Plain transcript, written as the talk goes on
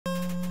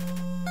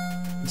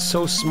It's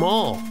so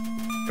small.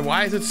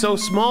 Why is it so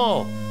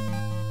small?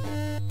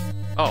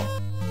 Oh.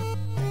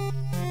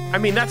 I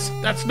mean, that's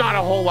not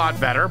a whole lot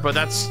better, but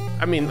that's,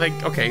 I mean, like,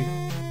 okay.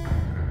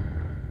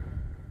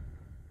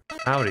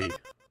 Howdy.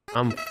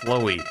 I'm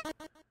Floey.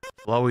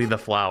 Floey the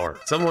flower.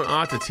 Someone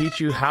ought to teach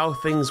you how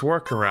things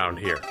work around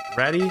here.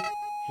 Ready?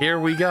 Here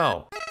we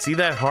go. See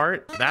that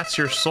heart? That's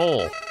your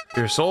soul.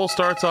 Your soul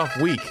starts off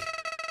weak,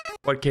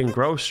 but can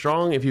grow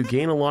strong if you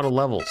gain a lot of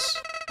levels.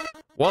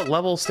 What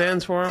level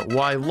stands for?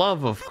 Why,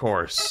 love, of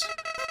course.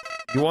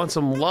 You want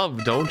some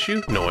love, don't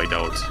you? No, I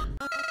don't.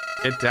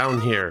 Get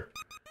down here.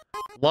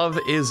 Love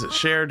is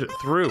shared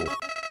through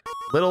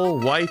little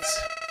white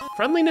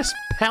friendliness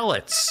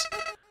pellets.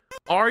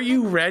 Are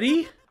you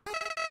ready?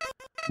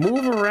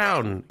 Move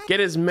around. Get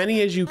as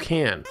many as you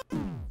can.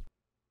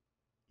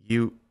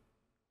 Who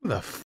the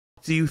f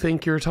do you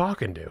think you're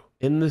talking to?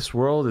 In this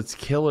world, it's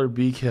kill or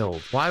be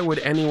killed. Why would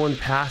anyone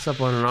pass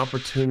up on an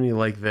opportunity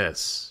like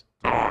this?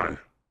 On.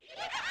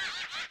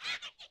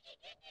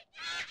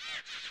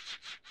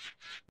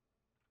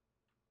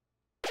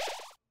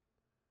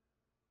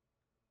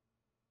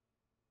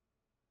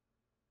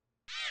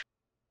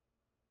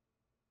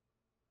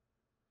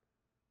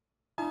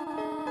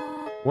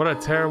 What a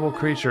terrible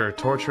creature,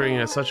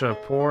 torturing such a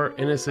poor,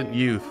 innocent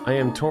youth. I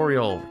am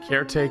Toriel,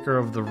 caretaker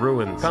of the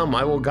ruins. Come,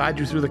 I will guide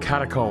you through the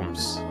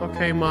catacombs.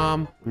 Okay,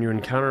 Mom. When you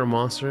encounter a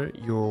monster,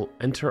 you will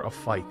enter a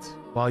fight.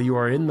 While you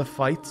are in the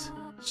fight,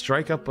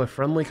 strike up a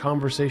friendly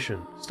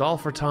conversation. Stall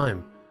for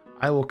time.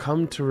 I will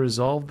come to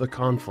resolve the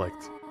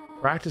conflict.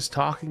 Practice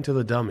talking to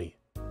the dummy.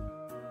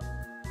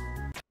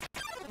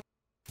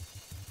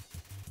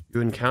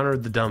 You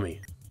encountered the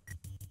dummy.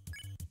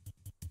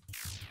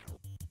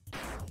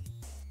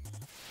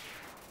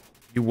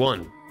 You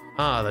won.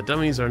 Ah, the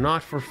dummies are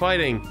not for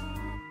fighting.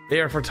 They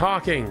are for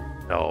talking.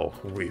 No,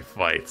 we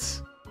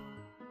fight.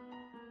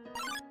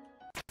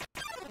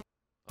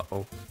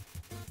 Uh-oh.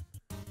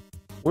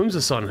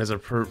 Whimsison has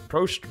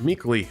approached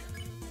meekly.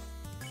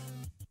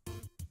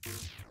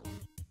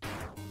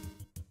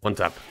 One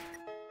tap.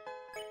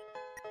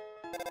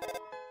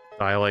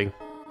 Dialing.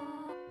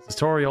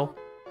 Tutorial.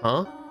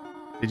 Huh?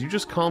 Did you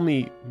just call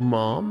me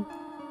Mom?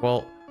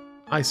 Well,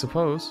 I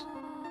suppose.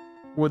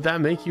 Would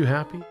that make you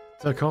happy?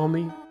 To call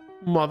me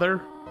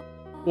Mother?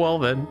 Well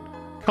then,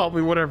 call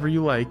me whatever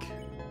you like.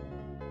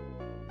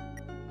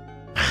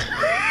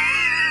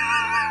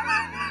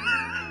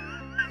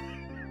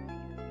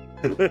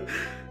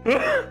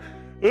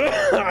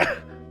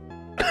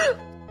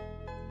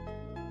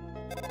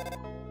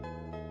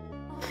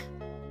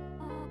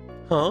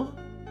 Huh?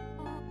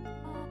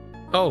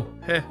 Oh,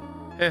 heh,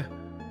 heh,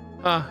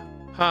 ha,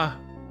 ha,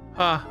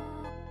 ha.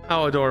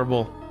 How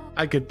adorable.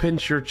 I could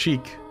pinch your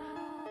cheek.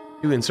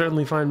 You can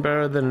certainly find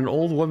better than an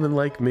old woman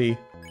like me.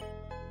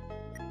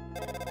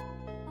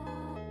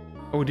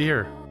 Oh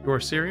dear, you are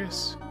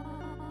serious?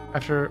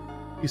 After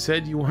you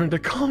said you wanted to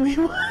call me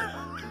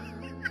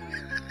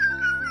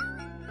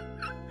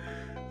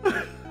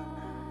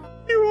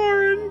You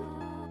are an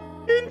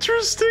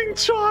interesting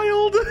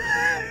child.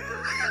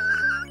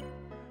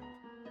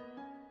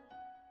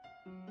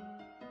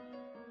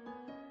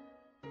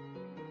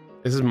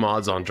 This is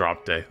mods on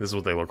drop day. This is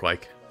what they look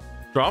like.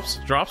 Drops,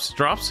 drops,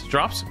 drops,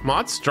 drops,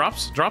 mods,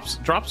 drops, drops,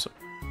 drops.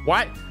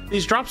 Why?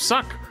 These drops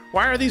suck.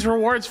 Why are these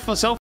rewards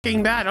so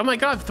fucking bad? Oh my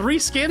god, 3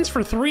 skins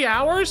for 3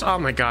 hours? Oh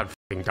my god,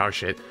 fucking dog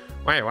shit.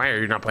 Why are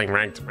you not playing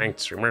ranked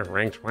streamer?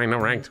 Ranked? Why no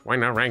ranked? Why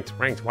not ranked?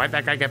 Why'd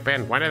that guy get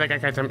banned? Why did that guy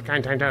get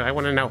timed out? I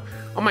want to know.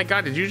 Oh my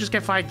god, did you just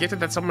get 5 gifted?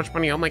 That's so much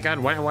money. Oh my god,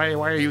 why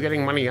are you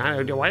getting money?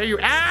 Why are you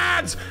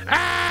ads?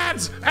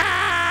 Ads!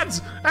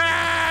 Ads!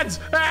 Ads!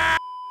 Ads!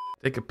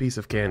 Take a piece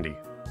of candy.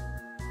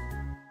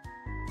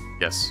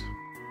 Yes.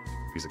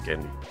 Piece of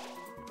candy.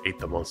 Ate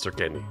the monster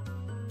candy.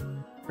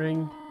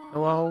 Ring.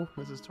 Hello,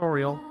 Mrs.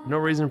 Toriel. No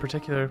reason in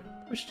particular.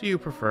 Which do you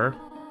prefer?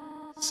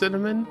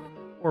 Cinnamon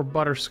or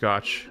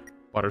butterscotch?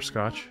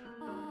 Butterscotch.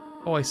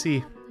 Oh, I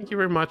see. Thank you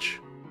very much.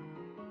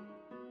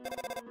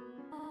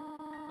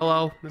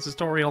 Hello, Mrs.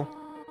 Toriel.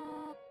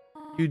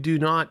 You do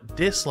not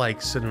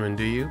dislike cinnamon,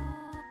 do you?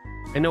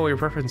 I know your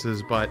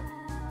preferences, but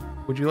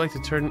would you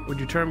turn up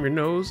your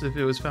nose if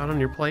it was found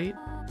on your plate?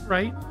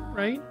 Right?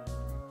 Right?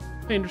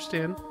 I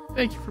understand.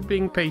 Thank you for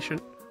being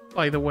patient,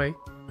 by the way.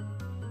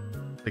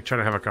 Like trying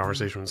to have a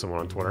conversation with someone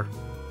on Twitter.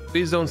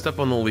 Please don't step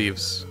on the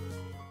leaves.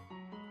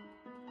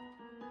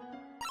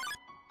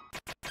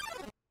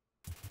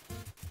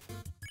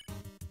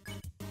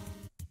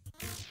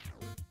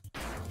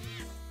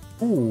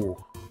 Ooh.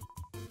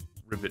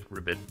 Ribbit,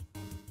 ribbit.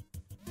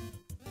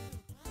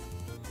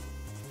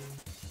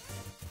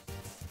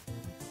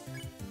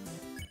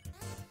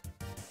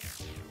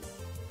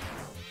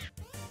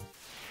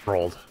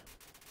 Rolled.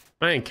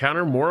 Can I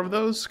encounter more of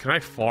those? Can I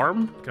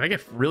farm? Can I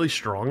get really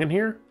strong in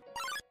here?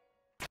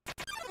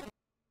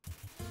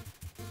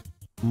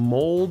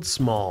 Mold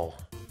small.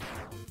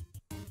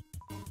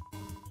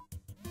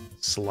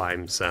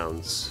 Slime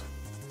sounds.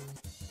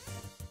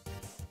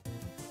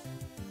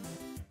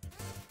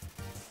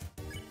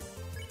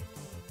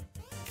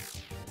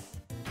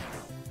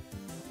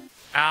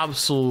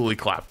 absolutely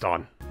clapped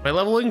on. My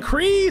level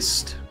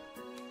increased.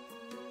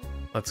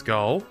 Let's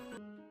go.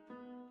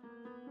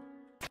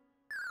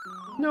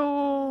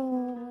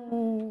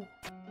 No.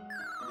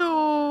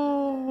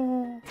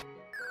 No.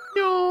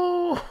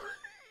 No.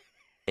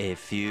 A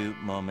few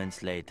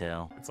moments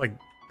later. It's like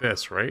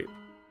this, right?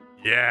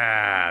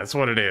 Yeah, that's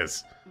what it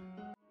is.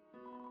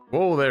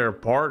 Whoa there,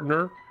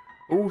 partner.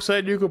 Who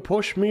said you could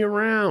push me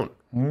around?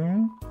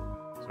 Hmm?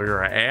 So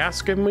you're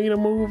asking me to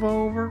move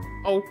over?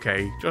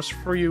 Okay, just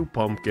for you,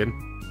 pumpkin.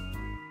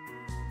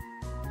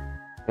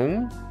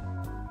 Hmm?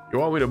 You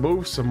want me to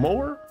move some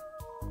more?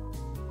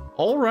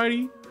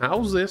 Alrighty,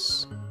 how's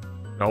this?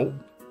 Nope.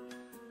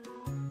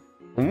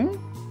 Hmm?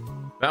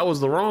 That was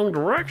the wrong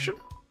direction?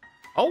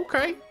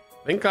 Okay,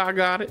 think I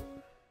got it.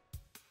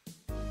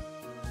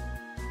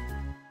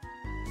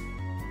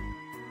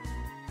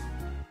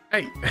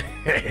 Hey,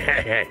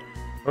 hey.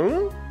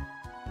 Huh?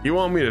 You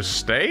want me to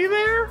stay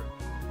there?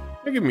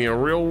 You give me a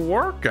real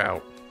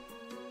workout.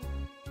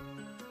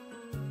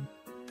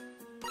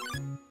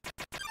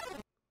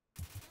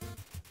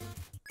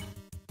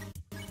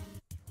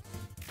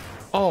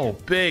 Oh,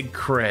 big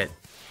crit.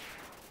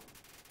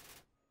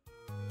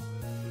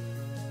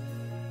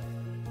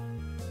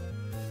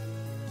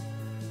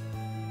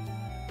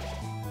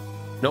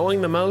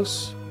 Knowing the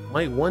mouse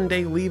might one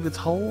day leave its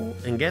hole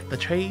and get the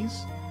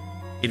chase,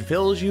 it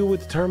fills you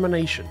with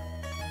determination.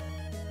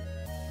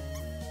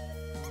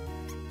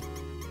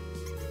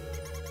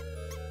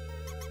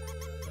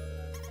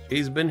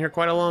 She's been here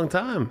quite a long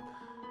time.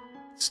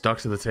 Stuck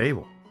to the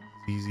table.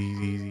 Z, Z,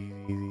 Z, Z,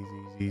 Z, Z,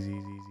 Z, Z,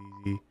 Z,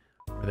 Z.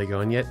 Are they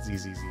going yet? Z, Z,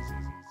 Z, Z, Z, Z,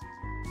 Z.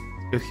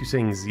 If you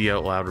saying Z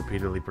out loud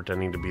repeatedly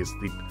pretending to be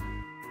asleep,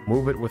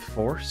 move it with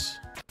force.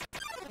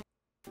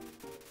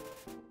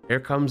 Here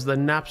comes the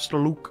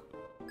Napster Luke.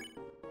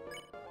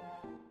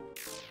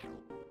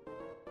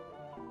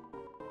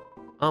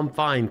 I'm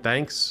fine,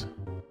 thanks.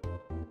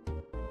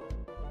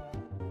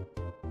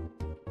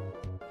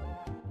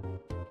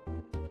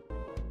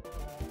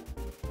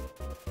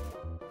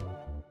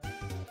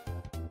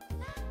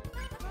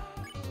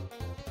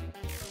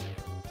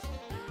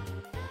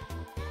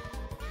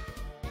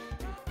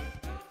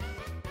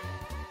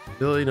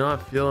 Really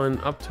not feeling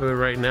up to it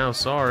right now,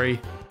 sorry.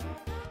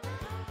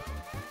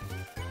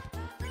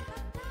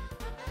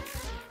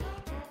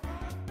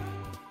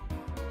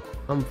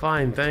 I'm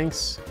fine,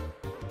 thanks.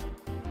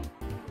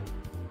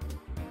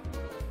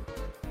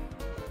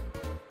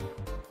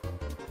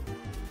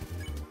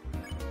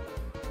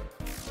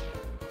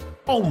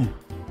 Boom!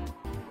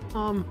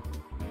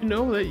 You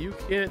know that you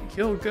can't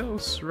kill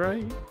ghosts,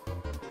 right?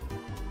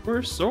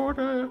 We're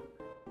sorta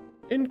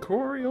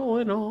incorporeal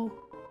and all.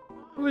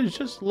 I was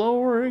just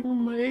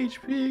lowering my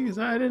HP because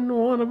I didn't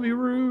want to be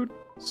rude.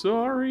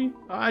 Sorry,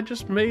 I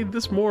just made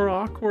this more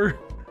awkward.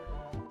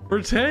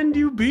 Pretend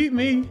you beat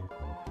me.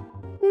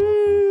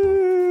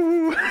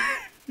 Woo!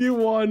 You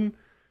won.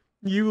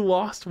 You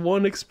lost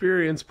 1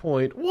 experience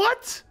point.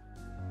 What?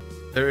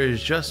 There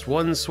is just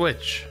one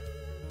switch.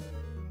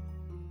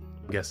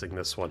 I'm guessing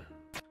this one.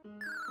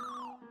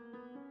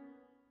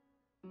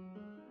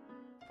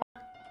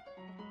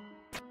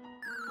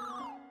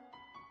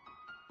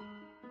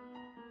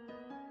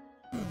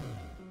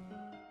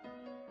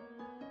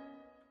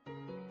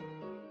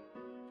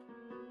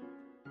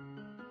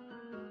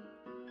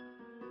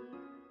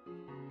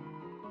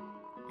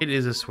 It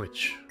is a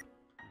switch.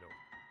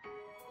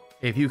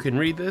 If you can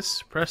read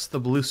this, press the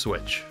blue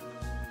switch.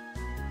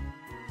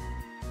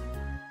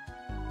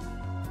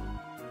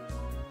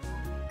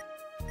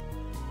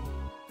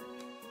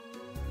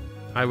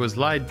 I was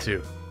lied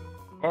to.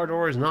 Bar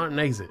door is not an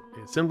exit.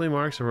 It simply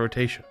marks a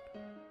rotation.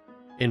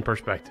 In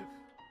perspective.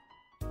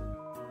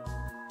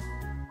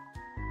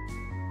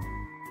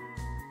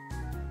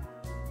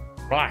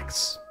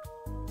 Relax.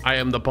 I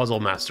am the puzzle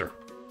master.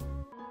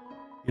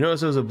 You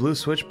notice there's a blue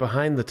switch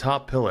behind the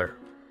top pillar.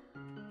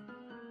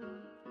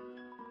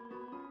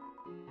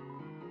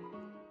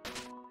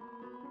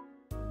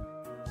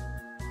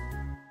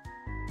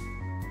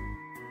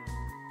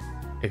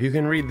 If you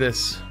can read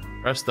this,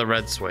 press the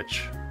red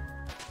switch.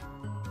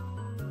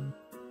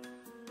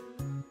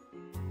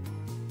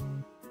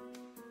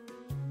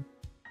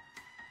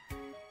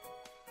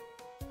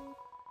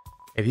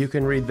 If you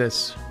can read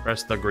this,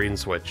 press the green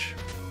switch.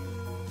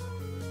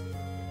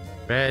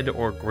 Red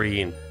or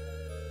green?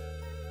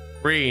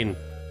 Green.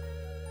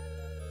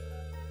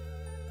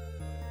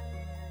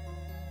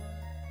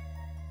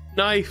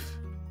 Knife!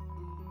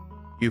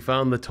 You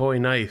found the toy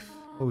knife.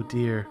 Oh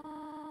dear.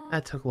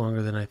 That took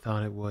longer than I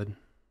thought it would.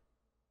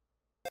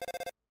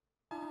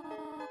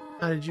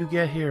 How did you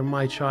get here,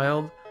 my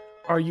child?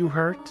 Are you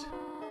hurt?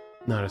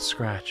 Not a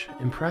scratch.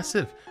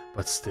 Impressive,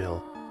 but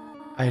still.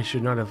 I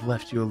should not have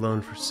left you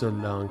alone for so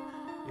long.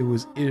 It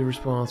was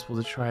irresponsible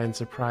to try and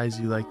surprise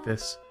you like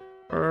this.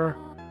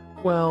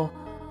 Well,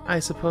 I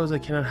suppose I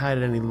cannot hide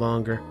it any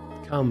longer.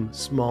 Come,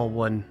 small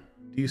one.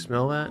 Do you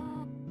smell that?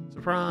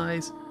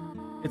 Surprise!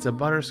 It's a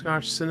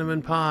butterscotch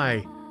cinnamon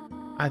pie.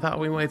 I thought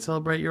we might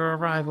celebrate your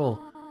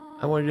arrival.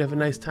 I wanted you to have a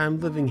nice time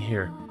living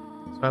here.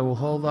 So I will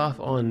hold off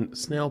on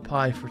snail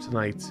pie for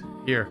tonight.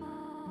 Here,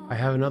 I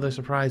have another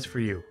surprise for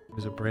you.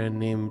 There's a brand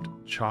named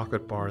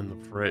chocolate bar in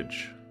the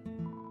fridge.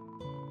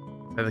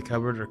 Inside the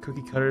cupboard are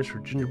cookie cutters for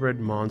gingerbread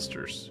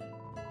monsters.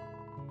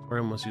 Or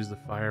I must use the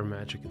fire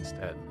magic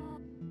instead.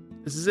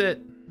 This is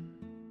it.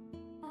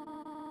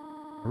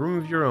 A room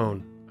of your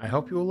own. I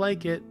hope you will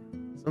like it.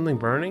 Something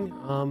burning?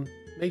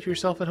 Make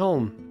yourself at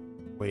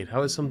home. Wait,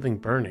 how is something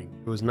burning?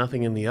 There was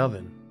nothing in the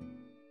oven.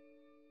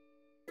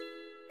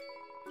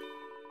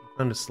 You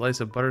found a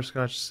slice of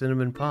butterscotch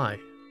cinnamon pie.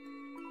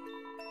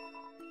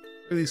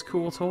 Look at these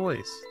cool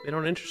toys. They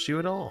don't interest you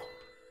at all.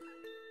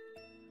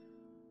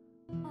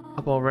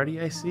 Up already,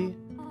 I see?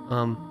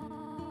 Let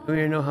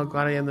me know how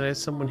glad I am that I have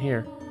someone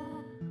here.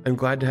 I'm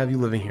glad to have you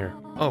living here.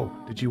 Oh,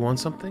 did you want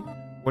something?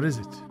 What is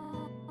it?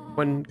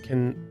 When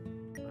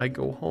can I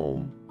go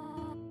home?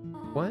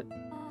 What?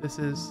 This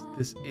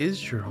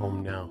is your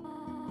home now.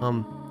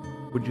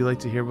 Would you like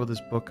to hear about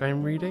this book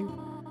I'm reading?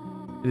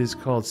 It is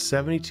called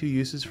 72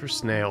 Uses for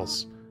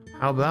Snails.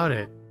 How about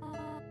it?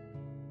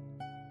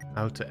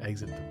 How to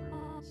exit the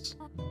ruins.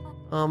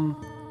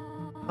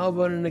 How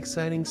about an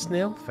exciting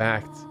snail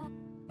fact?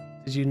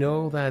 Did you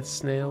know that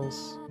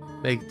snails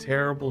make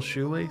terrible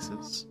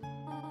shoelaces?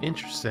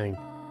 Interesting.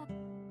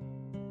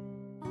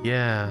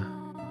 Yeah.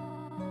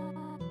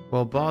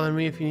 Well, bother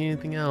me if you need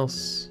anything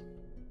else.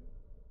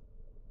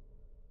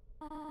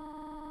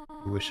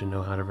 You wish to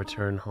know how to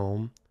return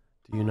home,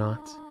 do you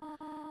not?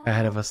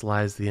 Ahead of us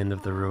lies the end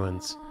of the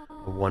ruins,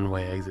 a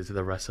one-way exit to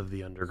the rest of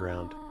the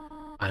underground.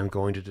 I'm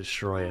going to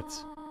destroy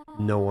it.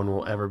 No one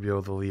will ever be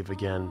able to leave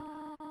again.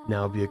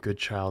 Now be a good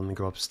child and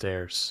go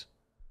upstairs.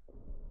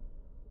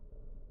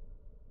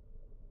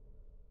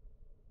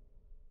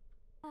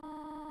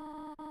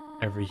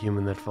 Every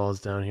human that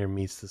falls down here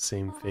meets the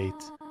same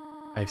fate.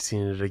 I've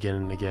seen it again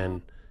and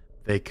again.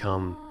 They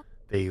come,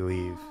 they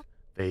leave,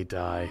 they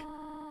die.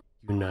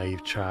 You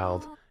naive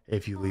child,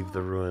 if you leave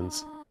the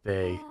ruins,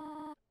 they,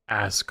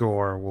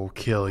 Asgore, will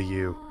kill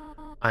you.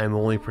 I am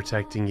only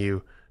protecting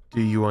you.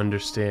 Do you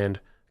understand?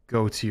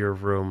 Go to your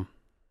room.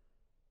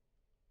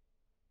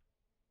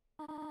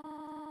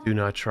 Do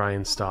not try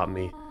and stop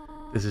me.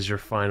 This is your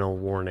final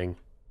warning.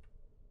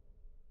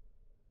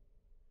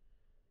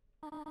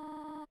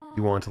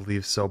 You want to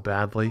leave so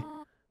badly?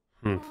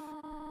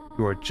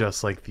 You are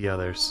just like the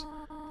others.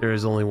 There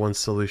is only one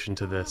solution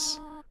to this.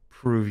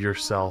 Prove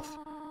yourself.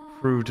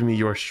 Prove to me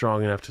you are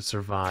strong enough to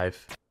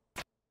survive.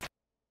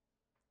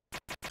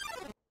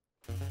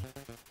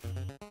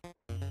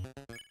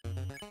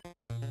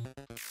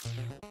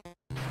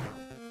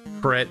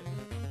 Crit.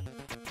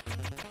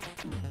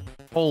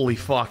 Holy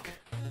fuck.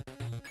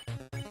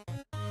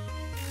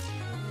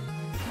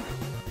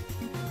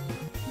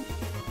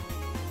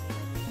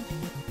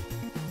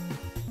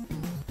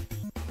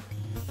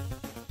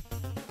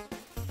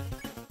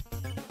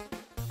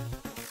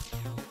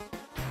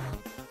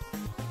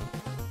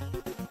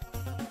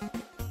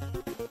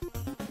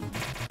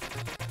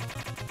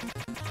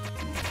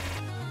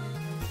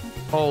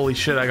 Holy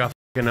shit, I got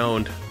fucking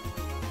owned. The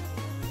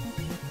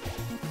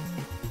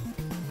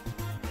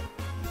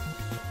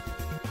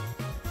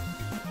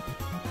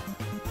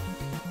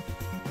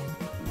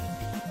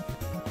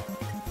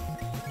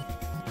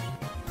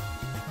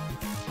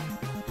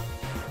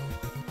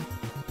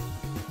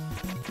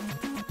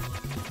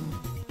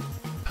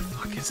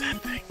fuck is that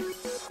thing?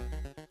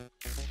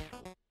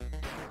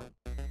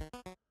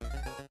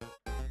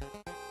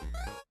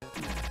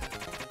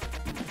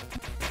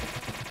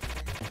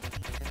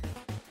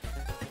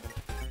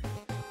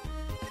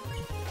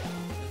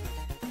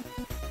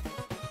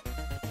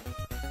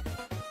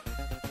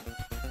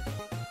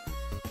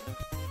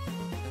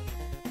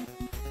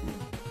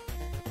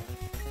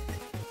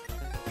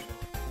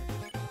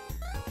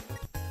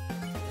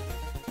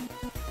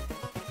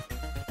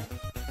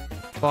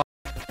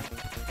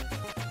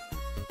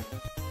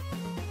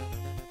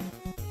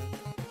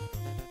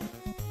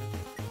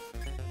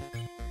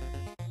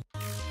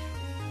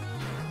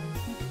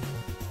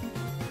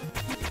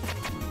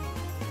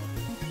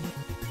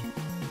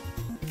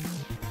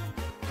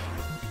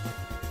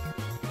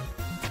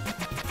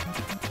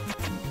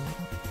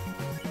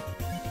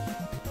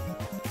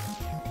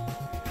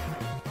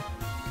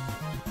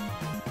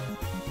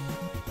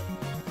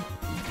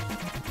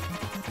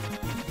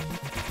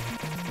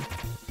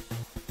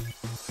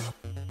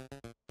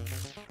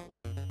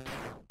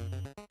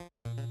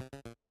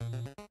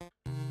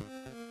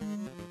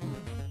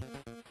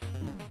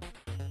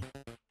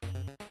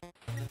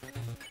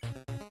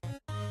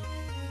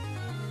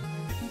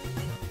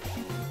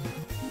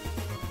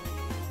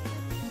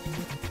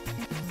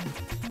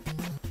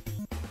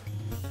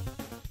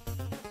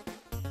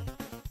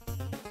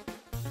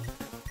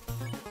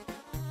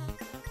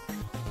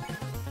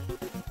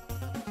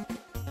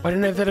 Why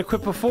didn't I have that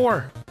equipped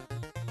before?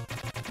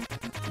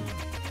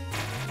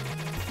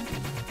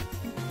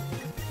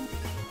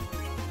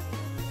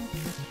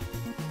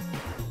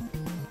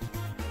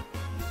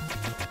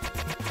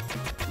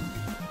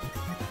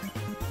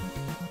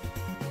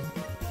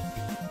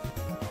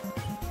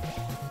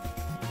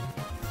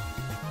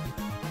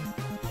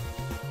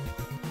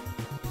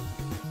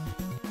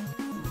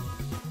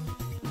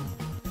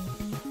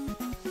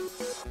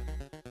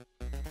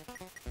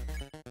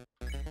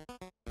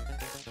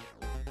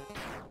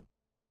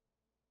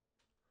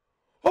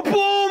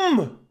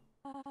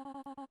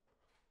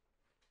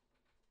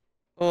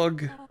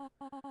 Ugh,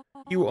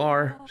 you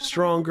are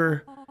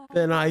stronger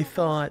than I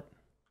thought.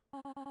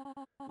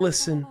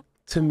 Listen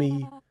to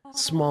me,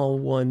 small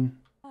one.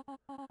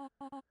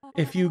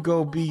 If you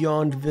go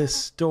beyond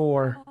this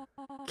door,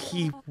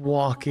 keep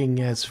walking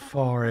as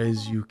far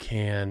as you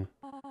can.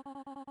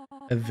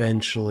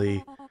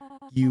 Eventually,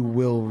 you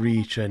will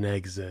reach an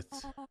exit.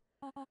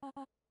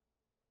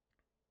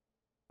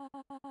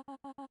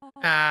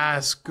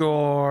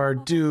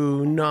 Asgore,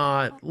 do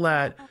not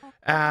let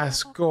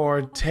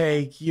Asgore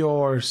take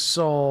your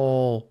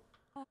soul.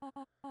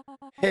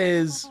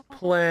 His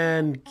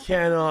plan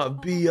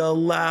cannot be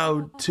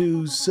allowed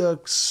to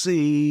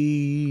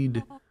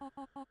succeed.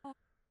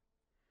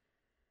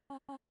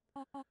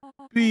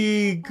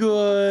 Be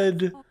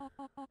good,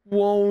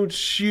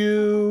 won't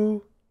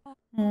you,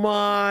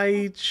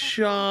 my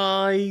child?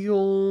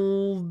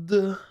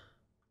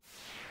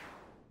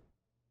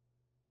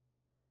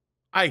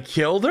 I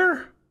killed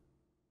her?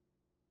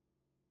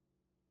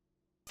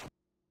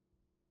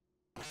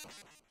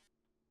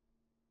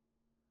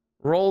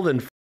 Rolled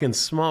and fucking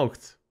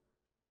smoked.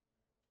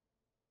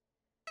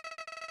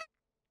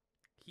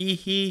 Hee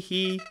hee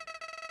hee.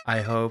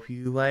 I hope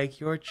you like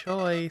your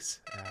choice.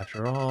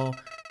 After all,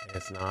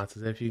 it's not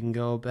as if you can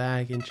go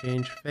back and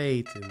change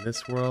fate. In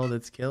this world,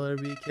 it's kill or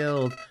be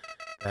killed.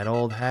 That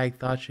old hag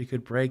thought she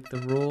could break the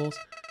rules.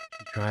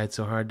 She tried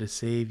so hard to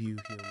save you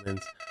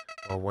humans,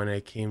 but when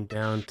it came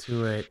down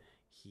to it,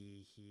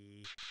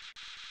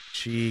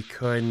 she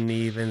couldn't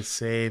even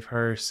save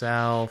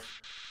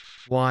herself.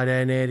 What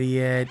an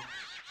idiot.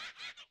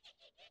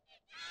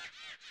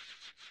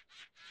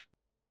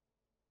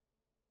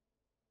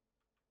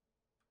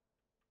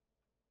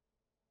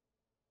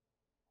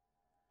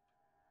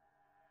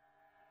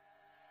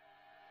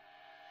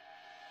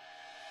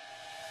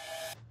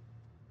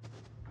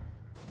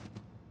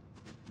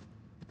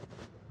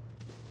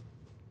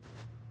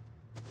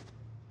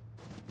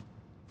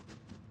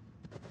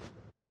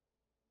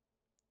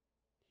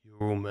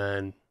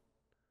 Human,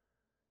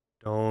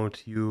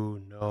 don't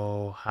you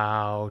know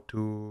how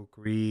to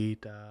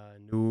greet a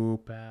new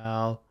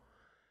pal?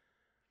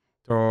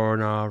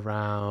 Turn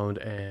around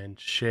and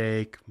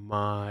shake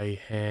my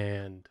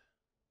hand.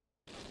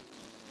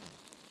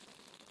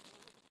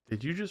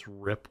 Did you just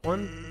rip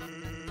one?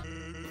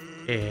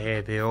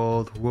 Eh, the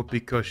old whoopee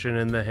cushion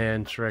in the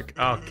hand trick.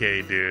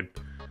 Okay, dude.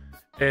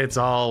 It's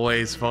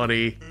always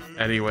funny.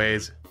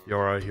 Anyways,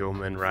 you're a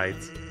human, right?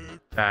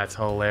 That's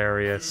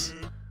hilarious.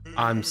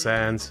 I'm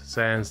Sans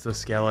the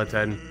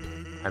skeleton.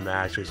 I'm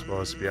actually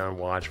supposed to be on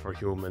watch for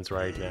humans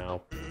right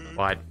now.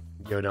 But,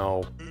 you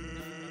know,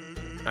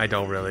 I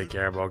don't really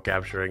care about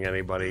capturing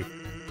anybody.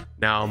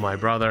 Now my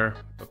brother,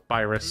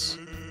 Papyrus,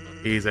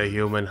 he's a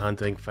human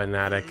hunting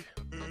fanatic.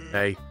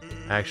 Hey,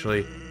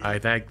 actually, I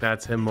think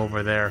that's him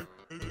over there.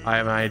 I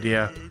have an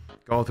idea.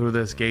 Go through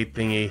this gate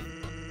thingy.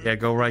 Yeah,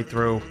 go right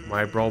through.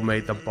 My bro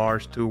made the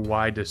bars too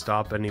wide to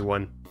stop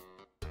anyone.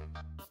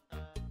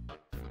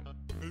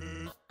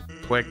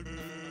 Quick.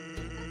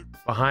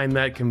 Behind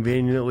that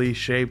conveniently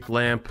shaped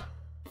lamp.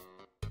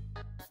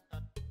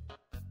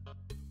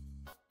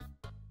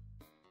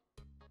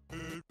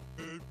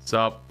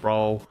 Sup,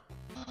 bro?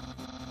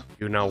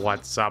 You know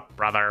what's up,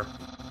 brother?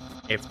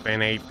 It's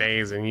been 8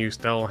 days and you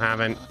still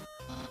haven't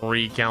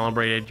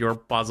recalibrated your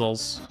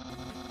puzzles.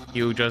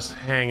 You just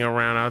hang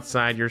around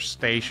outside your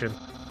station.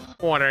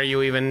 What are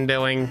you even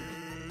doing?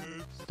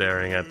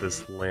 Staring at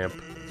this lamp.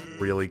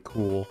 It's really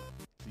cool.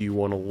 Do you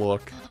want to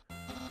look?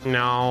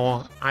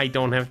 No, I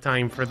don't have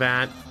time for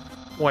that.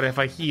 What if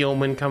a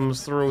human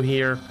comes through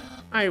here?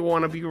 I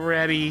want to be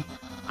ready.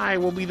 I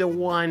will be the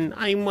one.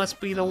 I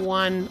must be the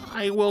one.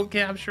 I will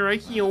capture a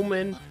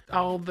human.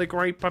 Oh, the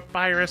great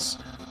Papyrus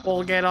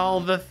will get all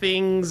the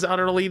things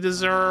utterly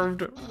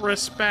deserved.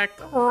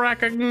 Respect,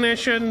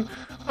 recognition.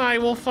 I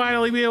will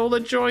finally be able to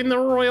join the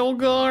Royal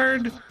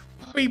Guard.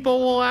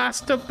 People will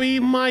ask to be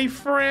my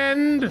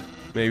friend.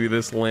 Maybe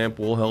this lamp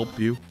will help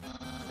you.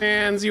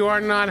 Sans, you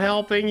are not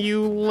helping,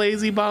 you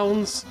lazy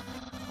bones.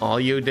 All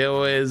you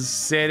do is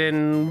sit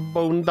and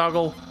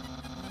boondoggle.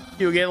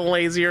 You get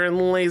lazier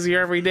and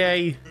lazier every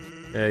day.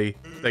 Hey,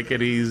 take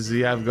it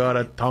easy. I've got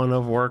a ton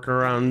of work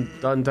around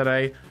done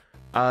today.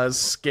 A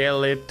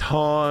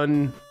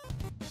skeleton.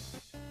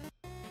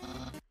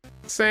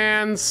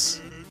 Sans.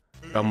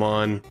 Come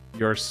on,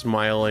 you're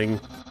smiling.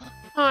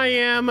 I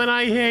am, and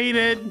I hate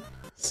it.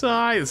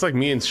 Sigh. It's like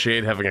me and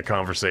Shade having a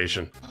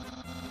conversation.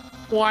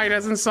 Why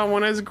doesn't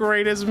someone as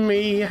great as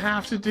me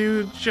have to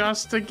do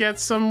just to get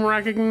some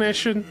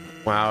recognition?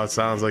 Wow, it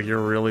sounds like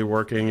you're really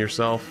working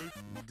yourself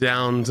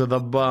down to the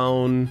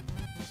bone.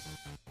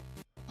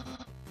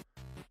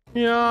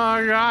 Yeah,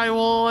 I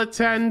will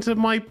attend to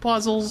my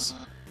puzzles.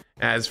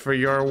 As for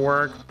your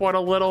work, put a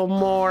little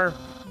more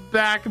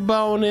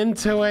backbone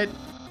into it.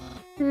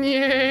 Yeah.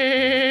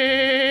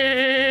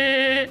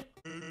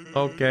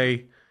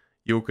 Okay,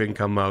 you can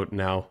come out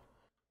now.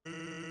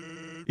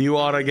 You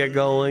ought to get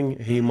going.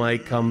 He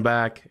might come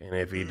back, and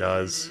if he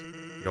does,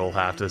 you'll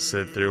have to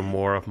sit through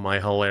more of my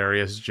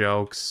hilarious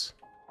jokes.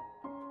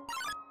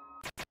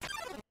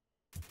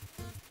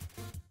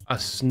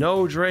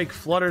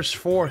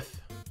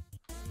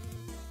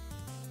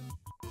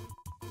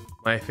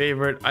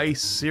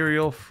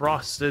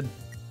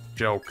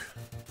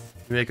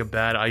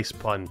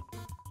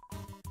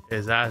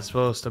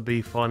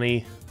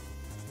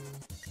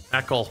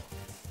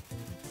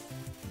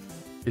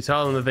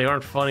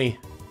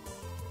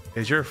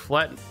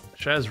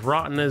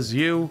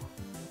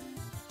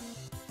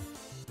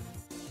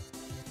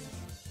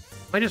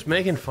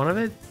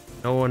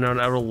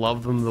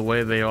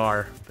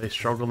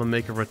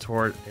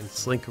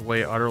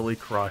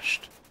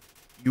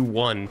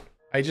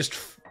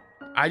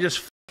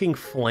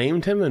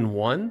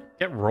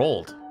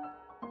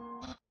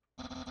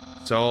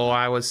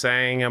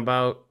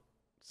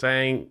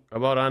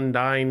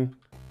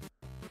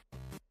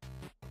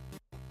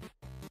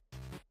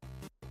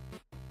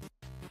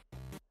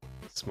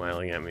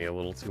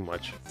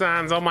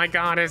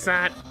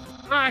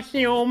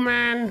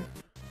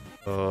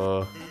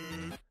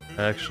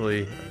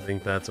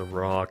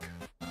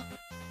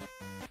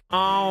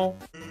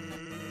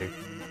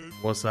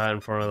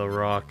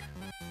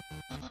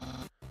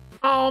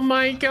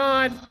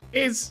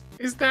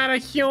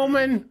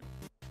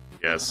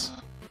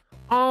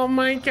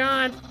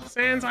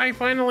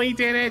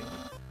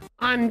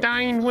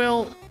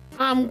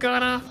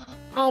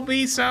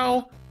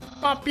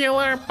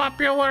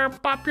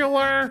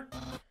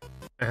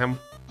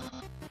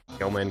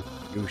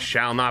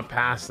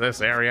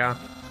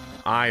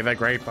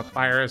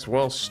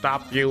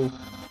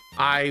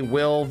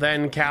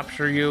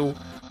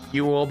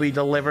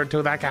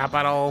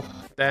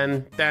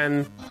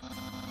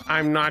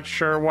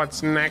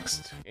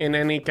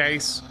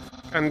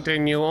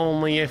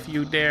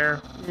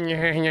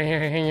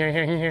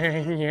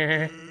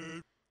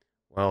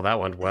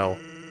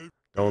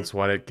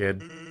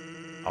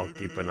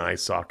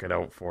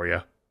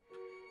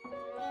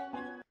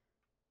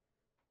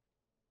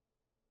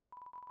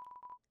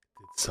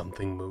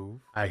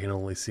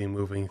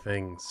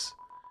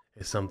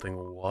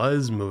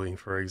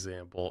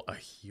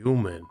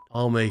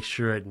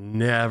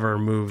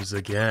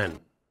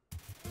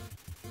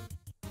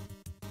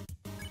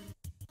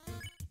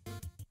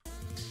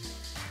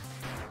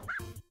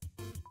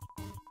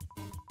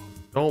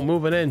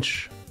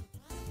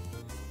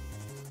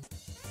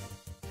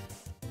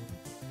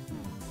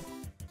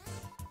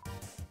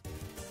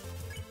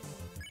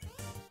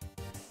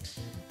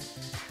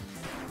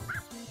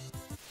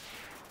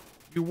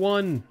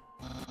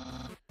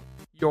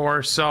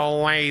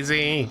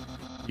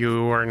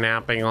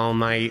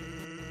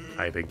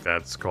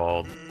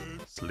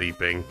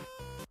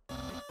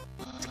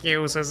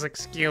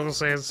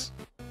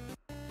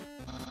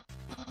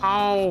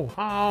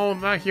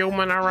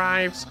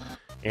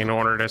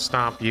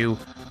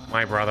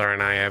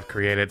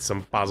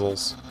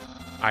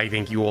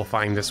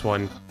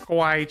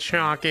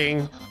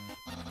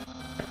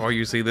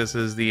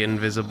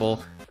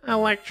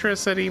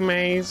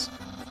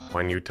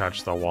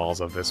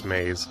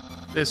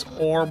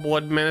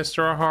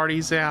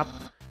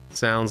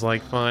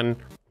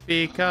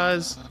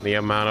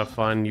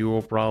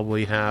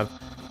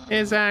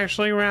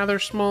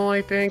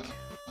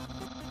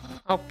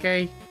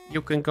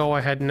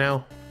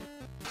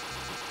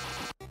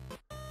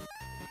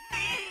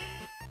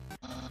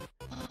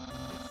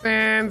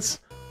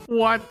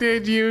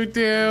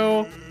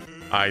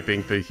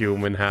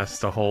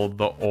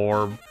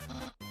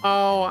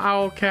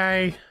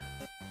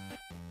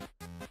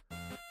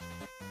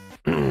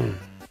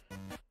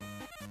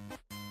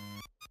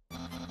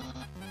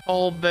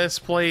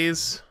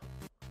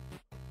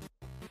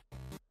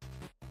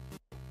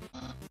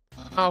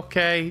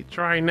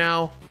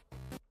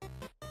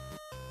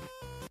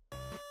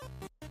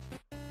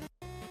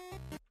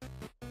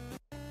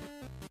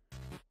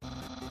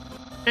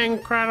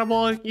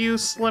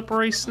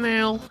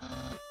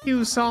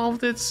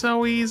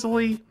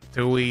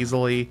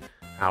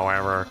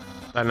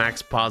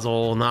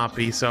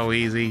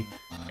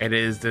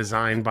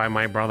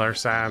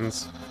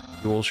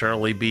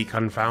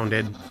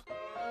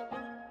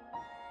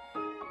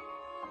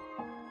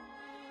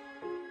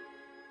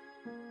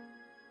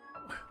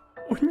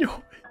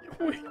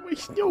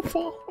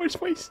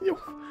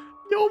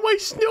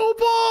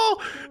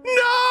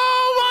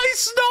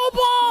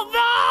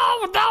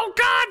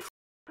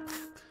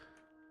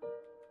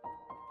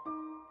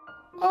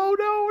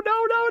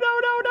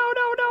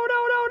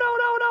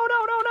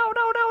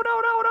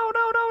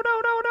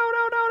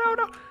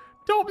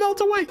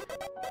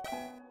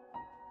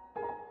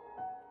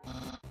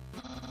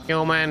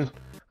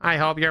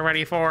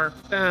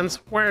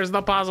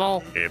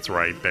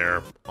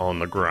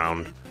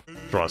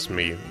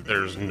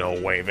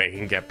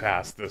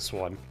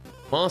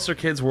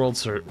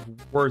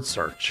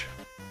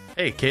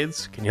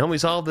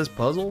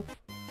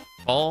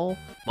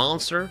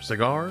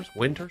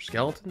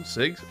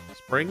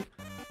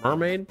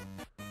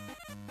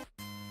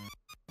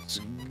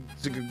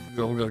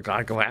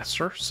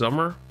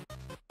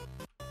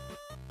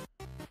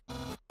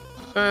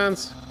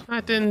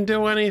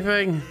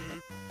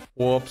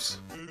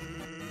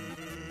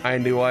 I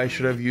knew I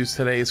should have used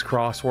today's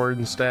crossword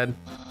instead.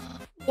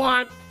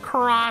 What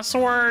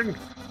crossword?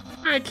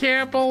 I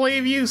can't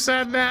believe you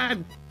said that.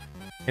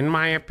 In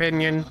my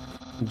opinion,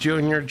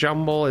 Junior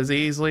Jumble is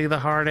easily the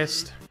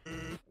hardest.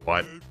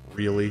 What?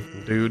 Really,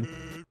 dude?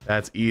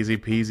 That's easy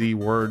peasy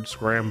word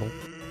scramble.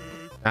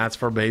 That's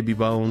for baby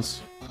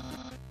bones.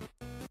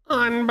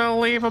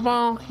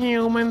 Unbelievable.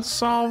 Humans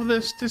solve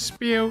this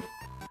dispute.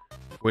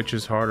 Which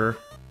is harder?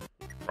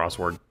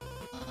 Crossword.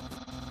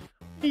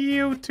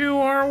 You two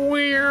are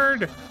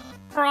weird.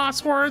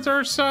 Crosswords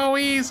are so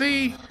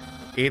easy.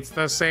 It's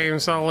the same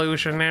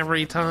solution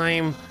every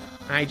time.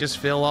 I just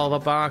fill all the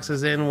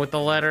boxes in with the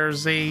letter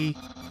Z.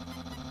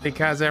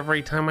 Because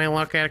every time I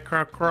look at a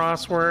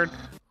crossword,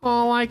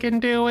 all I can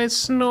do is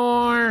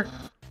snore.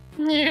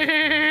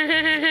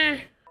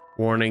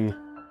 Warning,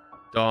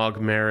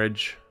 dog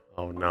marriage.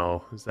 Oh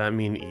no, does that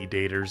mean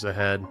e-daters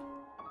ahead?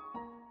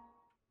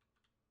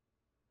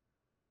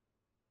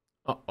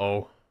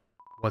 Uh-oh.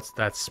 What's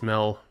that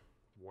smell?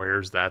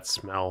 Where's that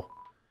smell?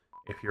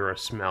 If you're a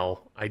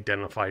smell,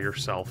 identify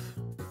yourself.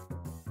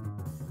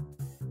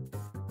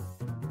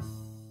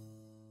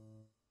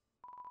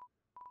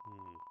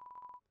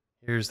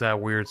 Here's that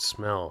weird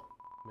smell.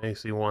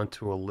 Makes me want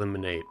to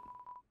eliminate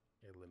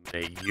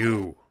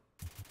you.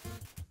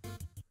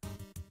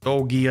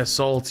 Doggy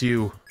assault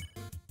you.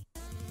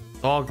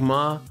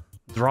 Dogma,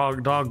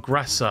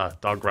 Dogressa.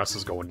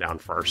 Dogressa's going down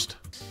first.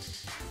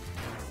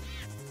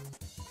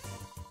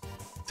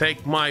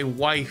 Take my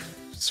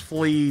wife's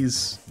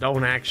fleas.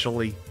 Don't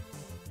actually.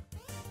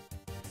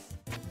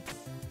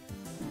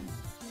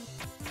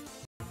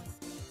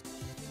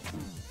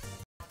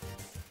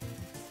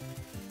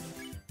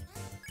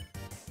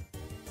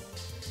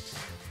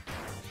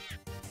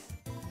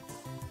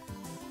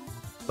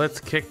 Let's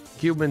kick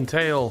human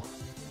tail.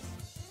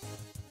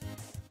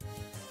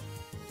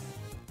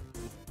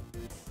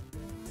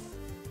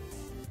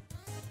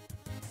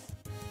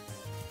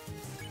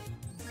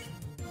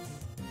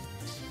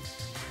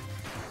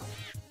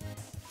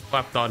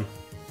 Slept on.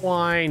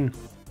 Wine.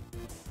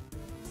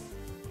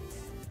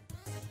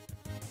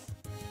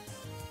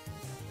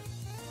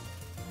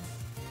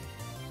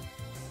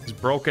 He's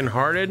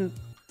broken-hearted?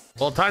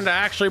 Well, time to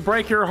actually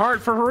break your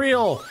heart for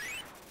real.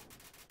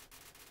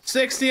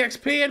 60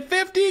 XP and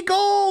 50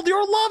 gold!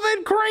 Your love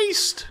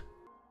increased!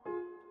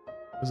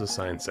 What does the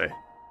sign say?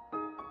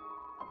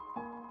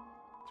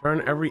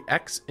 Turn every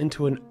X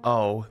into an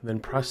O, then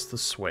press the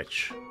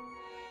switch.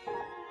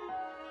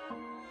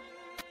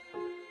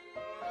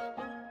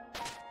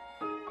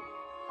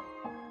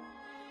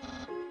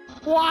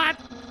 What?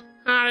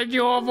 How did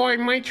you avoid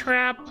my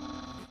trap?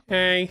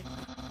 Hey,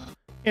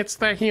 it's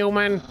the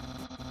human.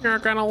 You're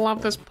gonna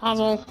love this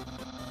puzzle.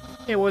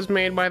 It was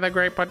made by the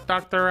great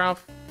Dr.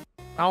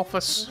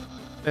 Alphys.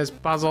 This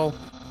puzzle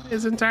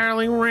is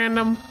entirely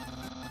random.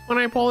 When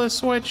I pull this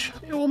switch,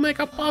 it will make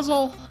a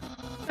puzzle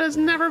that has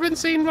never been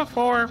seen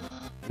before.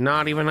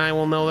 Not even I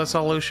will know the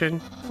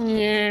solution.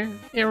 Yeah,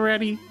 you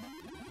ready?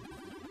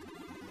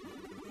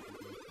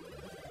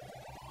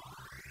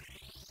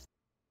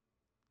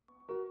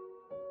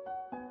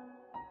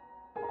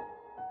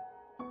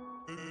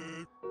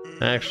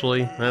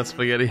 Actually, that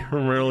spaghetti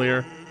from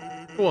earlier,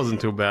 it wasn't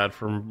too bad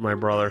for my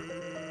brother.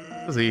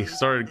 As he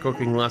started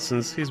cooking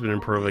lessons, he's been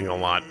improving a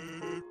lot.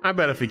 I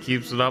bet if he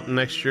keeps it up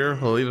next year,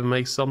 he'll even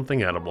make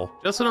something edible.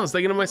 Just when I was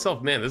thinking to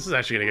myself, man, this is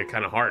actually gonna get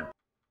kind of hard.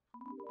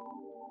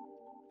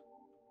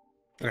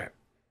 Okay.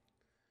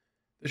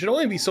 There should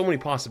only be so many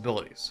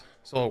possibilities.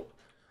 So,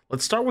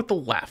 let's start with the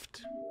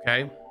left,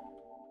 okay?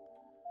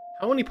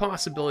 How many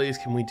possibilities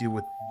can we do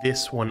with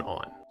this one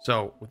on?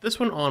 So, with this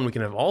one on, we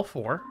can have all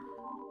four.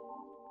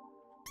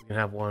 We can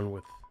have one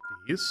with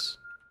these.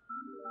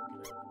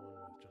 We can have one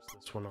with just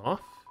this one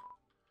off.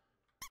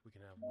 We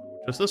can have one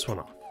with just this one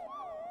off.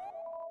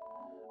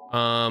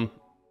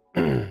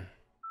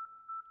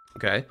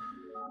 Okay.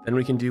 Then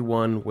we can do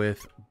one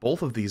with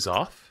both of these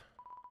off.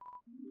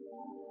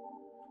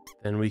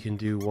 Then we can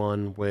do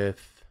one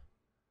with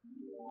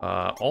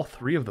all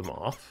three of them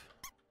off.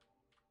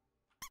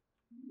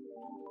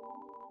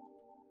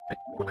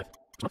 Okay.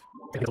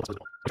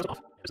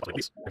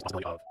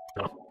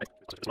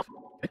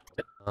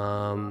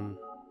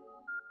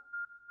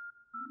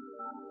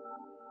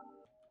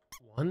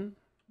 One,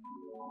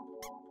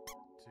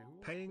 two,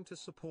 paying to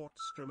support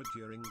streamer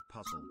during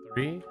puzzle.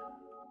 3,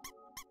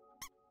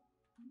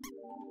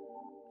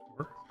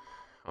 4.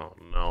 Oh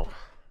no.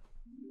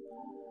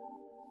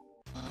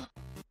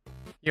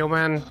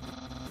 Human,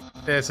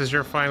 this is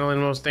your final and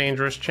most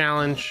dangerous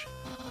challenge.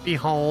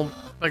 Behold,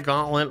 the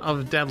gauntlet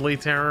of deadly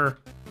terror.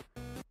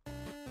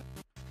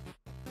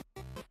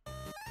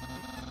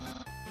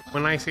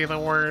 When I say the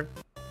word,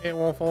 it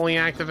will fully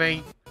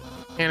activate.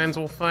 Cannons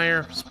will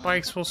fire,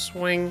 spikes will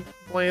swing,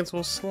 blades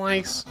will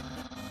slice.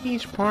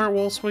 Each part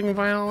will swing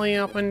violently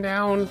up and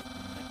down.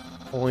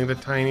 Only the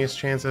tiniest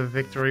chance of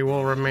victory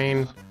will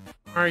remain.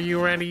 Are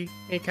you ready?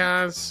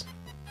 Because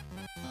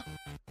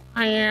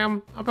I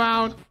am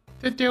about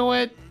to do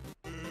it.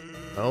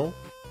 Well,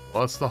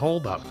 what's the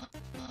holdup?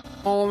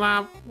 Hold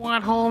up?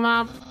 What hold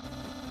up?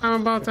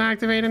 I'm about to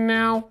activate it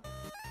now.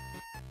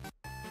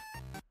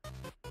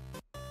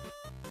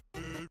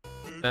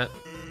 That,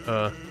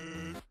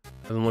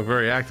 doesn't look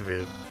very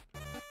activated.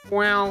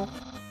 Well,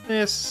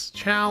 this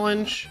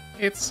challenge,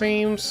 it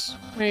seems,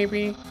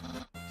 maybe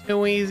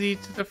too easy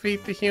to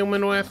defeat the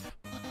human with.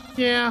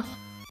 Yeah,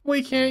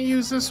 we can't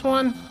use this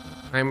one.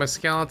 I'm a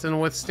skeleton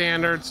with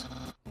standards.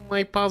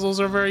 My puzzles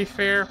are very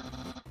fair.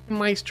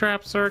 My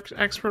traps are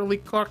expertly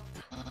cooked.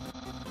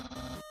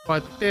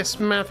 But this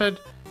method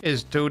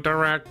is too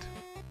direct.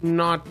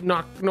 No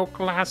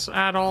class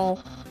at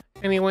all.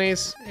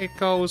 Anyways, it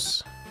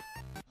goes.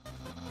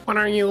 What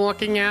are you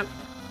looking at?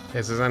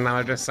 This is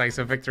another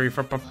decisive victory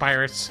for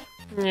Papyrus.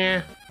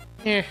 Yeah.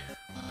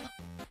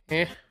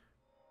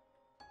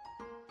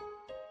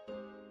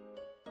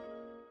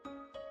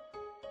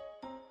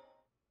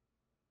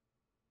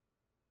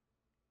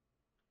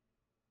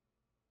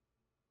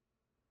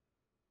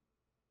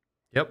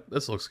 Yep,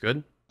 this looks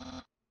good.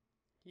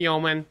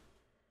 Yeoman,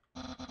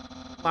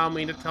 allow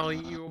me to tell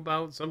you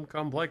about some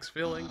complex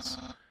feelings.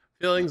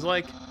 Feelings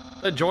like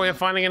the joy of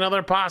finding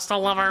another pasta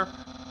lover,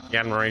 the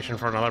admiration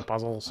for another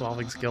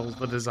puzzle-solving skills,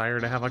 the desire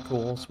to have a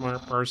cool,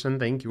 smart person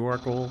think you are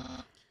cool.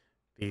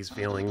 These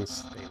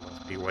feelings, they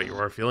must be what you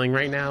are feeling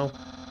right now.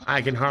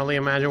 I can hardly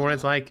imagine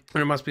what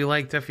it must be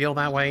like to feel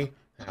that way.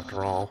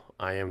 After all,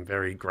 I am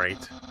very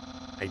great.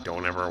 I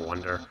don't ever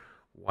wonder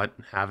what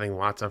having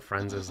lots of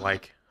friends is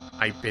like.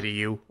 I pity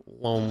you,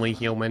 lonely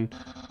human.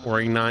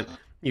 Worry not,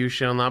 you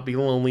shall not be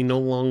lonely no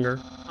longer.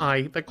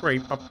 I, the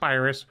great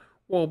Papyrus,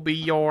 will be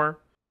your...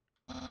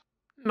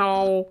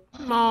 No,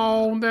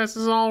 this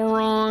is all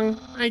wrong.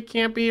 I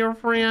can't be your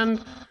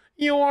friend.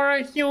 You are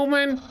a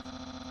human.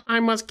 I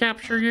must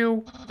capture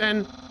you.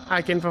 Then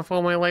I can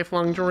fulfill my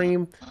lifelong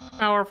dream.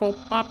 Powerful,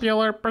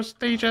 popular,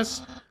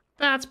 prestigious.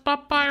 That's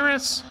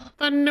Papyrus,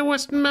 the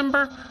newest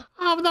member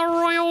of the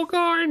Royal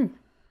Guard.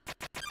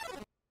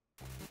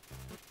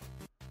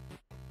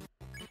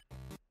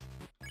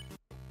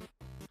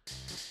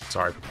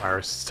 Sorry,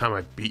 Papyrus. It's time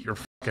I beat your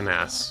fucking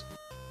ass.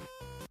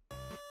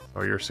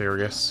 Oh, you're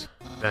serious?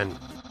 Then,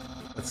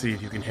 let's see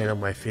if you can handle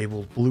my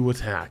fabled blue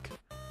attack.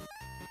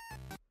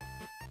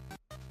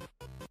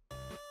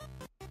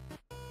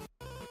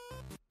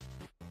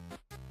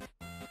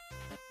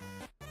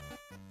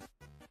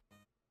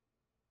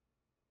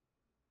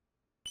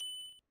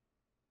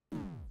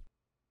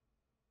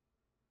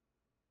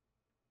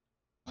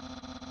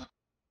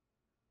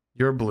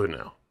 You're blue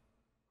now.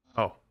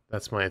 Oh,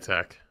 that's my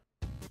attack.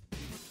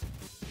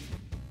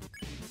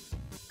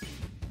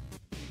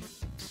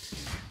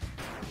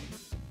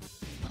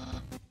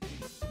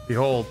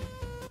 Behold.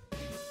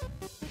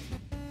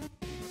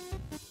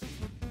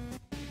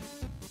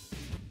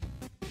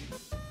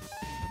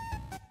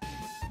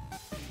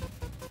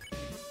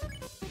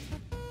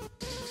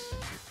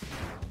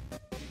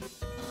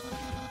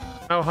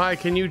 How high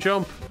can you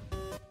jump?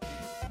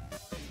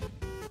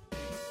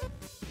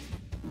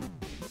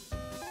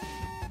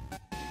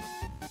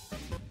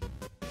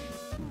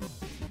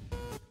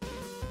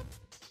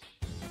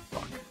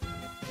 Fuck.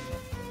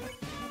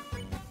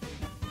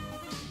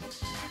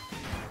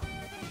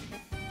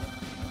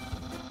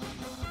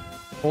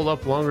 Hold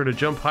up longer to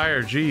jump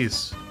higher,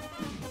 jeez.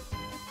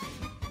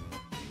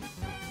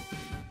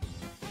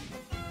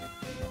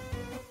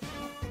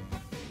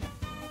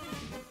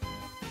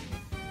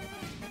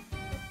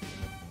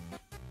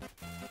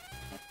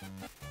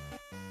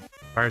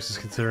 Papyrus is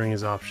considering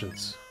his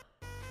options.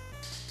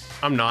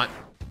 I'm not.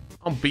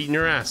 I'm beating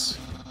your ass.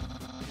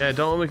 Yeah,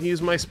 don't let me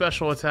use my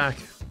special attack.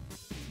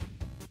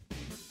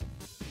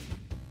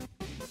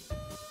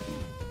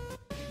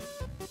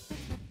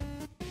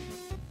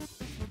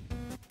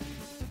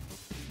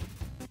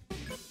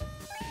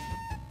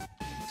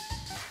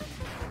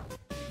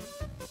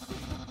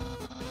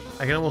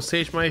 I can almost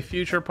taste my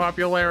future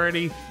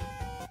popularity.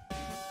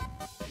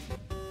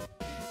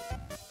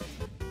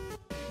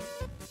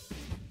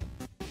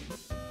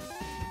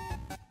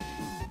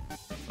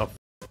 Oh,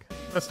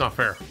 that's not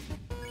fair.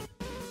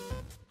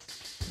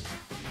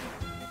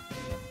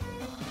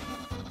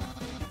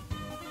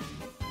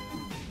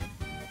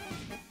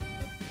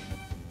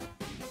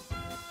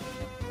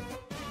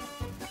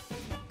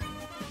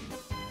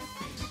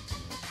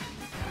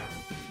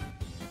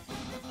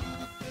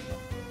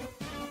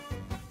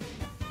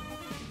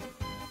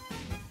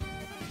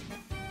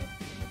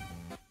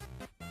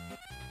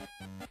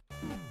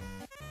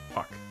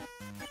 Fuck.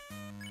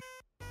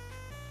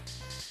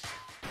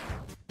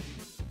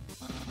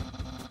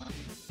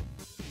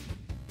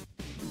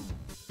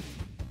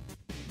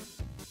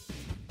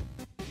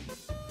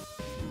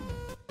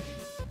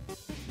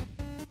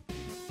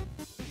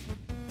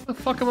 The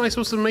fuck am I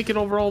supposed to make it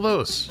over all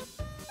those?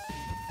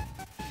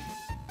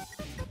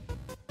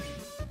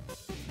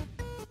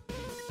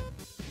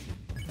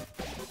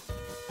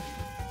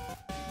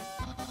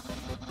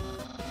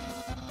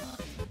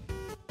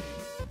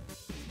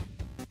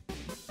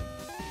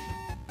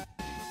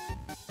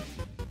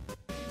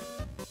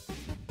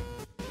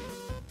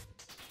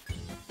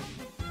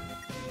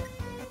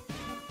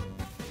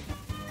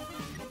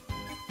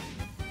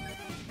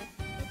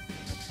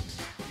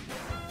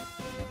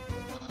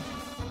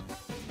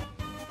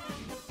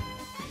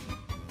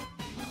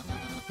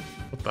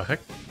 What the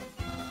heck?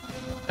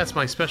 That's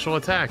my special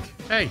attack.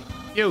 Hey,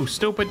 you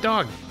stupid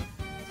dog.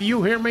 Do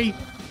you hear me?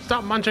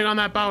 Stop munching on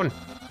that bone.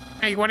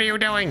 Hey, what are you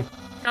doing?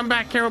 Come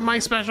back here with my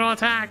special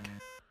attack.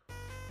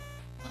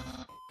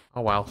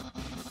 Oh well.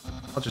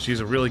 I'll just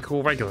use a really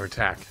cool regular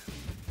attack.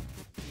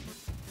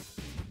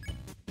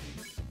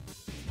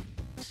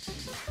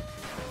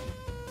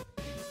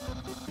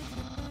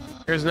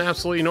 Here's an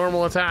absolutely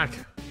normal attack.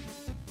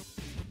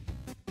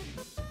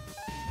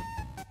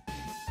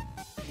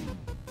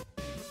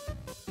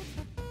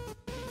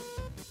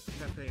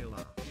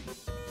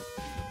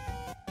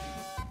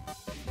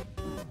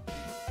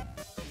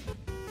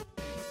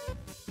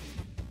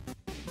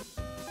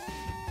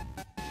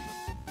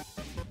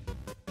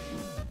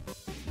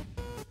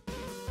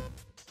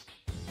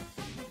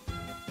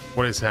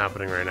 What is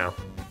happening right now?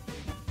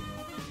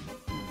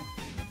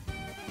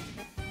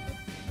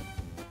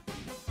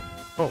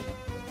 Oh.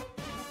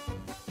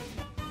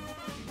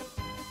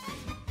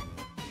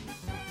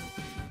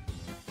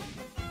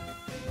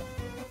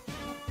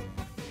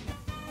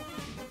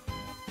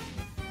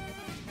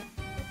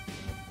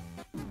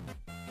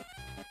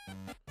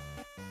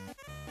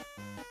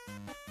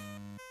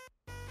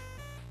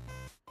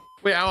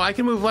 Wait, oh, I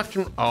can move left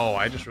and... Oh,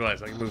 I just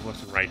realized I can move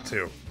left and right,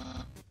 too.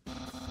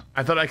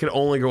 I thought I could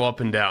only go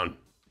up and down.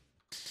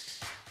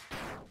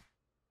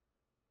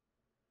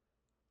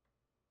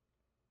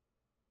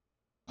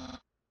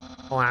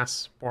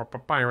 Alas, poor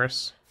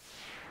papyrus.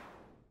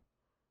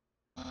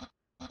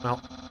 Well,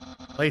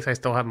 at least I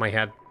still have my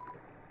head.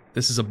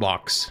 This is a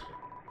box.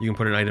 You can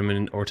put an item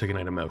in or take an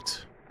item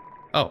out.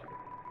 Oh.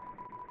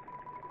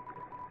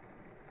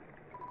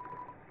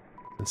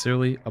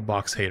 Sincerely, a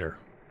box hater.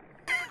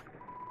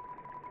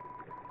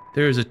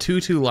 There is a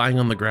tutu lying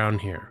on the ground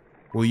here.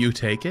 Will you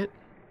take it?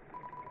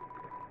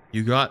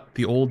 You got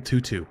the old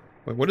tutu.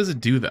 Wait, what does it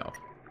do, though?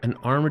 An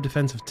armor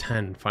defense of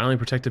 10. Finally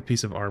protected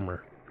piece of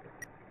armor.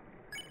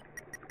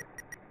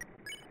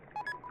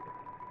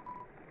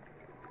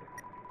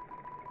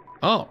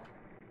 Oh.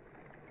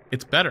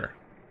 It's better.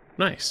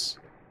 Nice.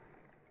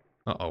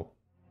 Uh-oh.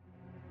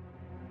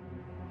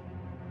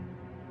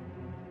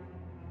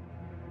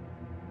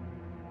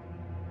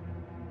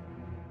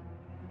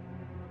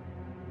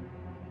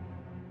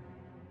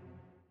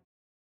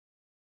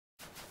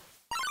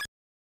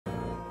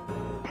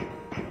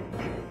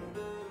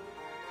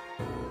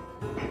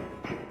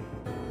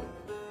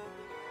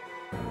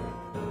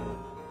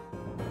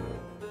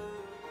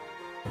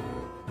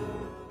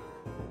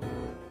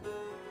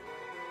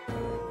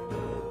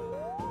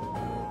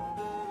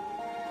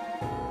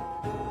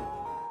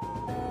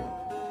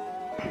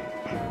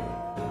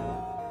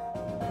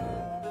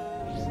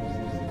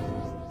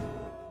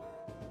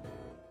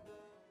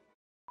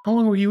 How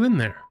long were you in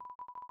there?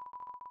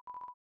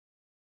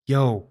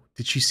 Yo,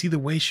 did you see the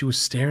way she was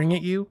staring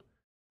at you?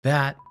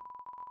 That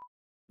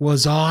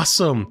was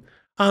awesome.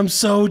 I'm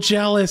so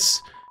jealous.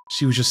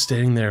 She was just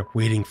standing there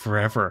waiting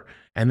forever.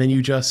 And then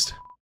you just...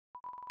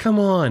 Come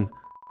on.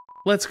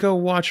 Let's go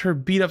watch her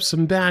beat up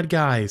some bad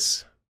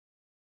guys.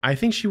 I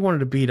think she wanted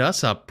to beat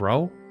us up,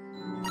 bro.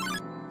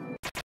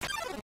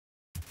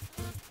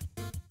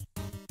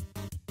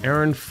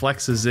 Aaron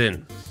flexes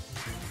in.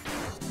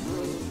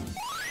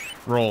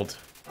 Rolled.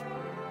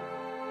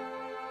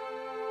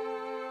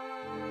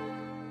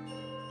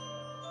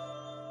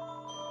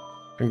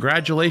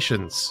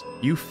 Congratulations,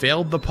 you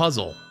failed the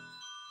puzzle.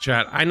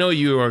 Chat, I know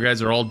you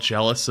guys are all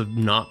jealous of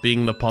not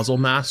being the puzzle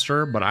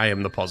master, but I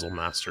am the puzzle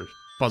master.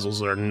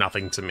 Puzzles are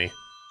nothing to me.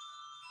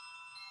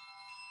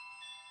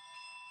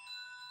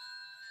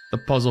 The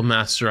puzzle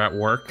master at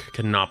work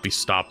cannot be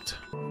stopped.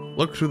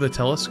 Look through the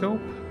telescope.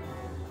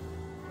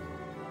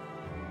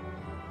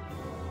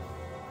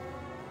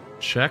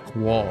 Check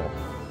wall.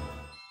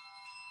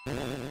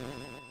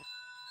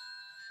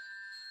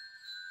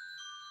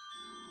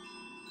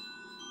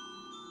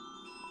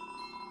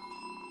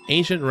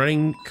 Ancient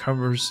writing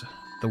covers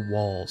the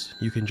walls.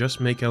 You can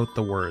just make out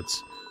the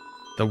words.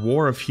 The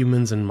war of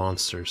humans and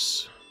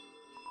monsters.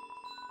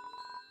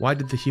 Why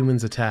did the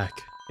humans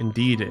attack?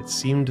 Indeed, it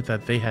seemed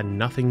that they had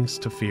nothing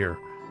to fear.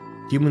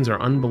 Humans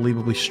are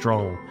unbelievably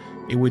strong.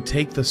 It would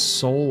take the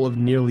soul of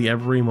nearly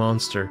every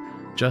monster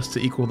just to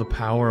equal the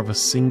power of a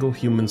single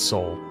human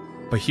soul.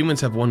 But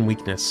humans have one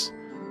weakness.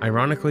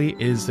 Ironically,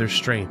 it is their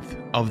strength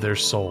of their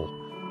soul.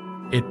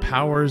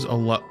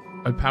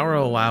 Power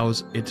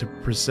allows it to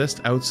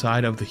persist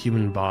outside of the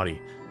human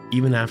body,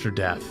 even after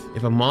death.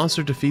 If a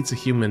monster defeats a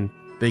human,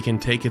 they can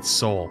take its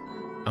soul.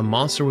 A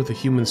monster with a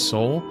human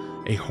soul,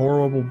 a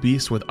horrible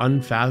beast with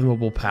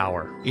unfathomable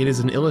power. It is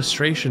an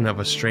illustration of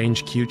a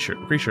strange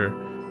creature.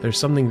 There's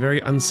something very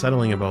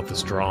unsettling about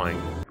this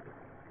drawing.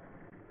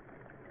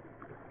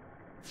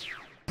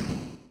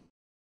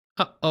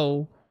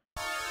 Uh-oh.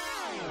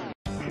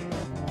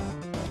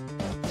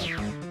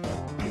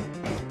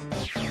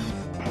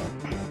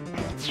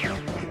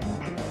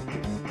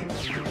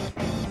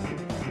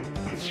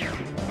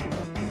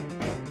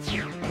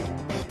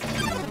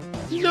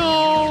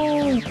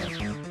 No!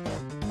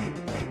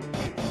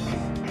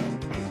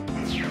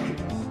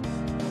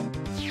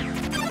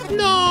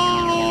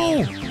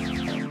 No!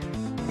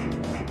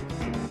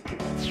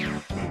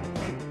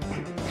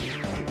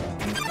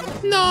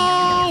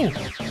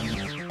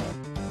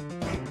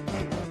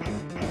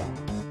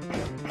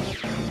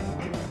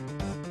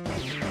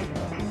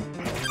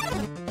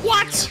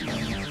 What?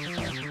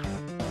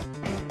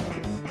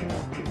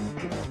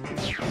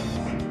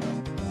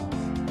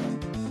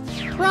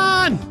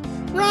 Run!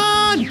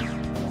 Run!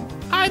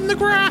 Hide in the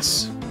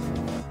grass!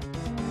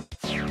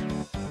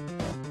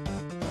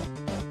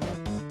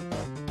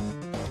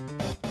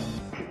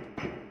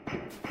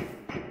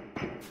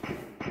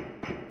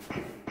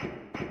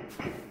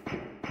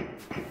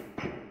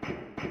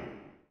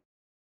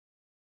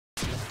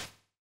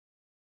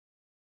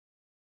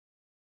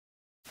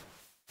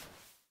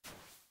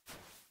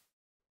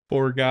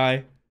 Poor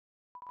guy.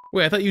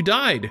 Wait, I thought you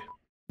died.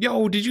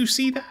 Yo, did you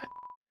see that?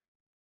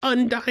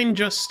 Undyne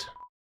just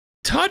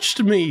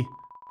touched me.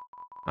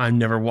 I'm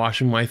never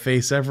washing my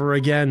face ever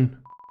again.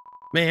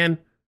 Man,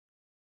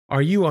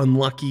 are you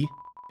unlucky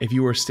if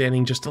you were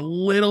standing just a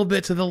little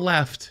bit to the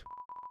left?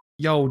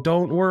 Yo,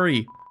 don't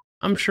worry.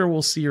 I'm sure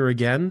we'll see her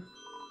again.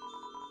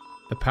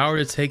 The power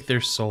to take their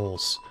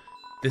souls.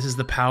 This is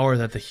the power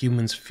that the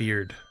humans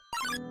feared.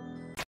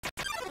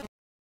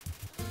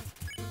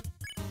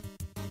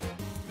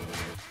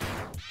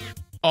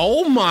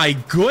 Oh my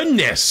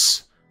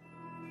goodness!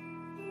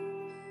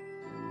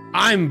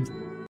 I'm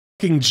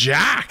fucking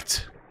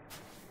jacked!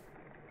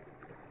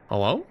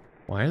 Hello?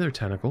 Why are there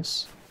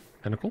tentacles?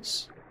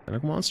 Tentacles?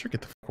 Tentacle monster?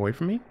 Get the fuck away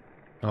from me.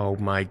 Oh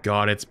my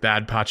god, it's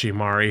Bad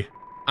Pachimari.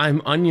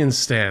 I'm Onion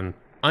Stan.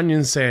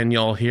 Onion Stan,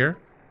 y'all here?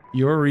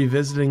 You're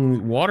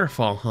revisiting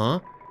Waterfall, huh?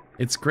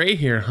 It's great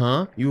here,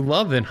 huh? You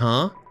love it,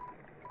 huh?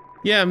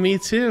 Yeah, me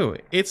too.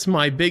 It's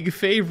my big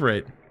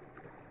favorite.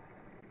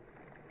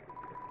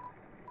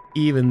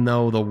 Even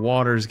though the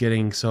water's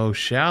getting so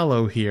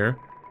shallow here,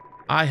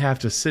 I have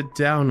to sit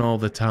down all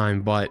the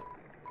time, but...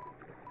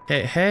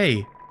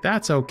 Hey,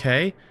 that's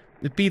okay.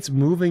 It beats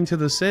moving to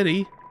the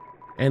city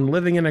and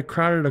living in a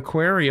crowded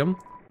aquarium,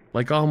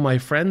 like all my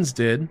friends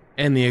did,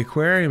 and the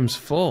aquarium's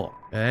full.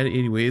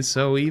 Anyways,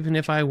 so even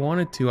if I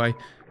wanted to,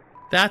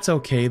 That's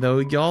okay though,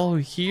 y'all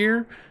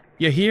hear?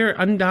 You hear?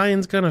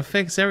 Undyne's gonna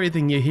fix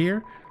everything, you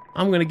hear?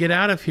 I'm gonna get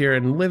out of here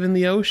and live in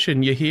the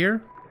ocean, you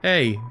hear?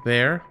 Hey,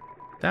 there.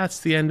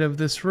 That's the end of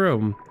this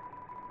room.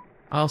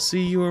 I'll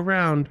see you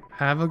around.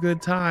 Have a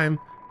good time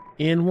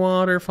in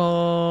Waterfall.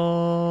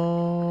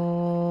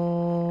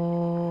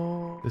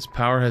 This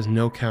power has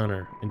no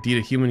counter. Indeed,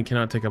 a human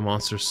cannot take a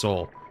monster's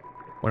soul.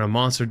 When a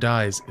monster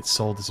dies, its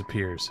soul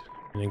disappears.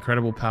 An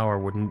incredible power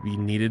wouldn't be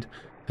needed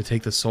to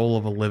take the soul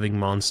of a living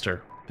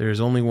monster. There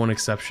is only one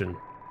exception.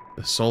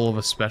 The soul of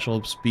a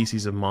special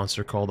species of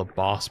monster called a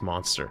boss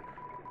monster.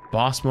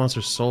 Boss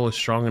monster's soul is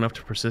strong enough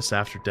to persist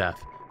after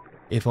death,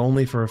 if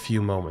only for a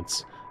few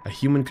moments. A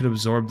human could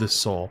absorb this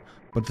soul,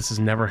 but this has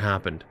never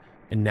happened,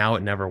 and now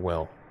it never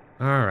will.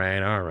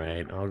 Alright,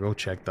 I'll go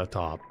check the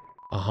top.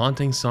 A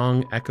haunting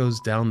song echoes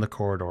down the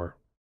corridor.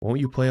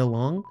 Won't you play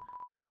along?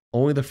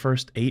 Only the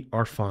first 8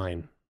 are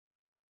fine.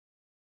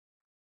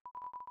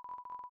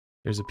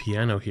 There's a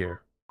piano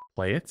here.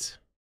 Play it?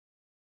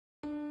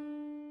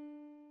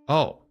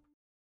 Oh.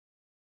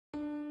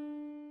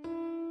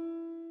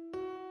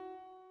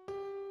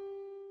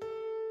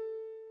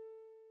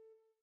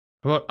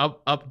 How about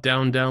up, up,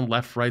 down, down,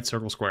 left, right,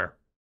 circle, square?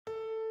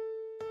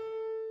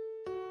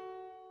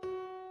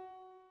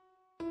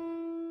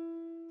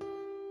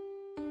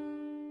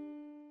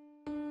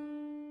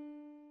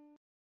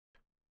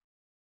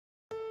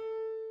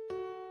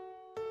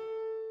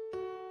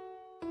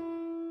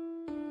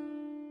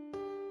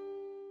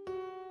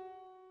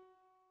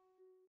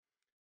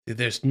 Dude,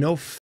 there's no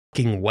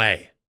fucking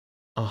way.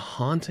 A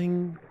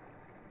haunting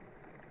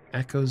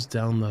echoes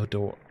down the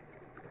door.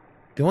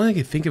 The only thing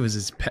I can think of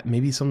is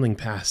maybe something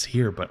past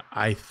here, but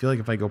I feel like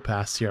if I go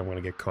past here, I'm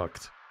gonna get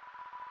cooked.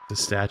 The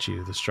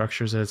statue. The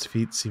structures at its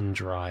feet seem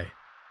dry.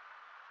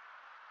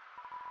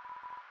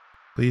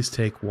 Please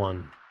take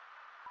one.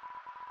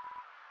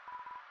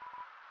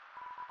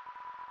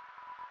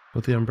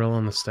 Put the umbrella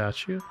on the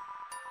statue.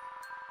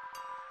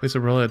 Place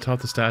umbrella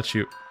atop the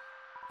statue.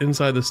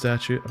 Inside the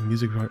statue, a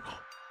music part.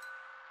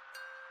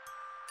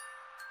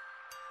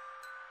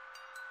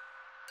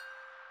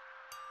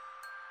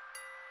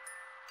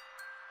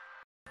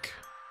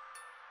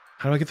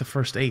 How do I get the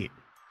first 8?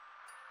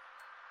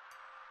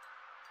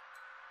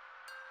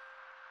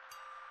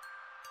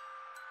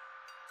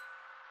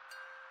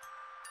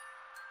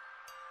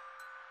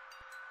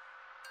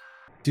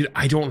 Dude,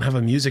 I don't have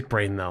a music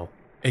brain though.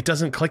 It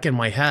doesn't click in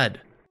my head.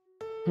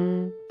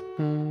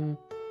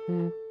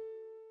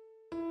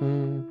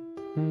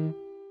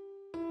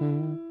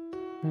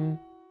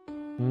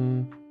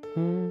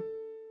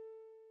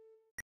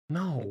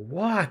 No,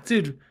 what?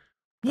 Dude,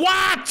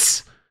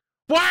 what?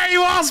 Why are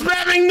you all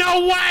spamming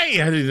no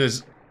way? I do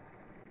this.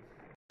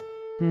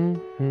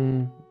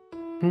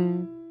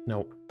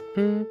 No.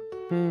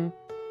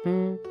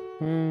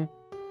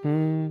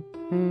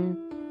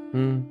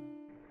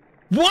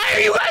 Why are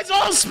you guys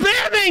all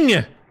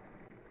spamming?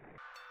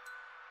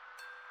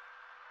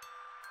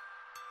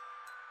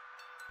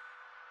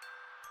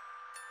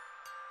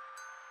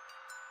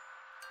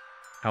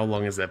 How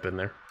long has that been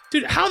there?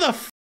 Dude, how the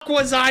fuck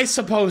was I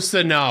supposed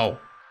to know?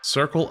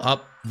 Circle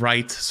up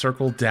right,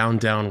 circle, down,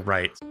 down,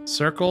 right.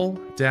 Circle,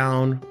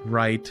 down,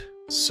 right.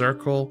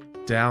 Circle,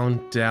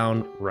 down,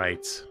 down,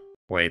 right.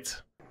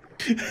 Wait.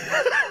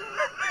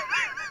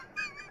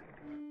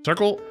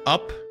 Circle,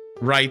 up,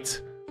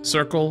 right.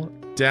 Circle,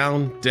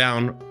 down,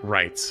 down,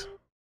 right.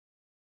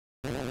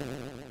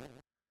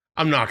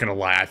 I'm not gonna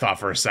lie, I thought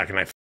for a second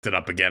I f***ed it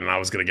up again and I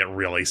was gonna get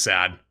really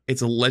sad.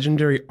 It's a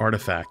legendary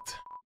artifact.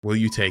 Will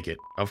you take it?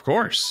 Of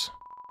course.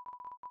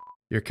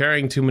 You're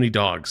carrying too many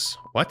dogs.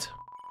 What?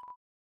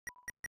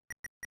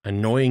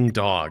 Annoying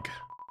dog.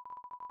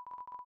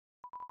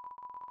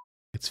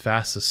 It's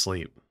fast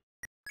asleep.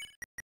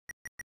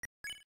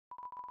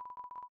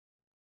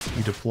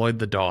 You deployed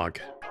the dog.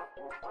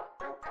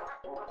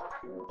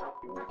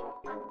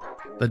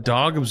 The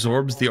dog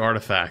absorbs the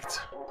artifact.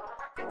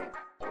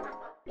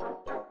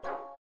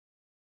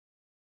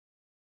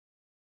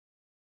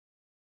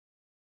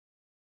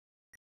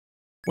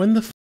 When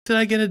the f did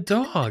I get a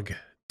dog?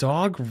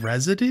 Dog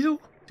residue?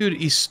 Dude,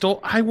 he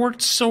stole- I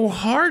worked so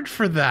hard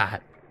for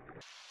that!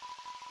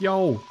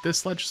 Yo,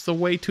 this ledge's the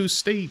way too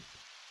steep.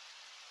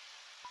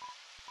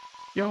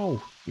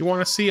 Yo, you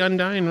wanna see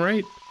Undying,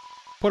 right?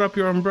 Put up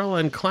your umbrella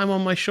and climb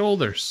on my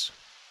shoulders.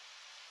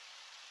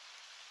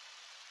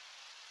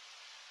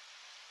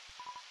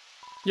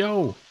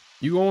 Yo,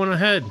 you go on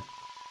ahead.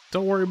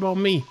 Don't worry about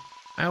me.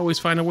 I always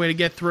find a way to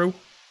get through.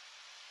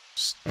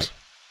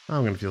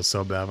 I'm gonna feel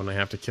so bad when I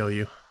have to kill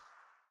you.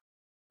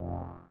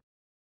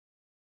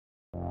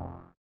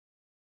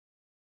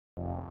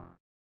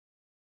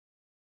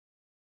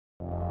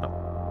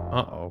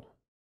 Uh-oh.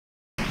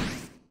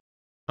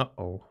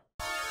 Uh-oh.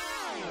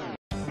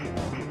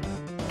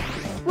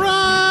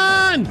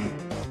 Run!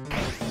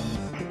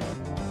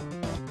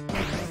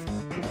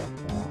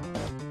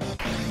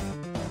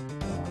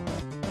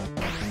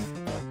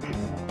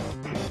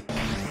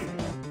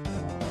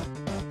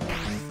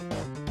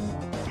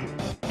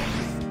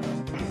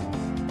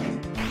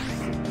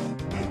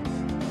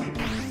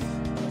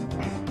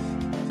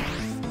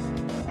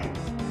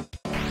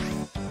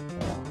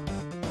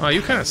 Oh,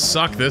 you kind of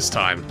suck this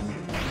time.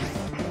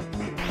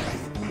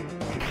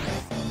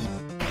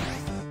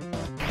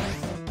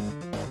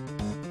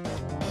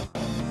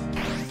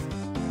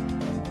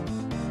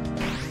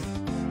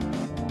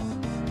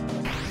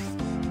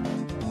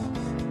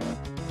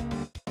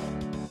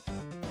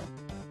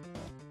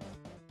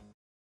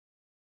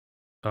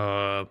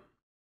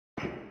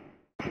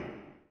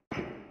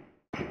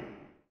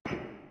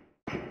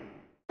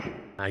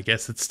 I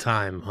guess it's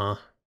time, huh?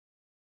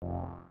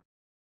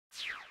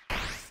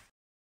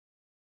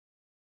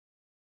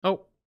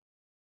 Oh.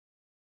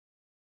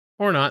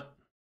 Or not.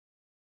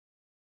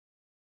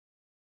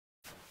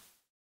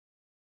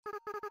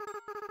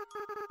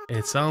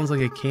 It sounds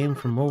like it came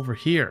from over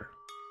here.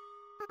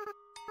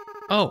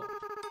 Oh.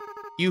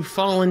 You've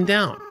fallen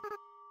down,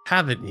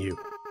 haven't you?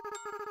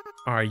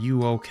 Are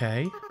you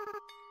okay?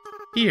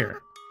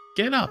 Here,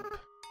 get up.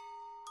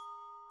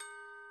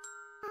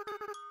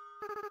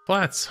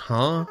 Flats,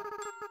 huh?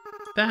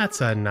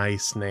 That's a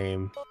nice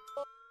name.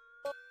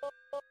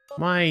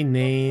 My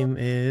name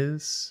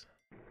is...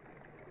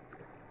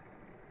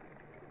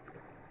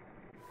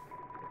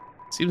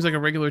 Seems like a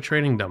regular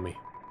training dummy. Do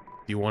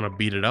you want to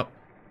beat it up?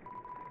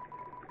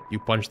 You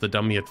punch the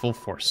dummy at full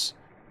force.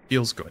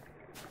 Feels good.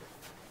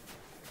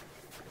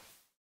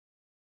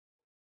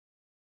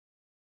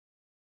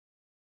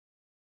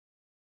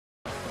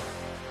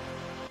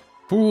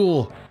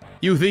 Fool!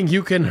 You think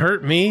you can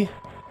hurt me?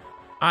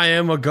 I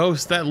am a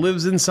ghost that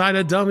lives inside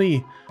a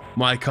dummy.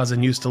 My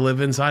cousin used to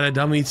live inside a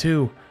dummy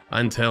too,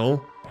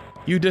 until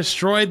you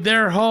destroyed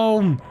their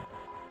home.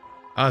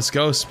 Us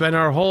ghosts spend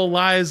our whole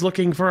lives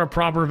looking for a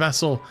proper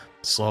vessel.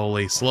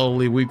 Slowly,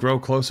 slowly, we grow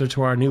closer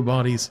to our new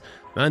bodies,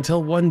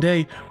 until one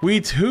day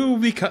we too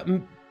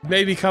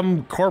may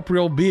become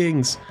corporeal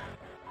beings,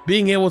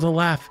 being able to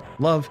laugh,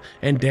 love,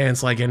 and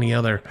dance like any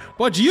other.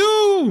 But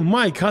you,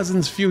 my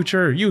cousin's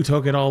future, you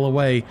took it all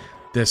away.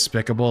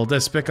 Despicable,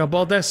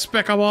 despicable,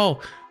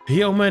 despicable!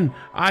 Human,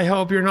 I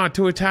hope you're not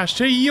too attached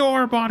to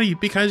your body,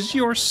 because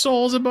your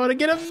soul's about to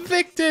get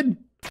evicted!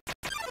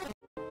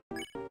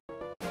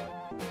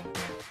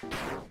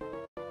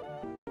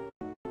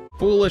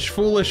 Foolish,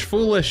 foolish,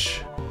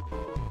 foolish!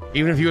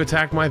 Even if you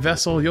attack my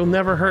vessel, you'll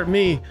never hurt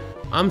me.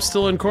 I'm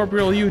still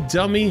incorporeal, you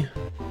dummy!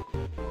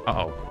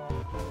 Uh-oh.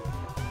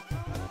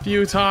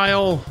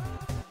 Futile!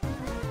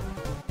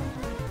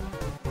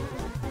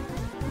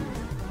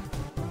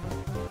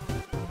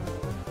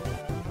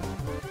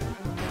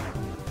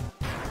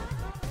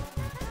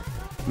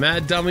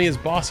 Mad Dummy is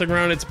bossing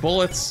around its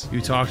bullets.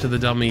 You talk to the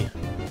dummy.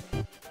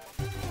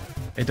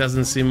 It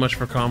doesn't seem much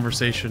for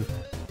conversation.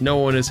 No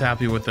one is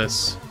happy with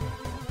this.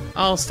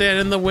 I'll stand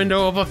in the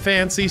window of a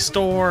fancy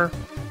store.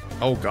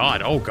 Oh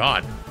god, oh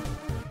god.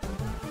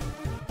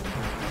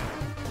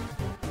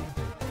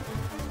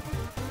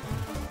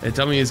 The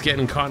dummy is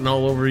getting cotton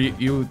all over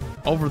you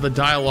over the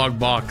dialogue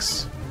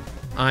box.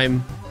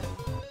 I'm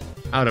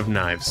out of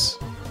knives.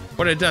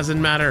 But it doesn't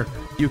matter.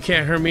 You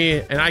can't hurt me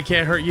and I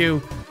can't hurt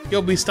you.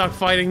 You'll be stuck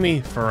fighting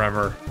me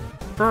forever.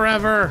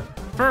 Forever!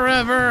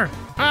 Forever!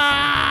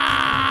 Ah!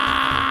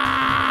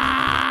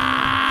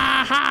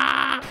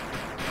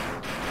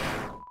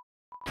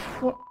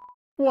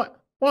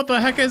 What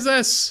the heck is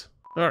this?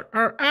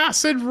 Our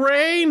acid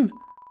rain?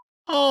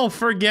 Oh,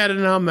 forget it,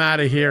 I'm out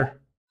of here.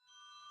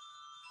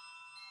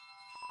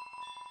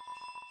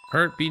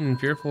 Hurt, beaten, and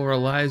fearful of our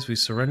lives, we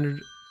surrendered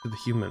to the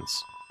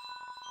humans.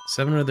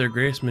 7 of their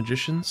greatest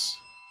magicians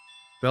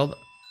sealed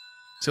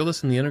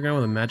us in the underground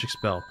with a magic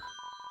spell.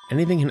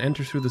 Anything can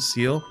enter through the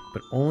seal,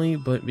 but only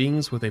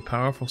beings with a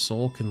powerful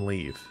soul can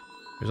leave.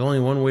 There's only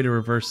one way to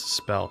reverse the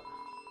spell.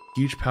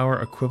 Huge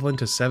power equivalent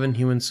to 7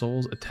 human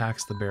souls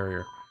attacks the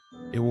barrier.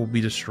 It will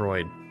be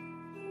destroyed.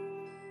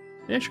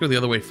 Maybe I should go the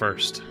other way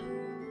first.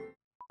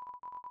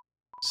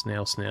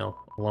 Snail, snail.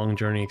 A long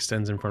journey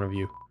extends in front of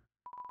you.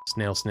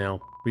 Snail,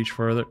 snail. Reach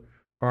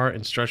far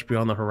and stretch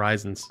beyond the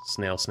horizons.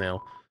 Snail,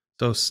 snail.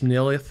 So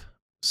snaileth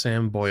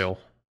Sam Boyle.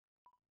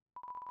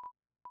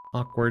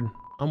 Awkward.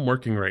 I'm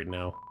working right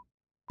now.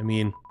 I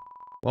mean,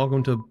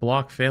 welcome to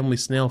Block Family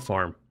Snail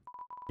Farm.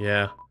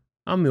 Yeah,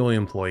 I'm the only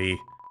employee.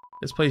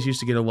 This place used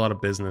to get a lot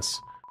of business,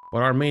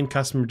 but our main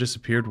customer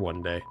disappeared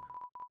one day.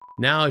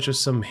 Now it's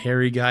just some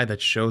hairy guy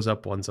that shows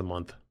up once a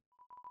month.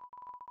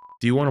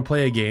 Do you want to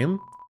play a game?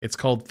 It's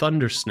called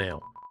Thunder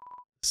Snail.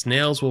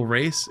 Snails will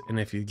race, and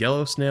if the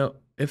yellow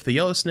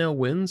snail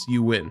wins,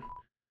 you win.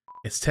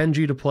 It's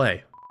 10G to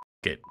play.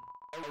 Get.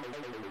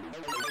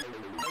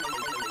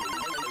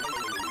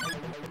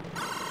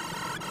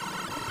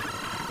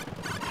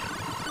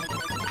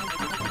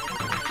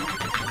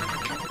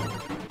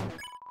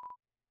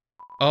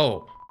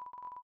 Oh.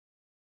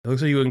 It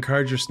looks like you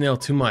encouraged your snail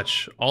too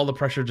much. All the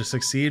pressure to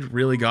succeed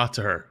really got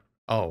to her.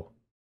 Oh.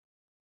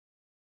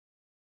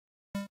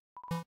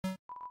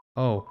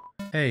 Oh.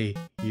 Hey,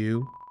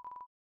 you.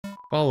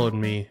 Followed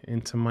me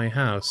into my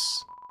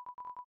house.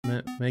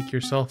 Make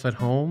yourself at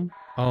home?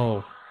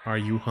 Oh, are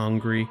you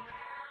hungry?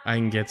 I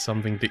can get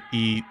something to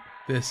eat.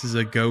 This is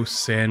a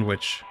ghost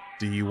sandwich.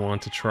 Do you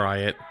want to try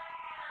it?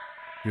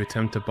 You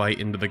attempt to bite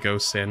into the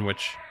ghost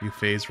sandwich. You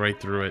phase right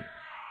through it.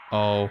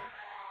 Oh,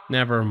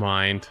 never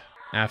mind.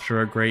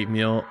 After a great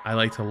meal, I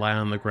like to lie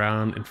on the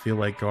ground and feel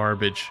like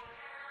garbage.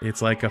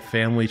 It's like a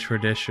family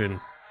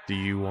tradition. Do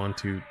you want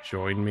to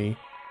join me?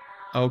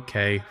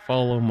 Okay,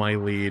 follow my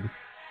lead.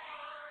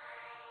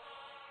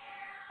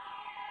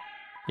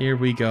 Here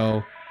we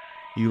go.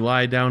 You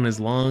lie down as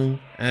long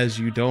as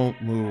you don't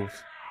move.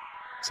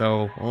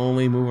 So,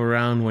 only move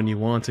around when you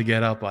want to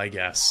get up, I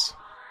guess.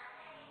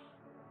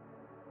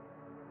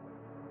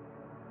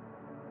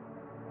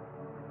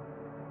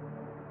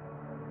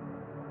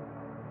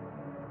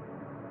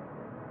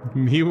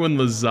 Me when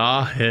the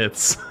za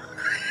hits.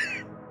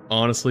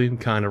 Honestly,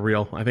 kinda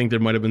real. I think there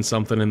might have been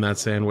something in that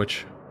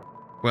sandwich.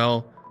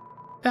 Well,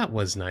 that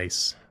was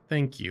nice.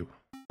 Thank you.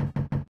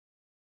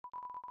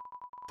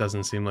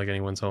 Doesn't seem like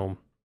anyone's home.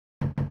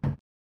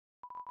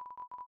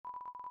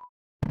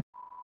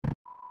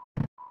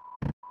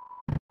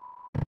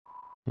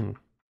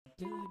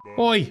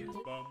 Oi!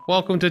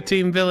 Welcome to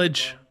Team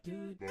Village.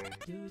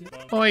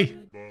 Oi!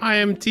 I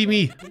am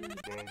Timmy.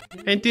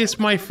 And this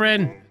my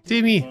friend,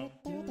 Timmy.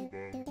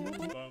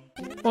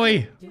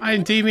 Oi!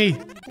 I'm Timmy.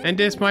 And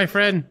this my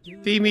friend,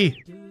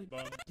 Timmy.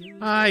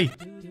 Hi!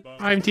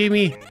 I'm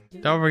Timmy.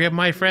 Don't forget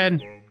my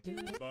friend.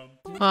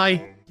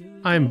 Hi!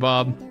 I'm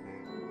Bob.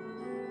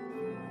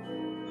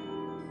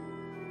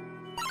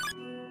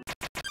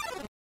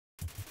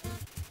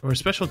 Or a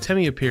special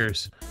Timmy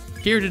appears,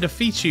 here to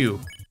defeat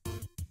you.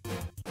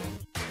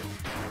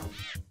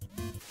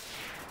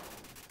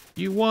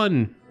 You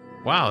won.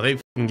 Wow, they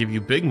can give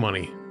you big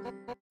money.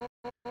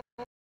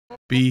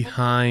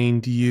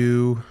 Behind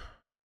you.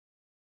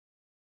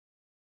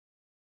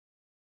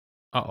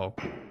 Uh-oh.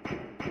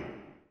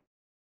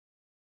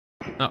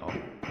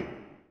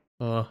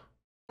 Uh-oh.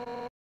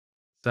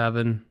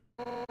 7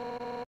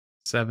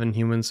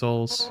 human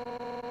souls.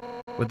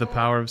 With the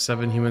power of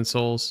 7 human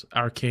souls,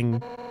 our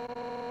king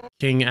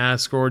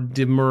Asgore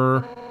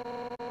Dimmer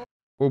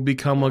will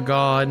become a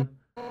god.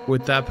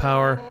 With that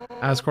power,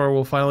 Asgore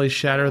will finally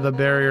shatter the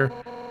barrier.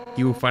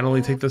 He will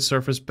finally take the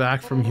surface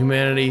back from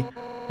humanity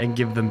and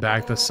give them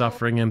back the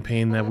suffering and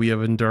pain that we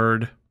have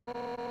endured.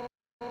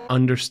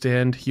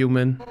 Understand,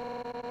 human?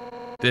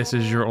 This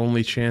is your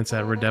only chance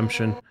at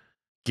redemption.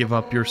 Give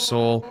up your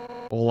soul,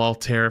 or I'll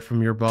tear it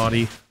from your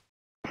body.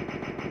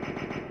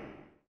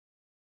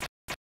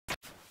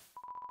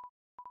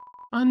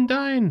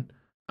 Undyne,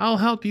 I'll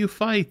help you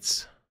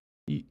fight.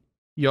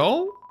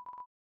 Yo?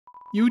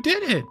 You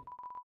did it!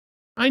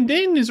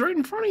 Undyne is right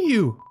in front of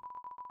you.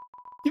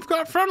 You've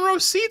got front row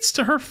seats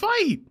to her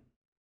fight.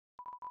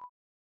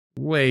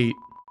 Wait,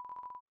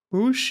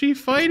 who's she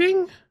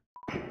fighting?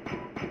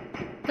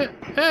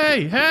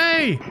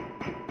 Hey!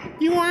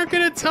 You aren't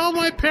gonna tell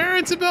my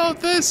parents about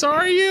this,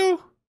 are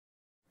you?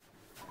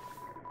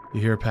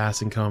 You hear a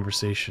passing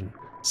conversation.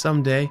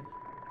 Someday,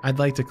 I'd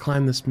like to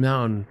climb this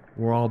mountain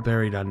we're all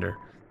buried under.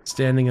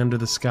 Standing under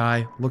the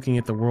sky, looking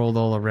at the world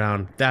all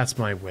around. That's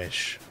my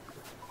wish.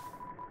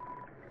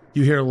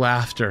 You hear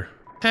laughter.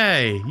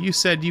 Hey, you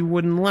said you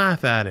wouldn't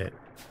laugh at it.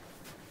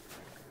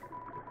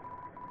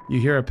 You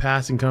hear a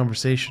passing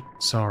conversation.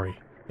 Sorry,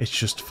 it's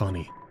just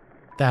funny.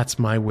 That's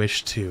my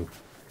wish too.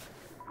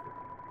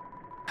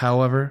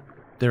 However,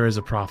 there is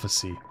a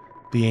prophecy.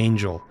 The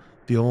angel,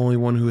 the only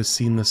one who has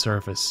seen the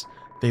surface,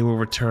 they will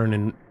return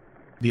and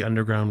the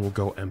underground will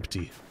go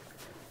empty.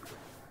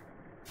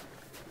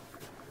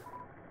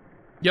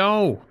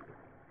 Yo!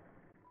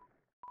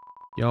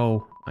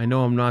 Yo, I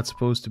know I'm not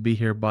supposed to be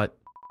here, but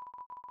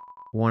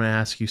I want to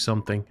ask you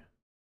something.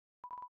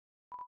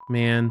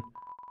 Man,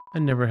 I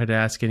never had to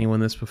ask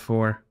anyone this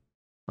before.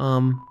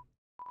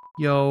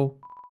 Yo,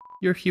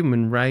 you're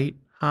human, right?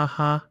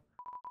 Haha.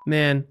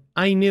 Man,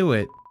 I knew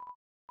it.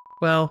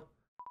 Well,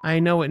 I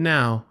know it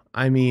now.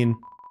 I mean,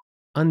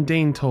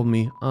 Undane told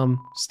me,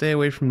 stay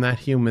away from that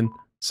human.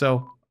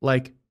 So,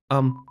 like,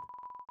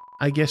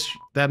 I guess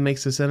that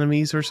makes us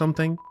enemies or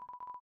something?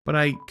 But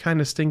I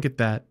kinda stink at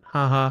that.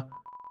 Haha.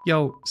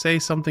 Yo, say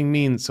something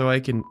mean so I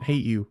can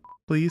hate you,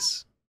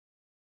 please?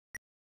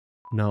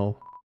 No.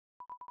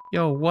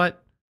 Yo,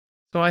 what?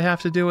 So I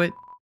have to do it?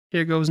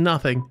 Here goes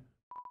nothing.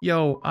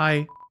 Yo,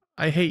 I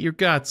hate your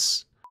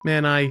guts.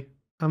 Man,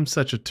 I'm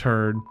such a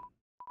turd.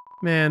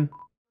 Man,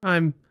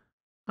 I'm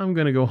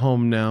gonna go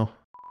home now.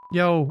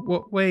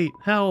 Yo, wait,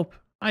 help!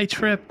 I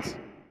tripped!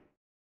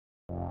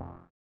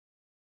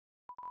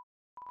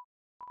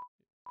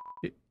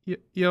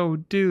 Yo,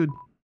 dude.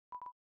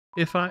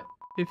 If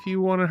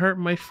you want to hurt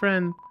my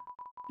friend,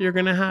 you're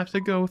gonna have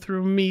to go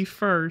through me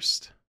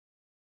first.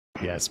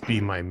 Yes, be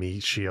my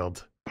meat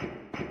shield.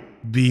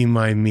 Be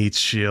my meat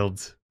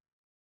shield.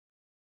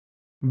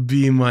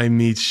 Be my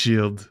meat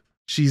shield.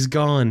 She's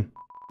gone.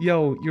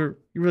 Yo, you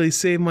really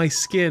saved my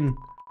skin.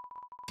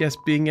 Guess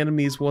being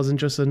enemies wasn't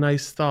just a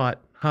nice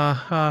thought. Ha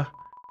ha.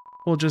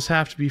 We'll just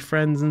have to be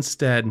friends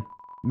instead.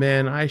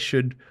 Man, I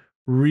should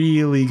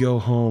really go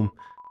home.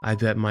 I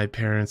bet my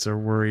parents are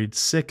worried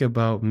sick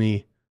about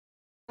me.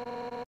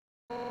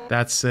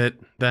 That's it,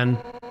 then.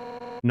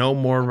 No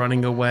more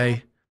running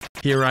away.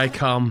 Here I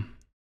come.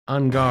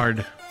 On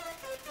guard.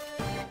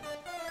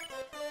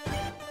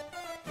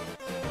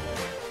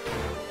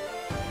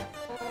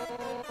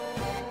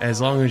 As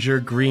long as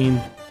you're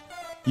green,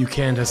 you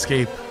can't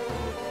escape.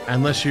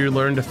 Unless you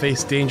learn to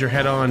face danger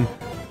head on,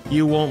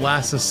 you won't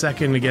last a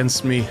second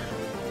against me.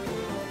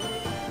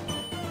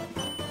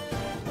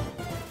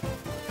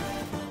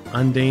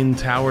 Undane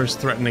towers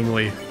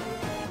threateningly.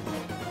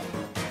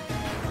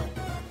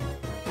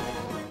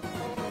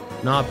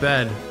 Not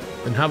bad.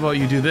 Then how about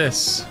you do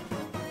this?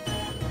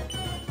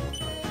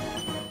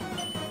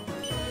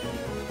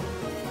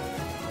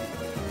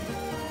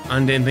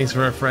 Undane thanks for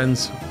her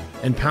friends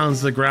and pounds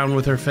the ground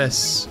with her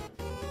fists.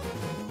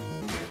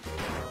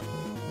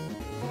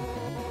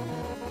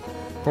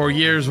 For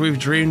years we've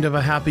dreamed of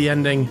a happy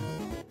ending.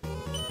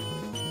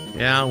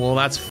 Yeah, well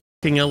that's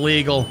f***ing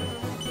illegal.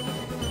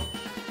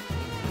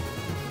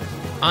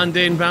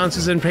 Undane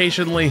bounces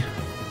impatiently.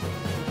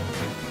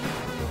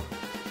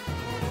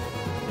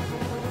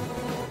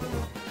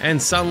 And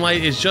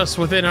sunlight is just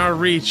within our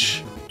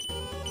reach.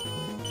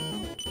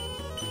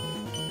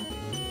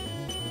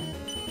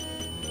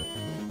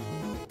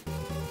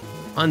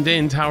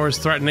 Undane towers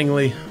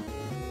threateningly.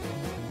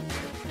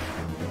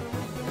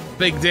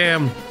 Big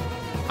damn.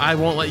 I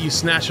won't let you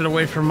snatch it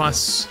away from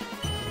us.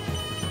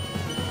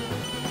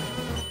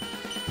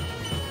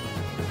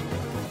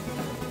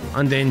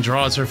 Undane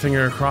draws her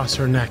finger across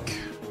her neck.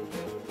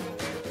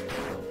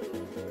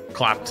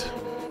 Clapped.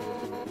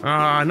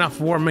 Enough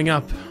warming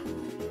up.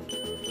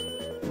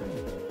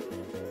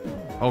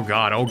 Oh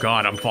god,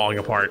 I'm falling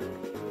apart.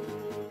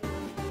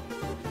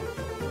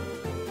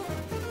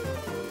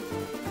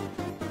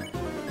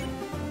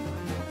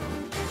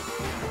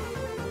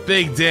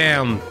 Big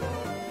damn.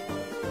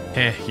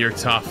 Heh, you're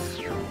tough.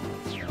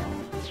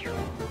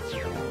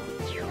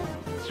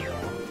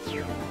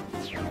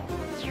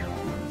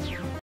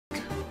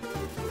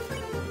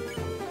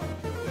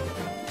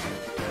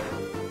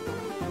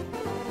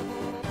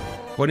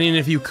 What even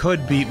if you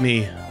could beat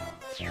me?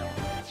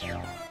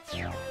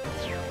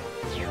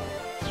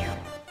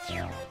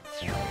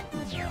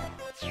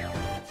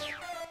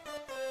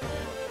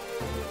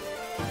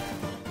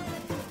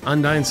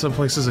 Undine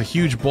subplexes a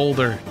huge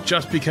boulder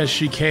just because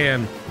she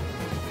can.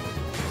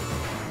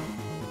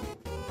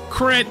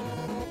 Crit!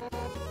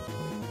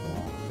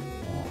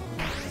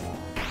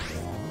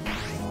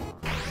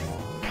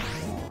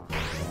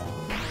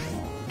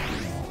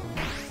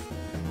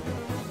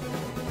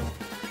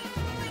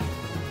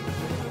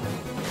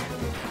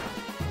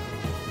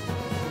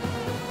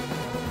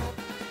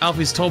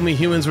 Alfie's told me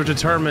humans were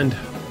determined.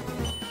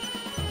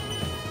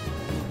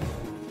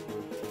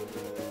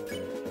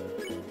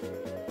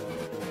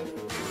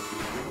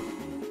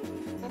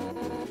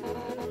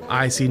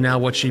 I see now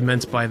what she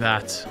meant by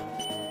that.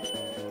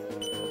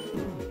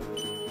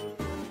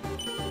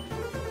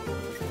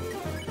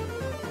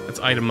 Let's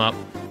item up.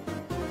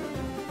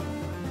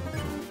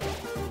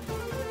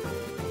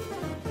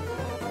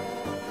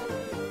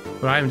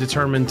 But I am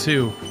determined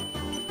too.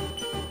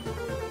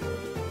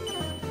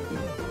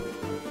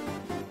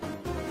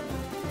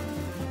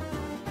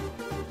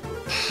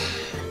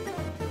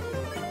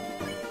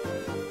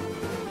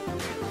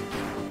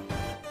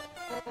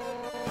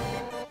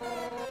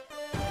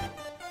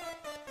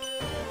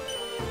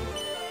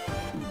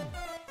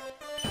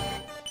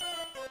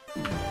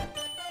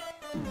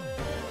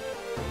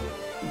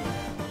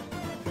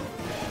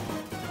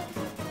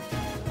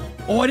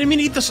 Oh, I didn't mean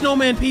to eat the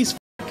snowman piece.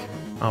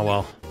 Oh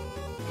well.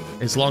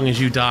 As long as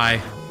you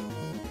die,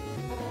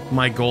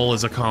 my goal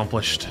is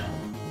accomplished.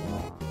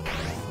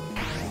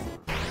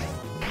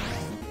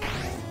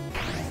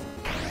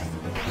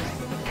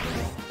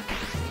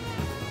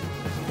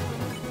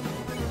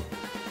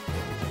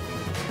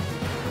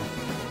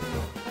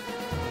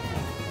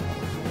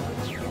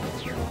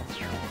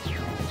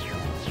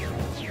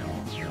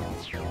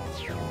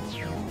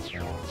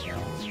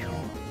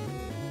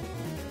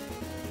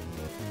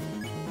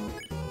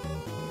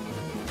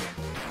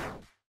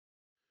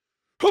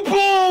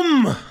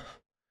 Boom!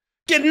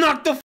 Get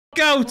knocked the f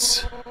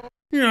out!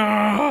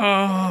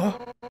 Yeah.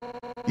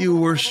 You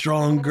were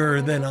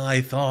stronger than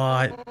I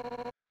thought.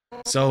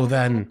 So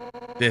then,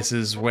 this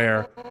is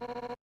where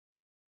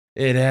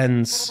it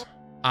ends.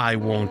 I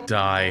won't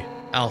die.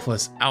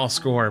 Alphas,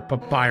 Alscor,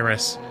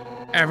 Papyrus.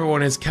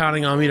 Everyone is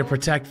counting on me to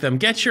protect them.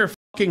 Get your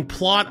fucking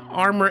plot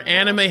armor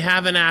anime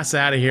having ass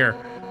out of here.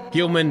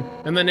 Human,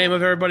 in the name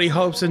of everybody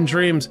hopes and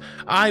dreams,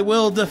 I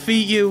will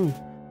defeat you.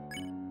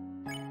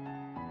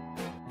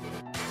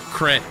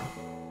 Crit.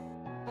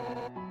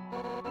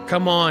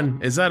 Come on,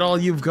 is that all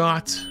you've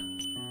got?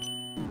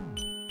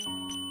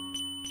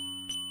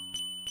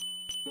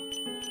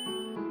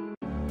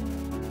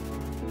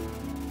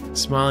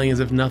 Smiling as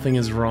if nothing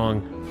is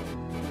wrong.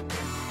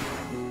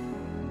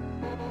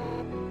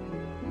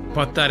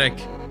 Pathetic.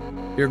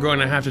 You're going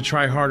to have to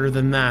try harder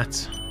than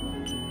that.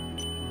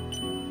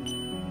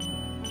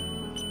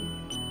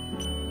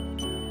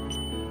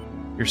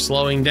 You're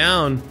slowing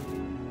down.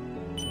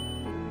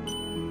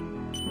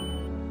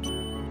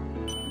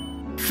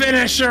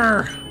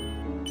 Finisher!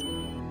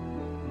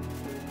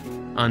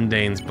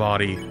 Undane's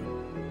body.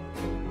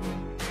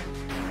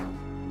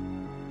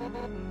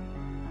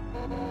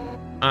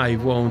 I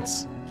won't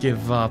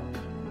give up.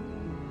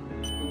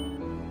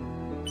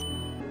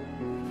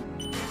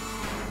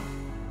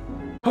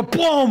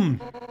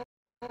 Boom!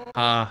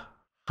 Ha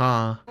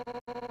ha.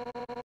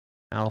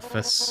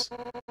 Alphys,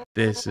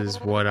 this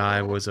is what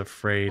I was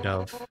afraid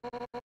of.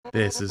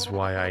 This is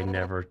why I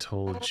never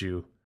told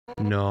you.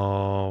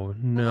 No,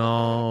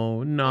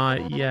 no,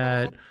 not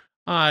yet.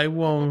 I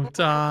won't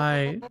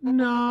die.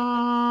 No,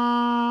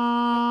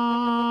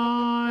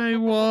 I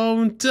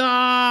won't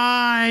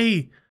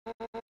die.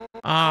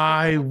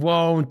 I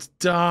won't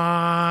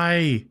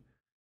die.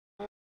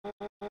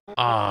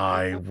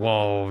 I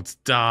won't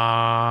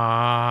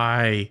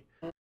die.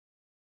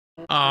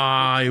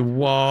 I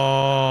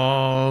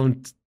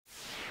won't.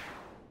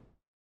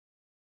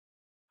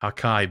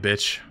 Hakai,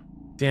 bitch.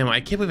 Damn,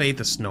 I can't believe I ate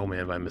the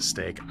snowman by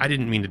mistake. I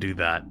didn't mean to do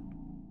that.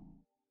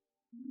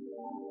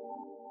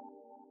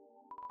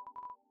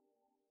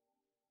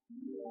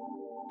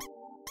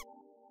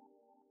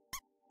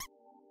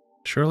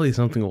 Surely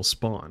something will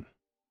spawn.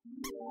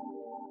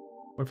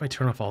 What if I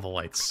turn off all the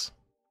lights?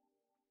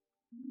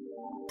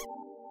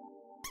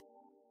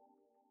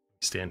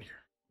 Stand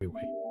here.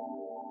 Wait.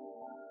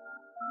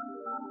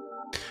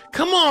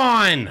 Come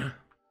on!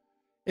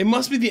 It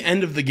must be the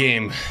end of the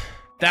game.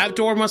 That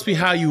door must be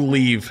how you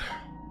leave.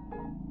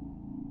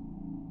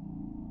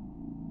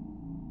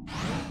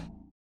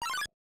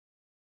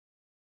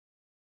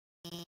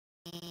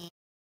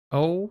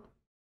 Oh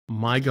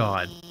my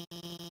god.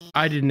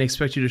 I didn't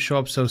expect you to show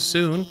up so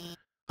soon.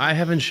 I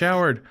haven't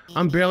showered.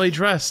 I'm barely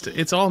dressed.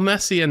 It's all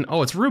messy and—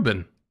 oh, it's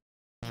Ruben.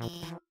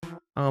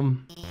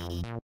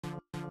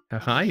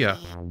 Hiya.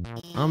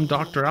 I'm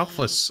Dr.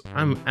 Alphys.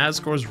 I'm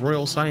Asgore's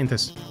royal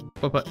scientist.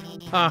 But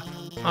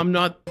I'm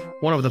not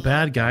one of the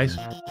bad guys.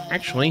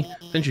 Actually,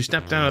 since you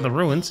stepped out of the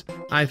ruins,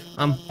 I've,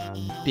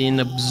 been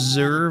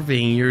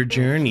observing your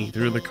journey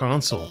through the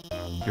console.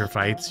 Your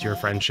fights, your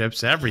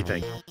friendships,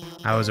 everything.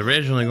 I was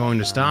originally going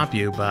to stop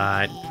you,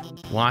 but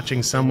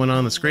watching someone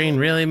on the screen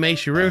really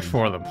makes you root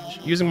for them.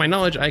 Using my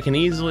knowledge, I can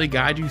easily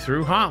guide you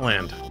through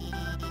Hotland.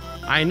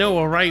 I know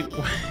a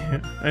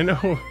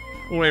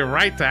way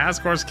right to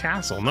Asgore's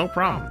castle, no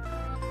problem.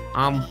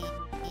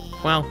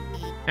 Well,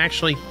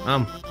 actually,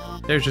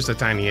 there's just a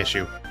tiny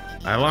issue.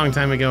 A long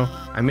time ago,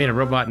 I made a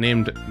robot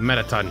named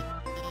Metaton.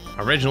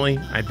 Originally,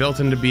 I built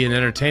him to be an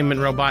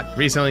entertainment robot.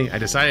 Recently, I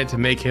decided to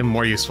make him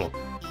more useful.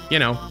 You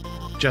know,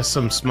 just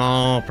some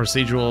small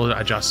procedural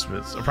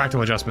adjustments,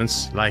 practical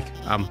adjustments, like,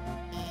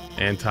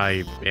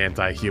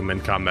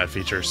 anti-human combat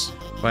features.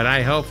 But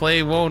I hopefully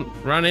you won't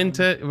run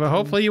into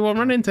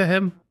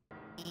him.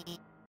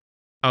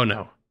 Oh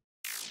no.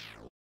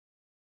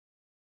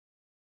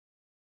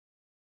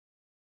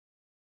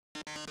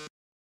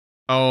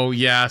 Oh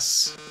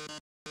yes.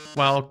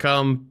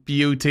 Welcome,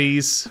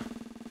 beauties.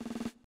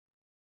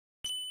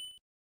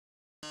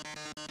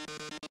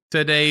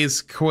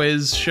 Today's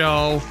quiz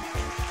show.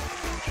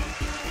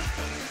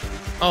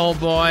 Oh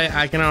boy,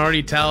 I can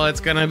already tell it's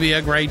gonna be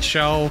a great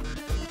show.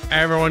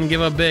 Everyone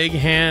give a big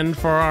hand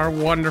for our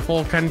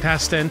wonderful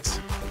contestant.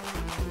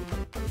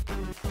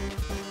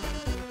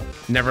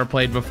 Never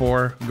played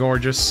before,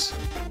 gorgeous.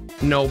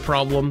 No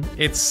problem,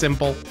 it's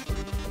simple.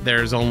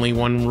 There's only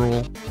one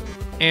rule.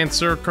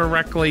 Answer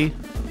correctly,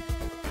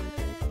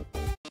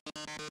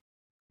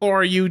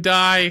 or you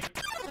die.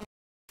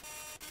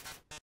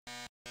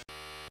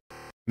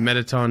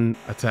 Metaton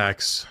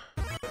attacks.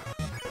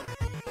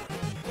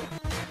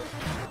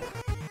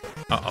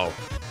 Uh-oh.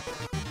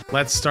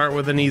 Let's start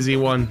with an easy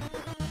one.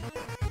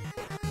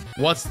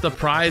 What's the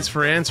prize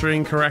for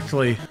answering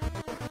correctly?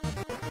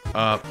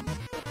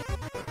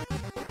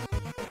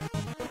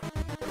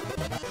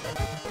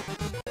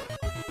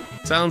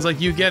 Sounds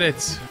like you get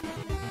it.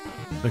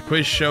 The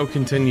quiz show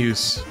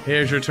continues.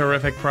 Here's your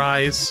terrific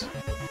prize.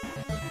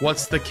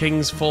 What's the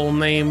king's full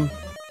name?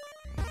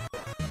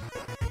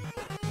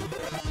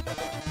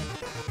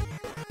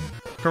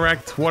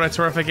 Correct. What a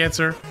terrific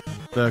answer.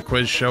 The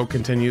quiz show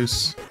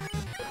continues.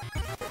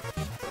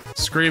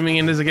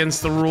 Screaming is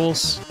against the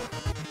rules.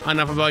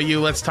 Enough about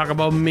you, let's talk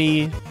about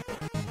me.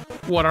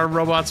 What are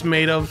robots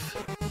made of?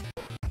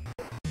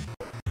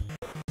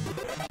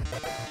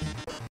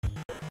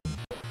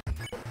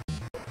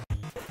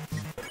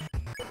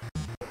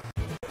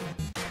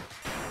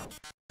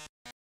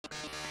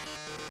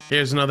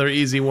 Here's another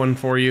easy one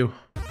for you.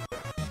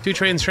 Two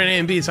trains, train A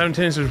and B,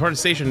 simultaneously report to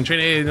station. Train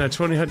A and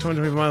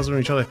 20 miles from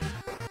each other.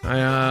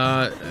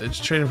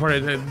 Train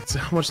reported.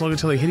 How much longer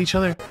until they hit each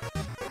other?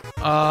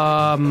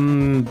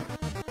 Uh-oh.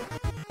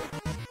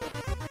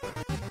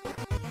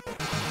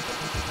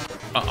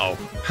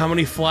 How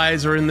many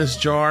flies are in this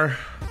jar?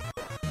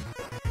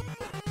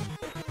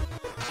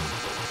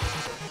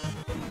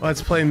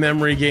 Let's play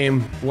memory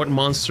game. What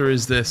monster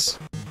is this?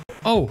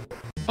 Oh!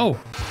 Oh!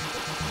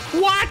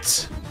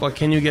 What?! But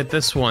can you get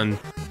this one?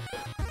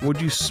 Would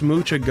you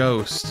smooch a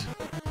ghost?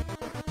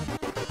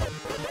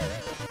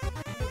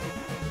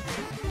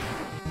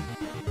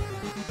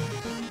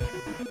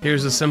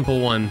 Here's a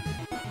simple one.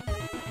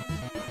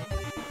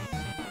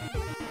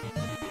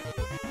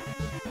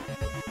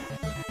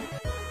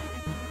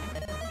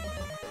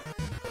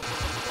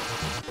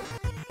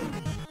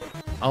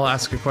 I'll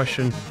ask a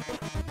question.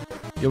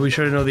 You'll be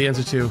sure to know the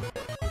answer to.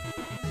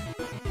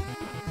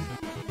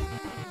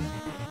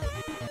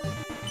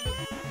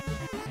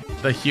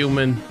 The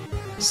human.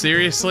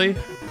 Seriously?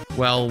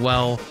 Well,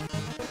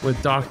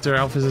 with Dr.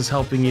 Alphys is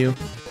helping you,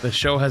 the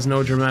show has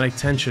no dramatic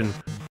tension.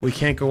 We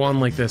can't go on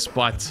like this,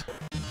 but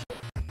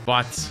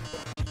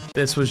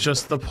this was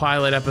just the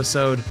pilot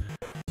episode.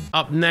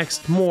 Up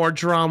next, more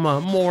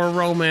drama, more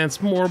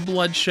romance, more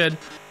bloodshed.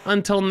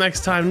 Until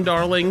next time,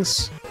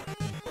 darlings.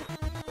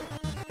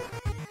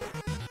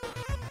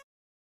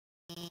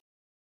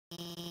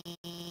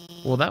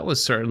 Well, that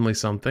was certainly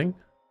something.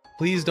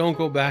 Please don't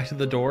go back to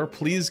the door.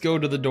 Please go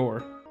to the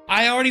door.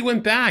 I already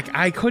went back.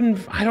 I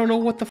don't know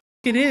what the f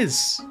it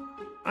is.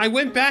 I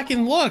went back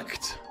and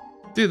looked.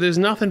 Dude, there's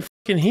nothing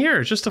f***ing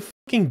here. It's just a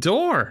f***ing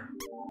door.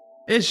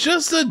 It's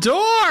just a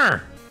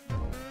door!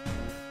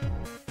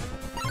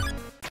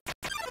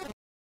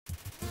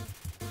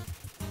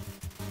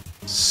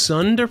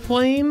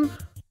 Sunderplane?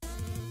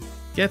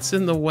 Gets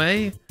in the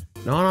way?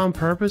 Not on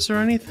purpose or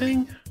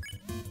anything?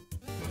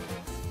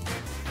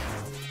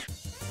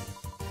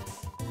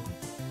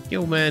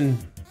 Yo, man.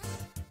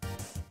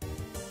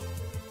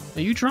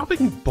 Are you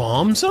dropping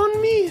bombs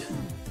on me?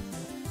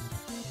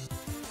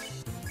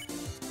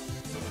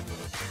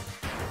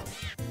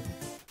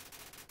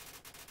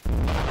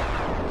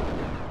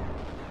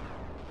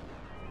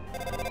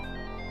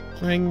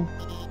 Ring.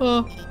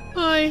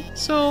 Hi.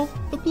 So,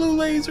 the blue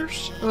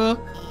lasers.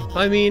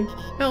 I mean,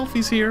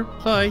 Alfie's here.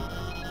 Hi.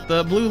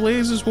 The blue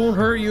lasers won't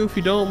hurt you if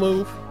you don't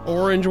move.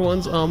 Orange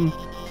ones,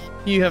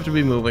 you have to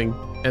be moving.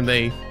 And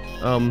they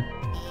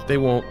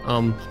won't,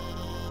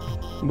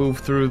 move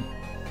through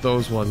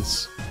those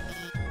ones.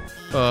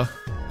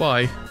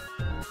 Bye.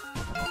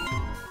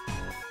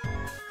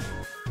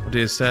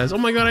 It says, oh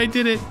my god, I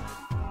did it!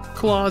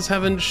 Claws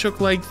haven't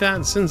shook like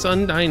that since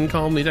Undyne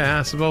called me to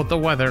ask about the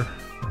weather.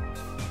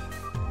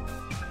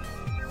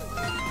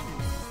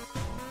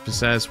 It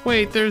says,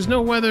 wait, there's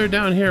no weather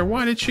down here.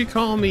 Why did she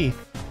call me?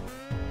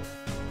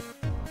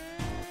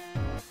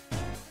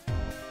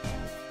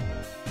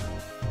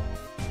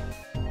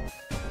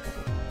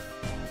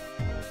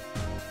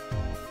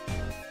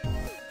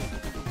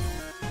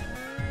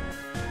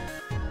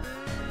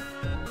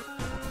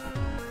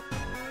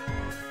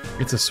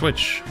 It's a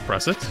switch.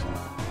 Press it.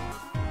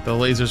 The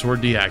lasers were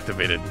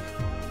deactivated.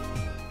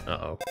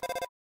 Uh-oh.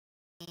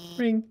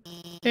 Ring.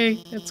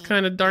 Hey, it's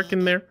kind of dark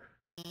in there,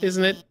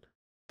 isn't it?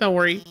 Don't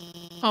worry.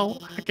 I'll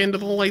hack into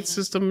the light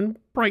system and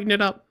brighten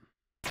it up.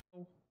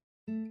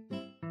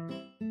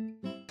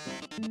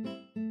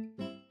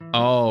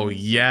 Oh,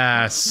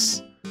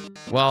 yes.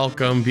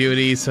 Welcome,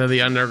 beauties, to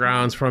the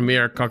Underground's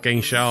premiere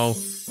cooking show.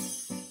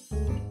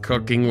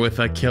 Cooking with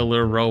a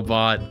killer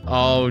robot.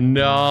 Oh,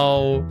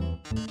 no.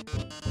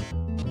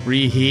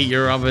 Reheat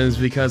your ovens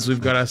because we've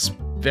got a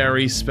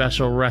very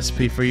special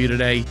recipe for you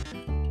today.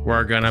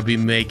 We're gonna be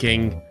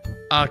making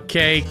a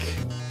cake.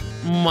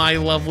 My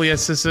lovely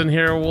assistant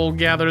here will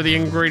gather the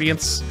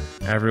ingredients.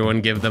 Everyone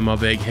give them a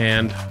big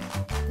hand.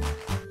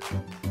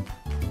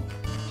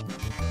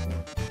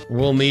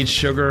 We'll need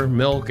sugar,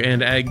 milk,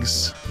 and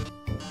eggs.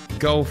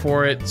 Go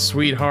for it,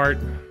 sweetheart.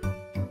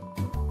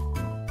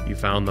 You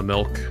found the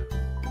milk.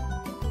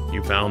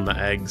 You found the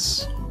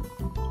eggs.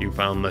 You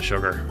found the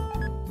sugar.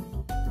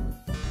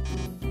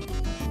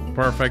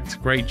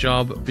 Perfect. Great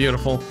job.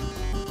 Beautiful.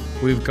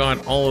 We've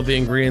got all of the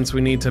ingredients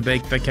we need to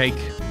bake the cake.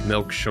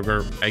 Milk,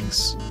 sugar,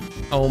 eggs.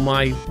 Oh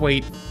my,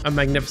 wait. A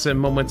magnificent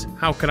moment.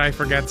 How could I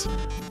forget?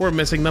 We're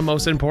missing the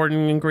most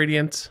important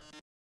ingredient.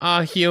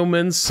 A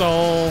human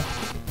soul.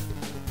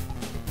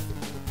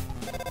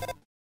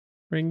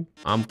 Ring.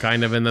 I'm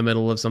kind of in the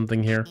middle of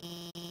something here.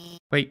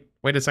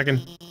 Wait a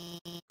second.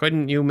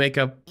 Couldn't you make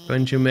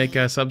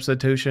a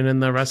substitution in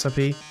the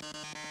recipe?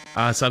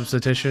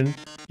 Substitution?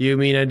 You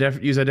mean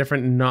use a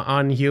different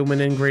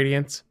non-human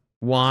ingredient?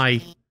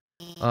 Why?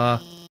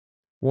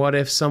 What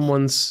if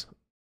someone's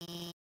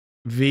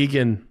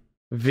vegan?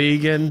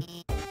 Vegan?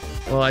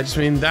 Well, I just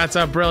mean that's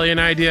a brilliant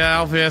idea,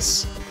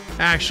 Alpheus.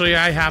 Actually,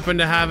 I happen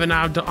to have an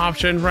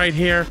option right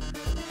here.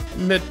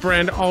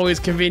 Mid-brand, always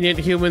convenient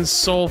human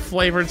soul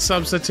flavored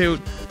substitute.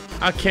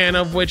 A can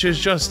of which is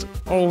just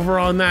over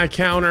on that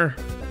counter.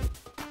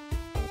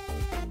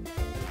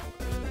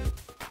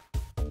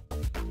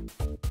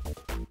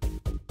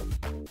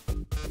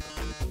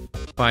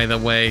 By the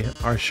way,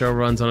 our show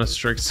runs on a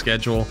strict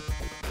schedule.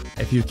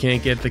 If you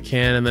can't get the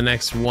can in the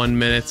next 1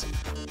 minute,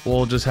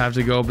 we'll just have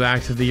to go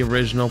back to the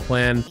original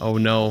plan. Oh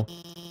no,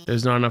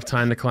 there's not enough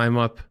time to climb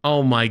up.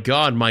 Oh my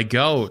god, my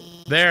goat.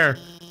 There.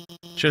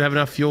 Should have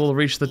enough fuel to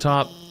reach the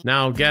top.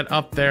 Now get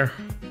up there.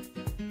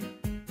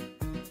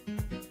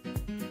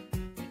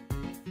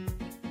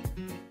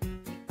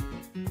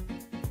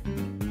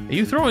 Are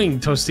you throwing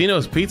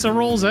Tostino's pizza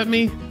rolls at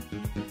me?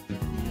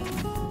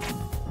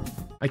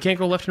 I can't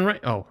go left and right.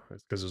 Oh,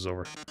 it's because it was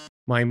over.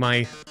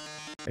 My.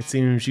 It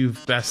seems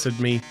you've bested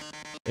me.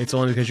 It's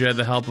only because you had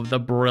the help of the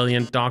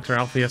brilliant Dr.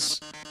 Alpheus.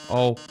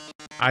 Oh,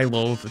 I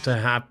loathe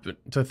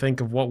to think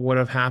of what would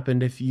have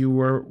happened if you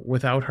were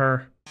without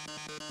her.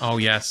 Oh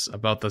yes,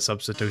 about the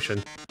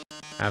substitution.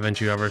 Haven't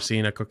you ever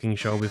seen a cooking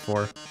show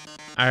before?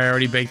 I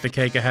already baked the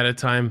cake ahead of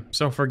time,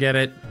 so forget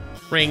it.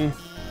 Ring.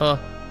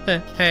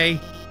 Hey,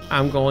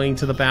 I'm going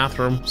to the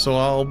bathroom, so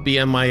I'll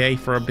be MIA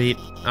for a beat.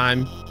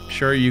 I'm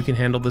sure you can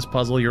handle this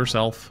puzzle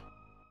yourself.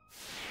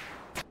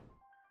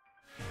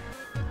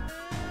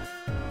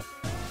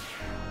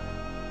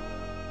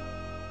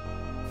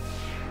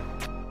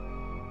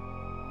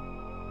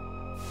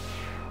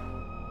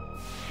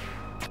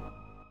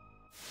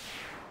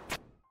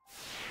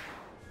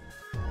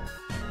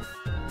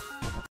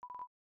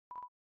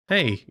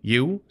 Hey,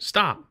 you,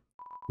 stop.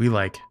 We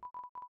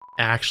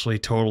actually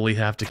totally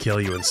have to kill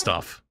you and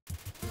stuff.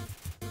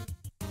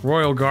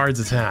 Royal Guards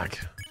attack.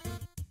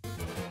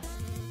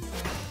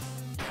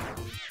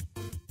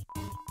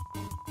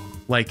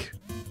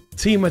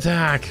 Team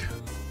attack.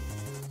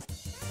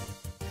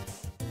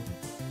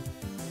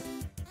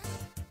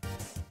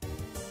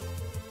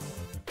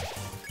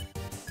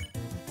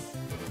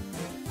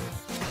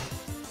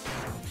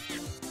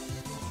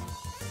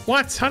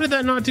 What? How did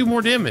that not do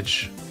more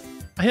damage?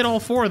 I hit all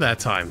 4 that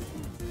time.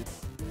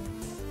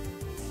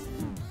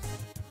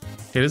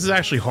 Okay, this is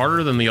actually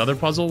harder than the other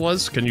puzzle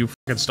was. Can you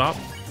fucking stop?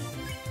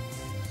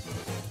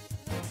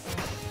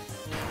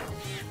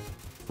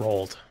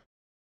 Rolled.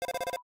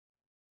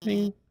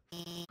 Ding.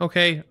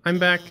 Okay, I'm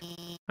back.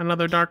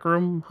 Another dark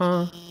room,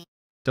 huh?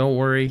 Don't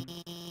worry.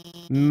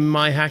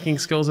 My hacking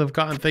skills have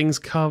gotten things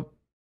covered.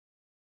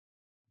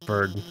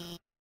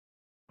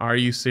 Are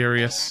you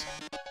serious?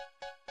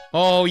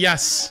 Oh,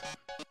 yes!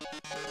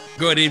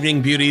 Good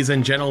evening, beauties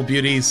and gentle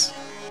beauties.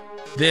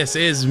 This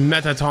is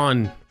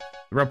Metaton,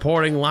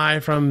 reporting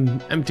live from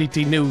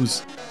MTT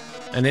News.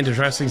 An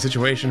interesting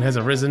situation has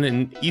arisen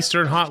in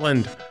Eastern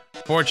Hotland.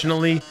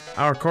 Fortunately,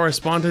 our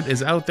correspondent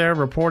is out there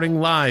reporting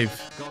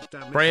live.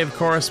 Brave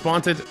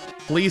correspondent,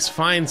 please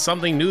find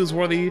something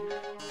newsworthy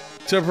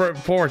to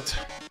report.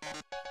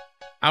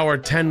 Our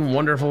 10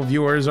 wonderful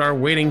viewers are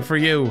waiting for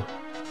you.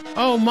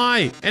 Oh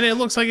my, and it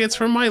looks like it's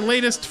from my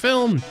latest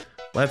film.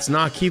 Let's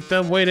not keep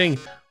them waiting.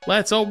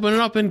 Let's open it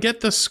up and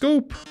get the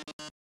scoop.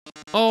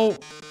 Oh,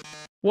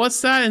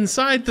 what's that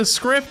inside the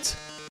script?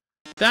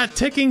 That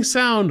ticking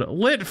sound,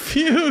 lit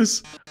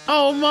fuse.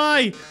 Oh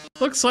my,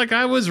 looks like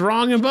I was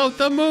wrong about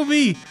the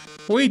movie.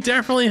 We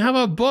definitely have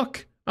a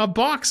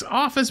box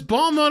office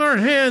bomb on our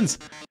hands,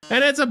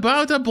 and it's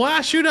about to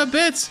blast you to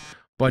bits.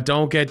 But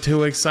don't get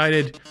too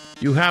excited.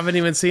 You haven't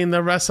even seen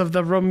the rest of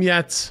the room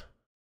yet.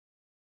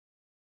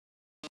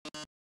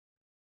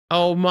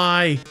 Oh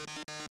my.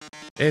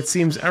 It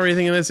seems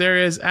everything in this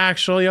area is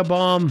actually a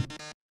bomb.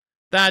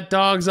 That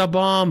dog's a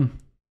bomb.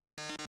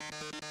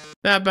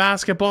 That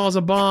basketball's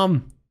a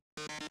bomb.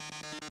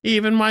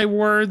 Even my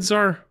words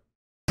are...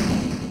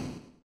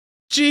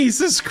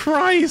 Jesus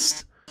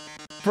Christ!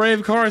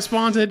 Brave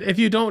correspondent, if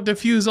you don't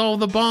defuse all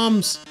the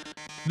bombs,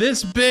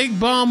 this big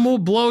bomb will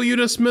blow you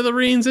to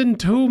smithereens in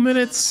 2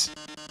 minutes.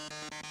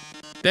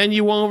 Then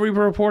you won't be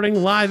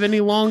reporting live any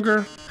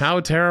longer. How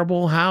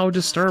terrible, how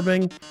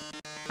disturbing.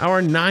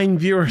 Our 9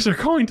 viewers are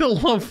going to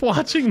love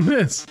watching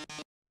this.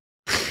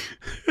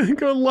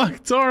 Good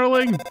luck,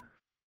 darling.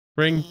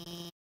 Ring.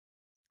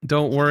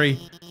 Don't worry.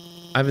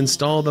 I've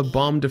installed a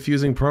bomb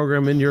defusing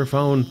program in your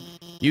phone.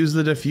 Use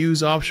the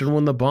defuse option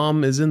when the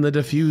bomb is in the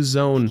defuse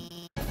zone.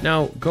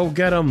 Now, go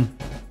get him.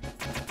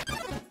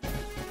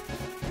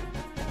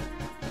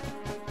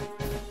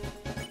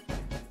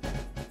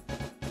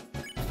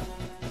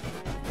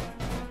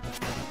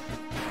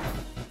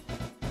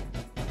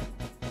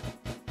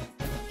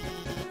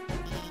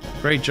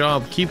 Great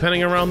job. Keep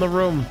heading around the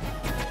room.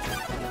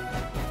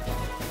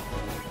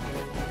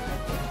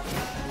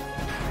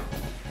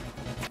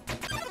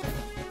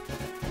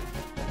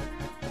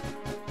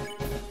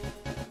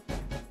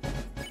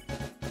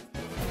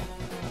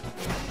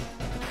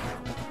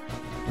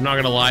 I'm not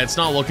gonna lie, it's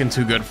not looking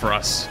too good for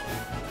us.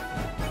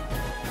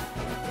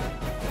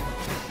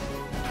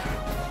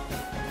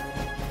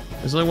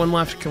 There's only one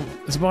left.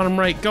 It's bottom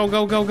right. Go,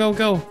 go, go, go,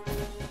 go.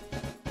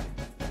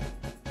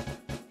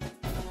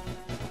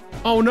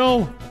 Oh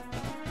no!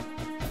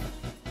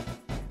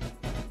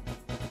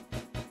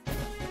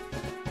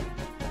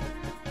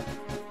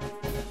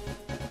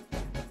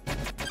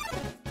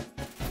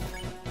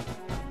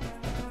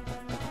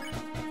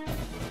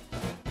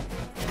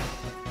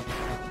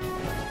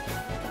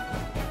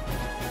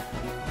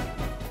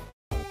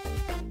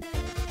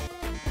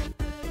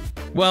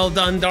 Well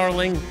done,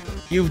 darling.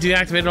 You've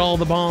deactivated all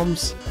the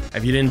bombs.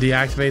 If you didn't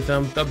deactivate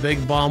them, the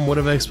big bomb would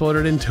have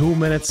exploded in 2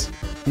 minutes.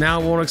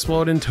 Now it won't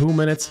explode in 2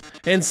 minutes.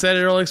 Instead,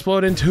 it'll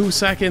explode in 2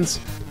 seconds.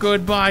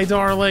 Goodbye,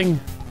 darling.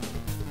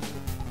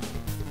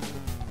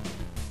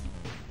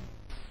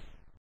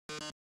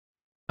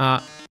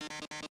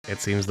 It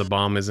seems the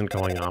bomb isn't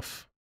going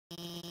off.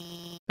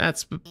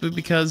 That's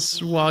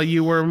because while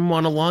you were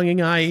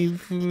monologuing,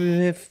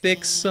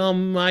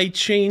 I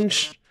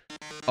changed.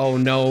 Oh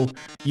no,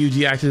 you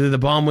deactivated the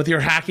bomb with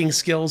your hacking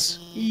skills.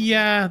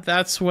 Yeah,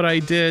 that's what I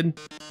did.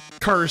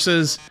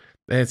 Curses.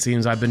 It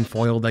seems I've been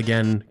foiled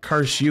again.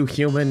 Curse you,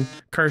 human.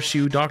 Curse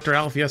you, Dr.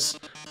 Alpheus,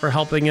 for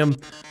helping him.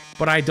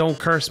 But I don't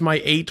curse my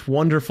 8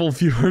 wonderful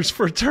viewers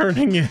for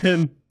turning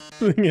in.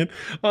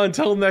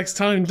 Until next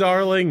time,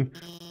 darling.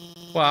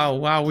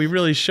 Wow, we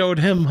really showed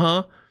him,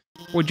 huh?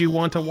 Would you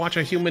want to watch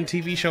a human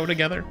TV show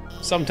together?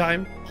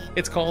 Sometime?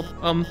 It's called,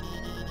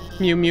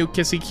 Mew Mew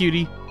Kissy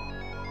Cutie.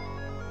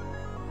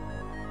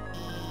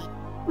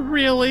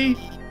 Really?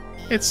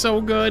 It's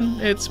so good.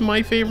 It's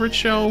my favorite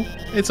show.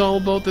 It's all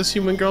about this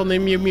human girl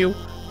named Mew Mew,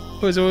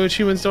 which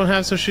humans don't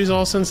have, so she's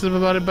all sensitive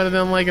about it, but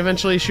then, like,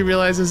 eventually she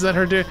realizes that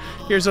her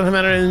ears don't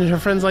matter, and her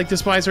friends, like,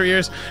 despise her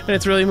ears, and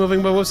it's really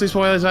moving, but whoopsie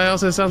spoilers, I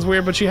also, it sounds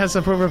weird, but she has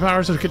the proper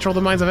powers to control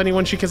the minds of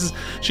anyone she kisses.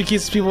 She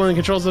kisses people and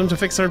controls them to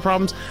fix their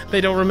problems.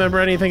 They don't remember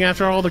anything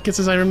after all the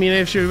kisses. I mean,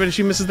 if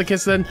she misses the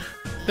kiss, and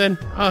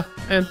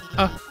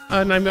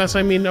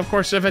I mean, of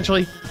course,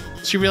 eventually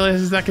she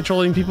realizes that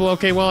controlling people,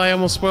 okay, well, I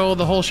almost spoiled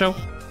the whole show,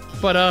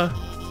 but,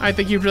 I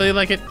think you'd really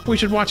like it. We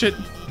should watch it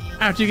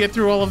after you get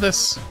through all of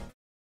this.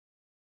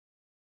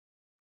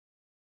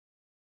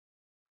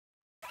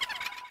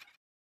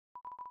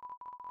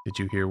 Did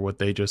you hear what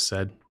they just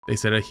said? They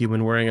said a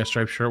human wearing a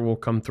striped shirt will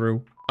come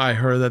through. I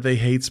heard that they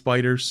hate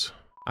spiders.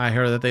 I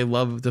heard that they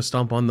love to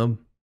stomp on them.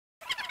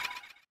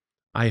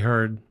 I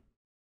heard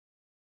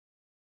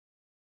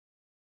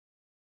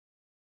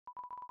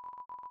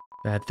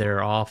that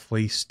they're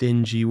awfully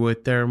stingy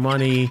with their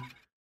money.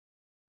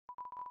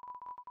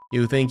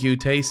 You think your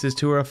taste is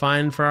too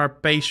refined for our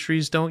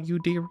pastries, don't you,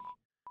 dearie?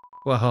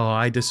 Well,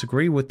 I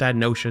disagree with that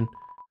notion.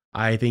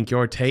 I think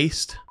your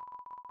taste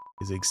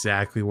is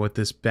exactly what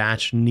this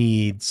batch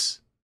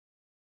needs.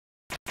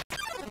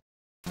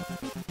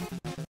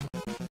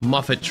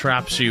 Muffet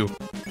traps you.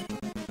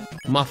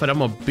 Muffet, I'm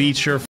gonna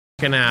beat your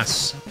fucking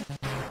ass.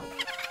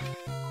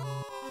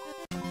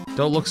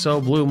 Don't look so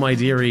blue, my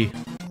dearie.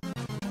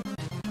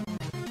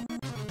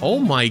 Oh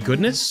my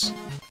goodness.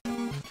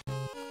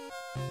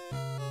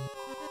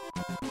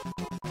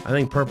 I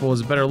think purple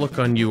is a better look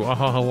on you.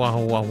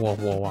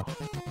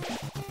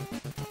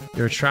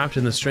 You're trapped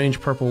in the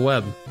strange purple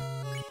web.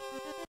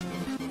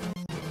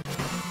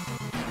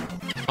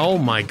 Oh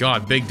my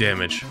god, big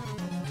damage.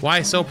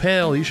 Why so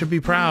pale? You should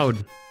be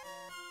proud.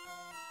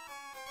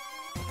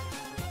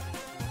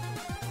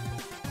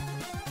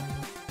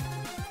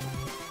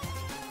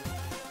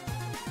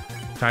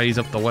 Tidies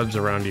up the webs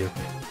around you.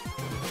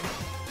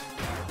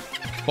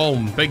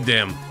 Boom, big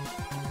damn.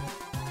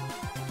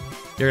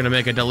 You're gonna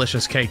make a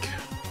delicious cake.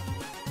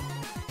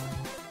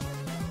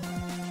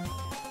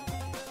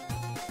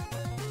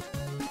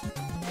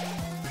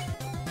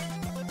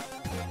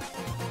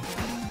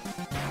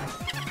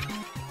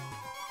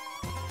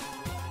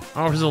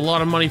 Offers a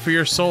lot of money for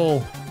your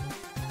soul.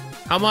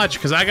 How much?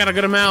 Because I got a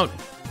good amount.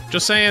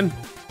 Just saying.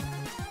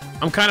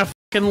 I'm kind of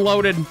fucking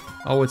loaded.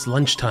 Oh, it's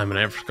lunchtime and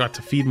I forgot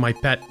to feed my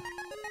pet.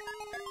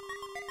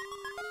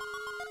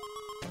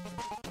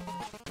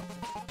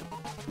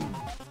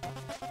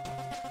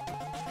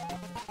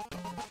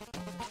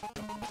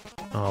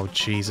 Oh,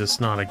 Jesus,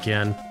 not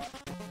again.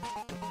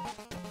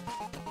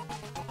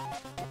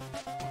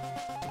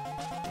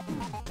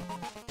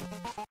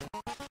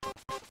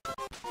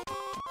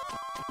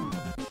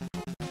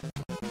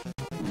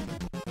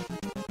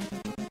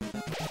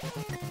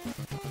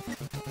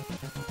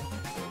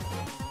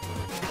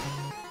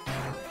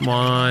 Come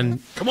on.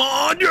 Come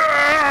on,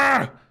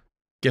 yeah!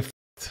 Get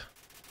f***ed.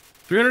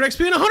 300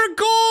 XP and 100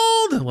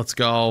 gold! Let's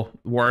go.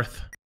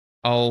 Worth.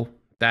 Oh,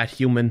 that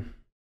human.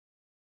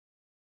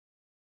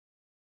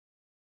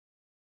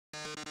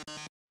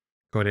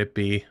 Could it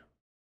be?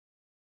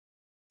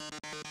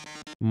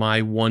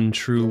 My one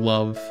true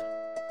love.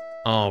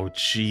 Oh,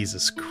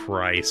 Jesus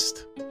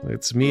Christ.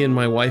 It's me and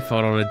my wife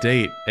out on a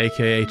date,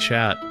 aka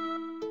chat.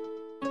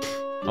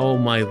 Oh,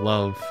 my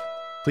love.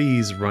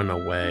 Please run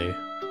away.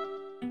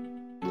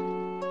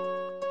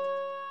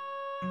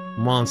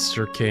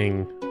 Monster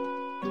King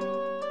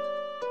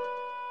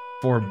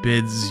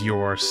forbids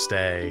your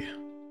stay.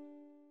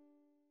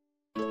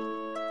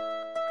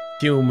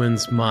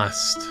 Humans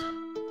must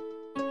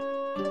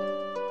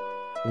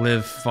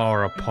live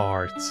far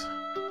apart,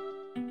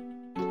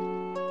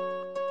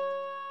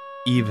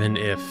 even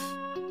if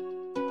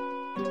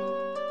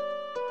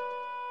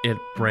it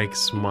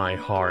breaks my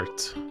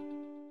heart.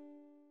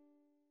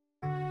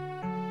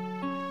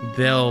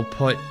 They'll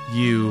put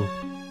you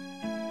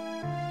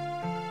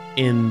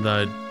in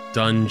the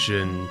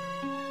dungeon.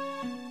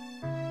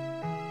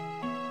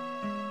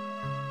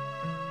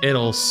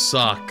 It'll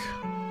suck.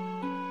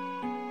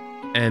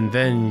 And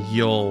then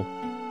you'll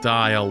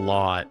die a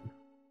lot.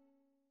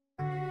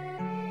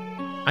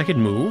 I could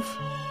move?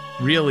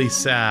 Really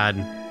sad.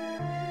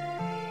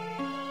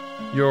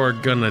 You're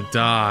gonna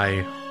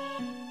die.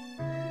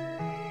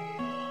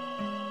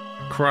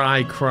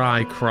 Cry,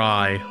 cry,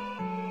 cry.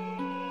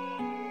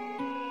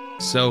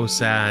 So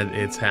sad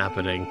it's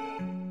happening.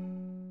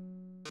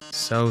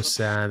 So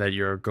sad that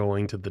you're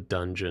going to the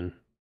dungeon.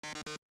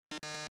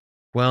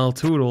 Well,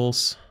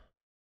 toodles.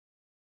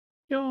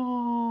 Yo.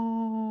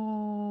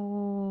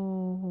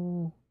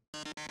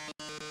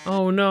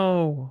 Oh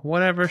no,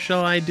 whatever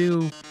shall I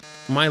do?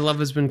 My love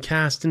has been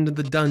cast into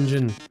the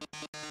dungeon.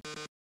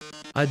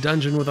 A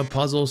dungeon with a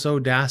puzzle so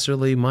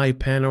dastardly my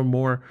pen or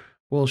more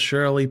will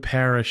surely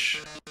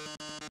perish.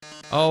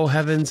 Oh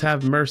heavens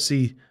have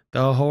mercy,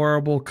 the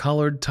horrible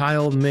colored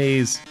tile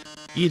maze.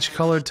 Each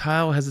colored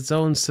tile has its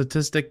own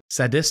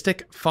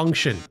sadistic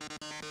function.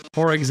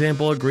 For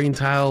example, a green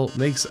tile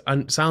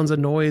sounds a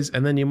noise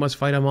and then you must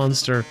fight a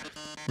monster.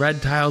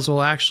 Red tiles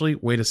will actually...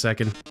 Wait a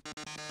second.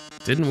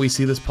 Didn't we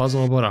see this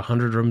puzzle about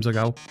 100 rooms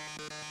ago?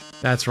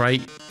 That's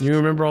right. You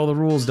remember all the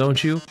rules,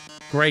 don't you?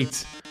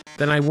 Great.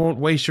 Then I won't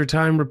waste your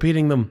time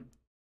repeating them.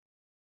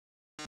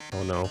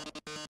 Oh no.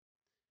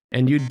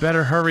 And you'd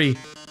better hurry,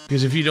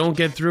 because if you don't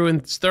get through in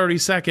 30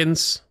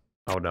 seconds...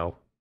 Oh no.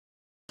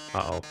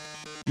 Uh-oh.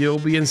 You'll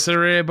be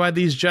incinerated by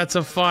these jets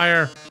of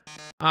fire.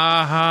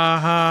 Ah ha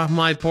ha,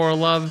 my poor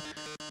love.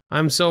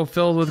 I'm so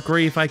filled with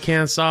grief I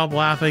can't stop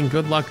laughing.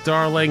 Good luck,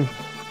 darling.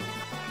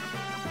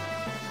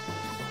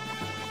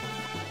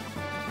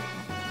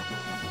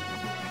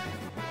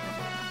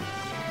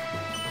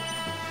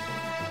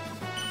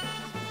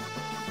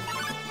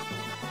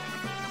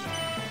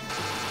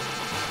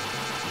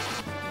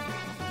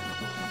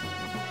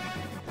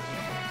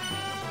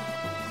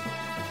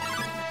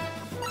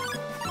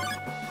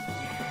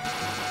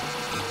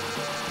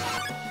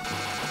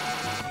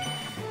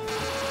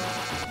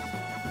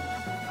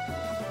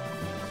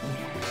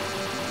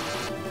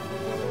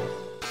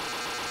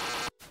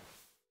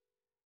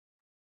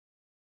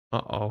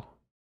 Uh-oh.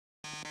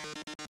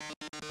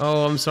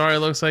 Oh, I'm sorry,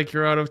 looks like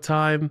you're out of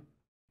time.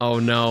 Oh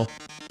no.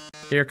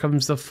 Here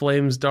comes the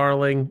flames,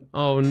 darling.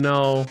 Oh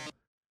no.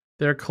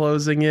 They're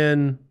closing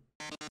in.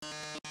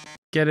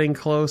 Getting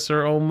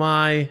closer, oh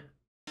my.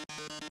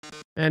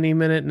 Any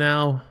minute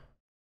now.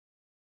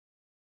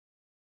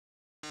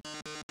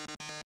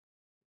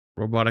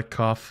 Robotic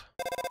cough.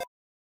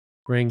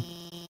 Ring.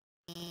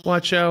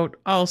 Watch out,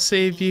 I'll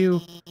save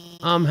you.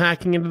 I'm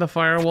hacking into the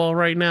firewall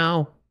right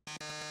now.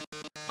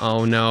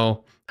 Oh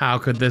no, how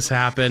could this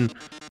happen?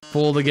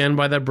 Fooled again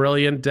by the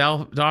brilliant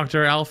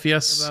Dr.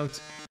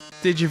 Alpheus.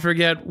 Did you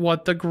forget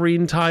what the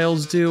green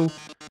tiles do?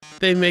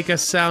 They make a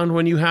sound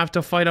when you have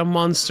to fight a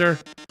monster.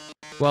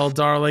 Well,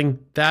 darling,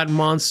 that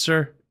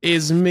monster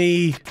is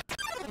me.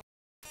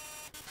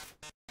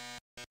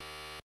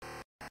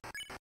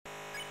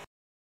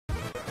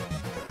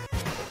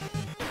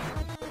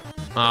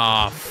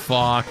 Ah,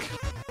 fuck.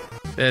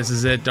 This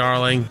is it,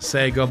 darling.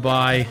 Say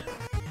goodbye.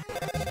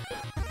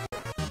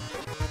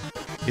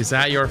 Is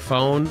that your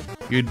phone?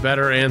 You'd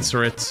better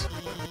answer it.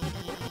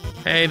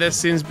 Hey, this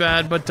seems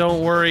bad, but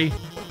don't worry.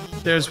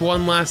 There's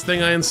one last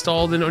thing I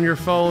installed on your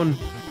phone.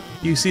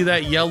 You see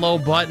that yellow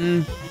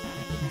button?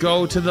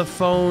 Go to the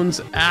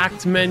phone's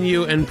act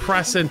menu and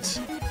press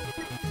it.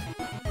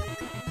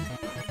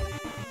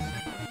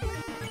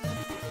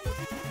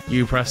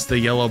 You press the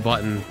yellow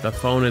button. The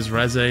phone is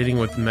resonating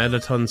with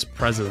Metaton's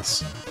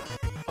presence.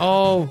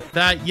 Oh,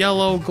 that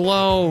yellow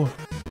glow!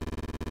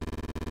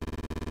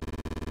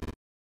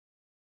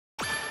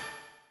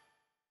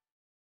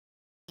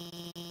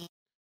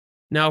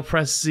 Now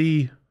press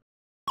Z.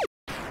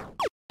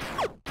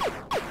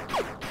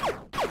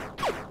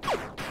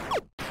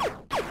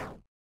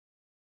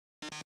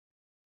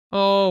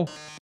 Oh.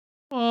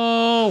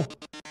 Oh.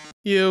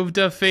 You've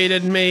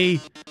defeated me.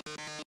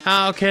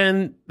 How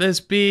can this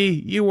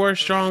be? You were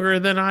stronger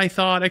than I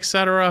thought,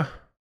 etc.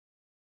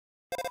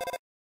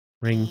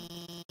 Ring.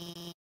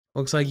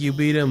 Looks like you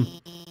beat him.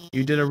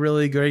 You did a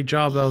really great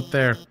job out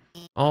there.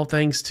 All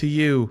thanks to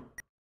you.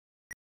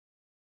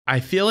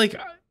 I feel like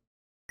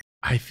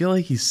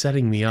he's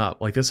setting me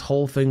up. Like this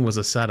whole thing was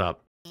a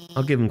setup.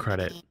 I'll give him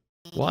credit.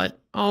 What?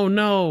 Oh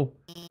no!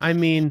 I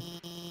mean,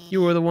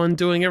 you were the one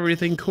doing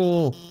everything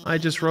cool. I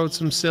just wrote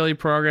some silly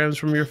programs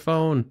from your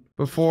phone.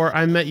 Before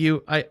I met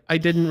you, I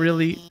didn't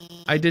really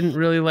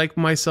like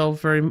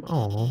myself very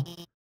oh.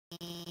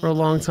 For a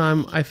long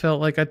time, I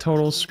felt like a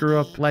total screw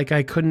up, like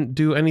I couldn't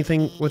do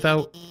anything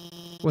without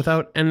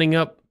ending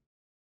up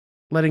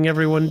letting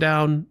everyone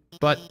down,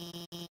 but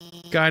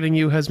guiding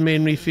you has made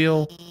me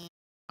feel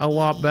a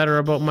lot better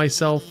about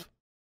myself.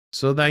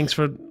 So thanks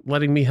for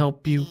letting me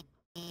help you.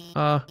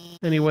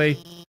 Anyway,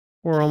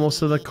 we're almost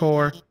to the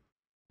core.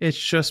 It's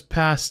just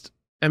past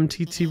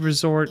MTT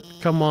Resort.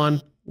 Come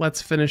on,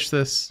 let's finish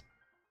this.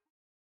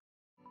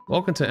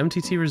 Welcome to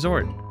MTT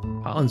Resort,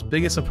 Holland's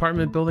biggest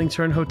apartment building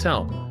turned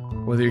hotel.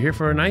 Whether you're here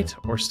for a night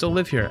or still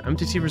live here,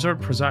 MTT Resort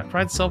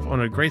prides itself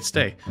on a great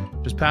stay.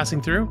 Just passing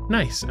through?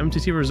 Nice.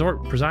 MTT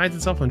Resort prides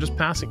itself on just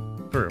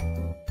passing through.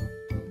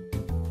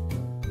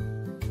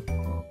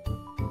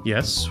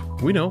 Yes,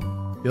 we know.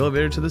 The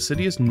elevator to the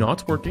city is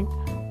not working.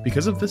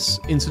 Because of this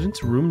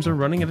incident, rooms are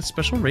running at a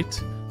special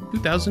rate.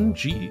 200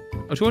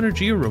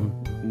 G a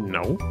room.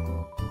 No.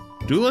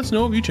 Do let us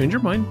know if you change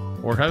your mind,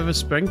 or have a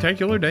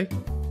spectacular day.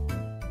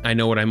 I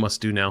know what I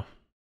must do now.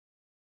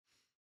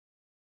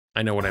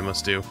 I know what I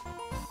must do.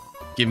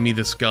 Give me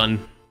this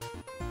gun.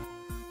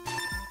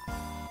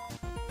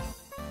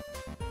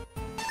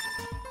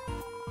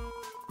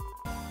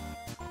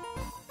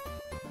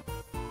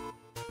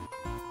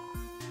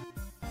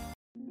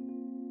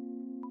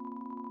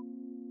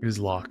 It is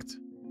locked.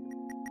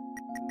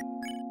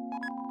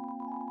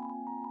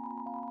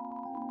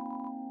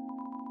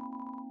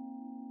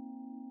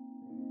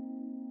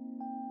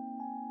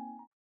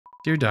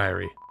 Dear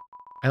Diary,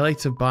 I like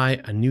to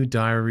buy a new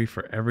diary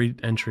for every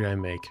entry I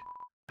make.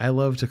 I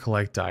love to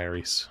collect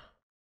diaries.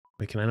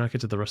 Wait, can I not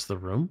get to the rest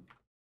of the room?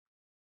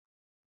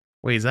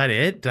 Wait, is that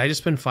it? Did I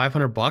just spend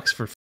 500 bucks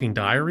for fucking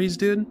diaries,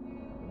 dude?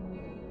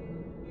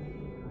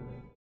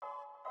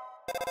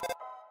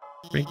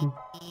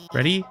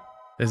 Ready?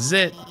 This is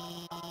it.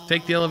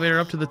 Take the elevator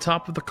up to the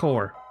top of the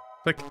core.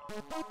 Click.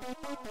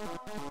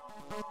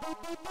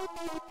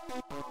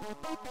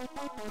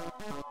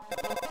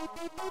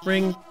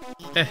 Ring.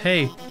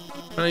 Hey,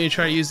 why don't you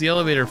try to use the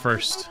elevator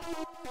first?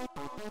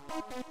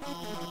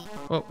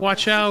 Well,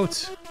 watch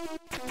out!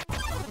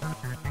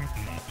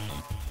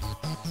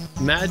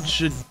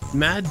 Magic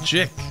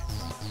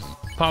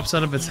pops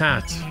out of its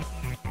hat.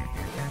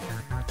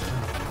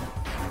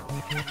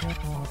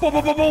 Boom,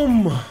 boom, boom,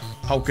 boom!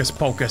 Hocus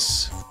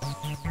pocus.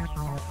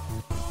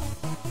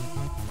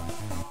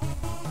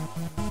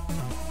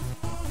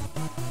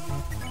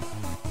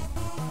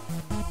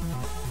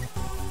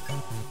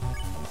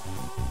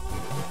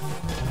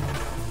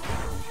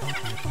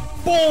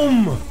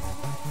 Boom!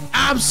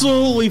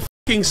 Absolutely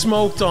fucking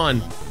smoked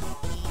on.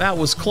 That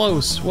was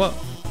close. What?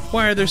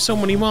 Why are there so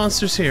many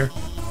monsters here?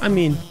 I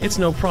mean, it's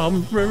no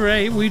problem.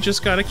 Ray, we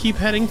just gotta keep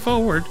heading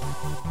forward.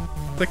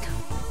 Click.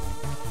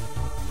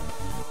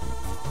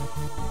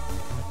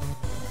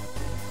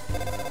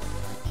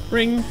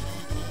 Ring.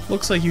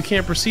 Looks like you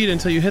can't proceed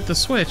until you hit the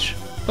switch,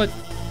 but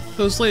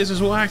those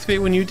lasers will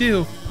activate when you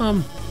do.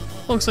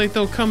 Looks like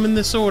they'll come in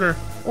this order.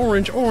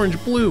 Orange,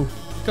 orange, blue.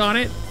 Got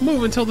it?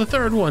 Move until the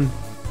third one.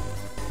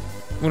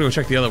 I'm gonna go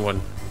check the other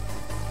one.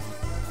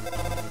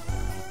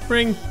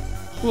 Ring.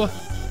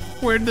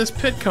 Where'd this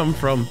pit come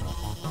from?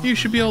 You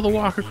should be able to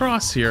walk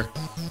across here.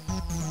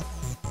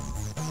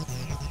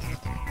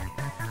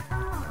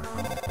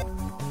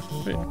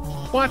 Wait,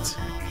 what?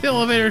 The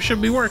elevator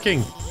should be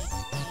working.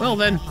 Well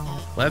then,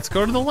 let's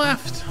go to the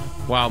left.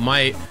 Wow,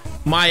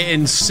 my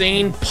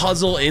insane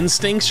puzzle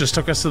instincts just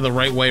took us to the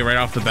right way right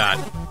off the bat.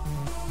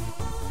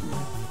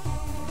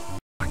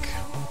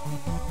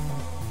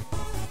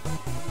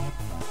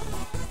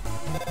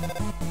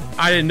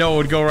 I didn't know it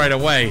would go right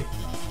away.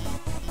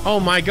 Oh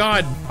my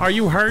god, are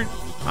you hurt?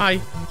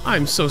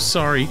 I'm so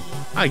sorry.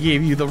 I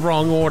gave you the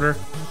wrong order.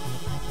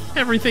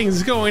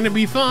 Everything's going to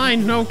be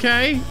fine,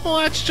 okay?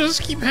 Let's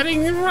just keep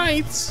heading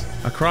right.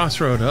 A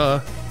crossroad,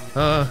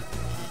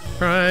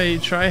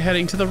 try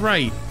heading to the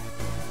right.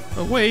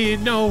 Wait,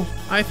 no,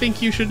 I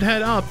think you should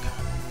head up.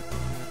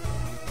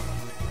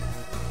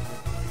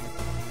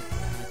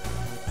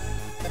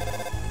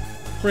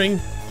 Ring.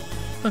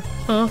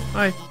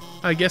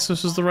 I guess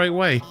this was the right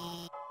way.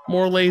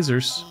 More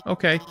lasers.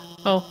 Okay.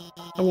 I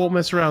won't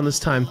mess around this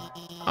time.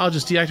 I'll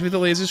just deactivate the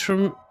lasers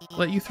from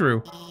let you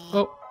through.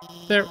 Oh,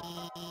 they're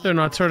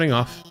not turning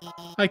off.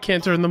 I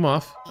can't turn them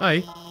off.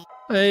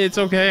 It's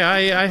okay.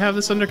 I have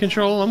this under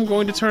control. I'm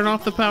going to turn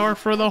off the power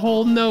for the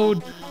whole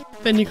node.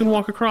 Then you can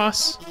walk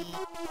across.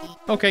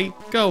 Okay,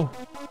 go.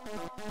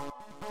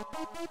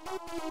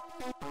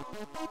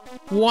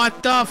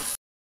 What the f***?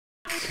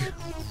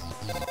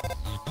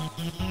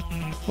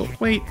 Oh,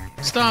 wait,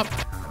 stop.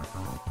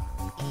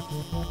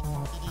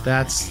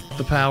 That's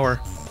the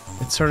power.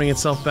 It's turning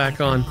itself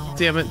back on.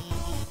 Damn it.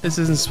 This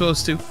isn't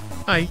supposed to.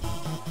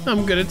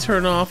 I'm gonna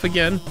turn off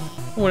again.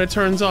 When it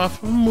turns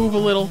off, move a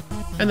little,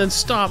 and then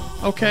stop,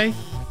 okay?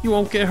 You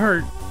won't get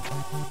hurt.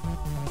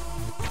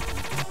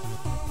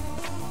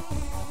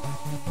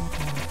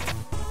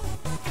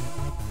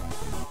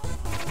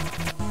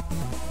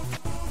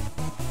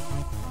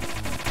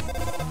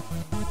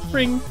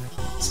 ring.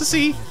 So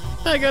see,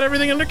 I got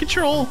everything under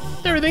control.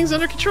 Everything's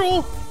under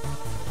control.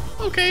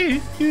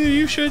 Okay,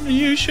 you should,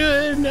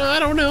 I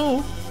don't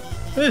know.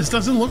 This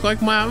doesn't look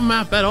like my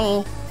map at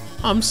all.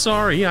 I'm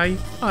sorry, I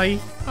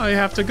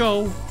have to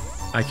go.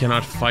 I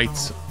cannot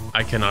fight,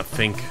 I cannot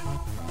think,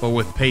 but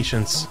with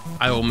patience,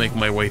 I will make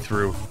my way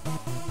through.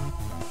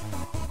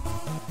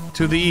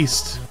 To the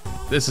east,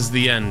 this is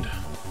the end.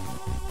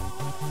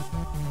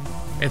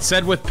 It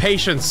said with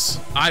patience,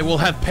 I will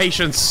have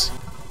patience.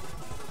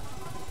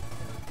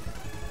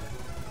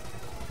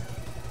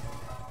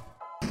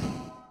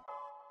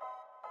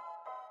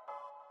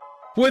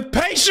 With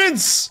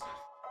patience!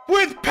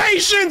 With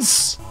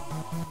patience!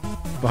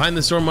 Behind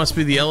this door must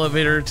be the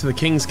elevator to the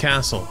king's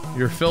castle.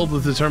 You're filled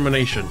with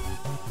determination.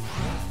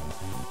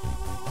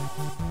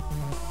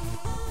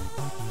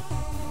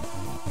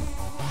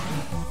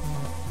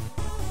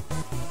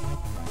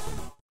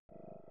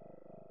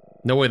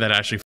 No way that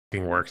actually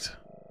fucking worked.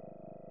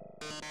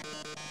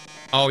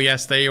 Oh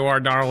yes, there you are,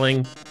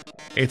 darling.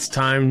 It's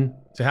time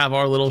to have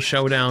our little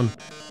showdown.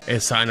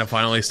 It's time to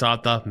finally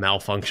stop the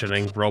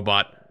malfunctioning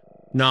robot.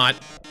 Not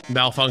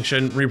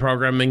malfunction,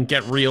 reprogramming,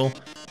 get real.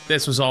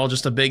 This was all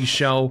just a big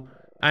show,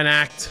 an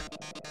act.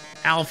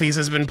 Alphys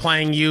has been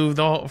playing you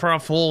for a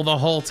fool the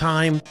whole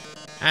time.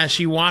 As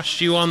she watched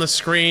you on the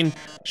screen,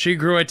 she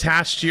grew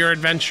attached to your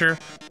adventure.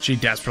 She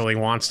desperately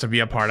wants to be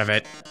a part of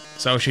it.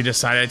 So she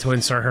decided to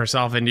insert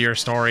herself into your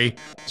story.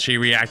 She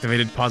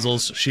reactivated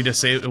puzzles, she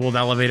disabled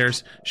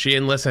elevators, she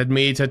enlisted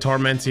me to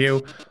torment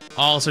you.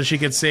 All so she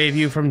could save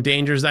you from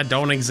dangers that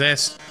don't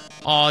exist.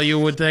 All you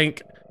would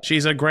think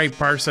she's a great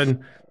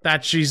person,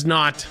 that she's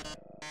not.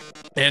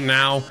 And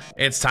now,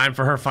 it's time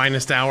for her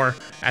finest hour.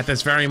 At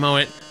this very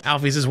moment,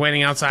 Alphys is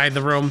waiting outside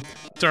the room.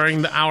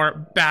 During our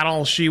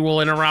battle, she will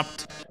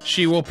interrupt.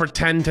 She will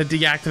pretend to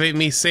deactivate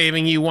me,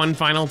 saving you one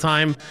final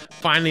time.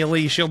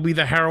 Finally, she'll be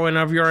the heroine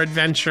of your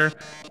adventure.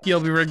 You'll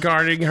be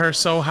regarding her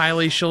so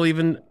highly, she'll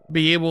even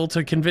be able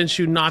to convince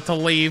you not to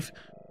leave.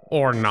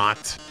 Or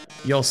not.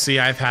 You'll see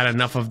I've had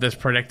enough of this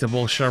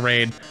predictable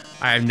charade.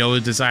 I have no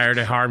desire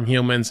to harm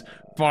humans.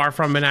 Far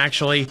from it,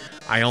 actually.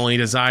 My only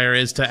desire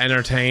is to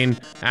entertain.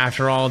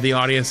 After all, the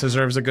audience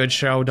deserves a good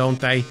show, don't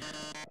they?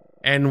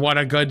 And what's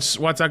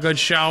a good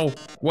show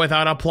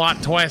without a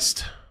plot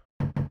twist?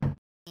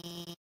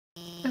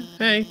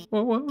 Hey,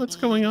 what's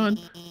going on?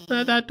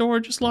 That door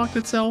just locked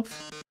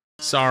itself.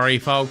 Sorry,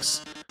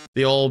 folks.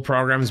 The old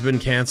program's been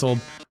canceled,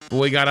 but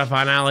we got a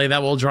finale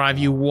that will drive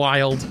you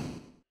wild.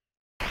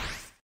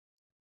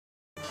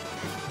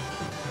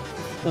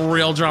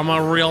 Real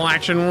drama, real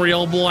action,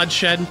 real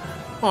bloodshed.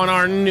 On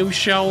our new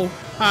show,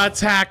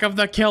 Attack of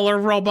the Killer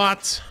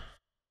Robots.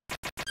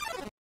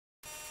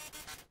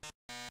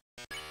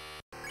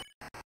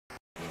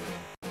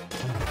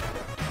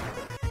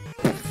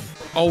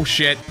 Oh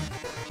shit.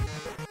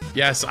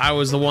 Yes, I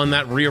was the one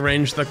that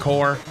rearranged the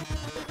core.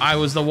 I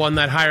was the one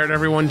that hired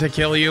everyone to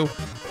kill you.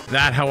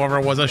 That, however,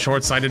 was a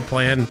short-sighted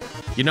plan.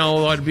 You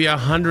know, it'd be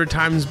 100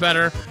 times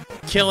better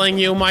killing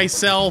you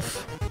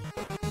myself.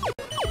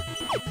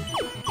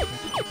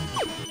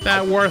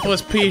 That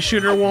worthless pea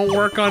shooter won't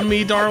work on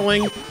me,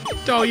 darling.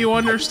 Don't you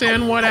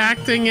understand what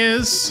acting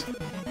is?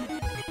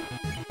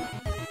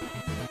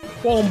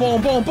 Boom,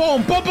 boom, boom,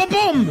 boom, boom, boom,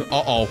 boom!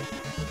 Uh-oh.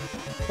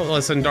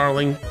 Listen,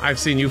 darling, I've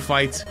seen you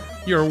fight.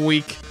 You're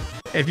weak.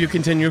 If you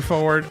continue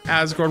forward,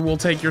 Asgard will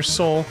take your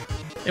soul,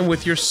 and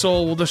with your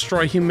soul will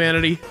destroy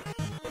humanity.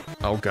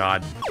 Oh,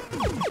 God.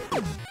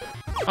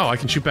 Oh, I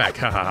can shoot back.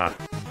 Ha ha ha.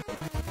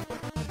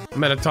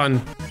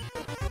 Metaton.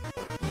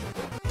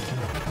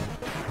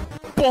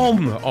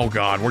 Boom! Oh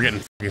god, we're getting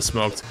fucking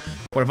smoked.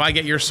 But if I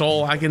get your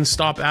soul, I can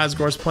stop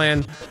Asgard's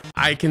plan.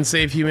 I can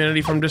save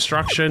humanity from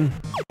destruction.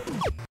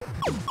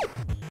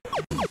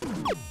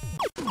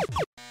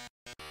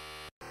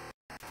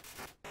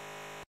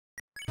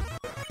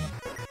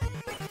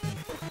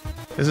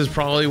 This is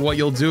probably what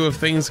you'll do if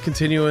things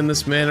continue in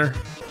this manner.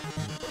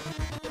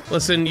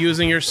 Listen,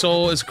 using your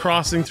soul is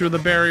crossing through the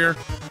barrier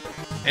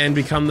and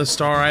become the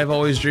star I've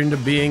always dreamed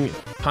of being.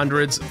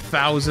 Hundreds,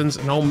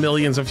 thousands, no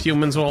millions of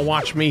humans will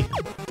watch me.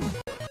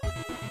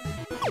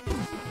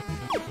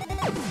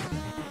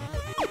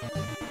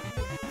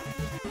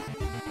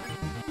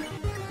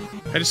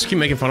 I just keep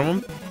making fun of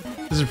him.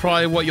 This is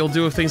probably what you'll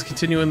do if things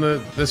continue in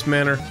this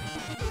manner.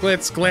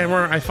 Glitz,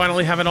 glamour, I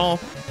finally have it all.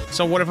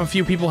 So what if a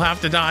few people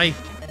have to die?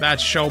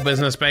 That's show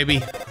business,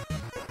 baby.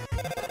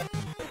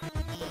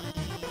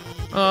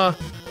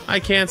 I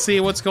can't see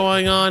what's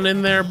going on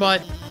in there,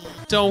 but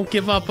don't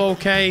give up,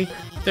 okay?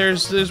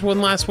 There's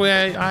one last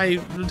way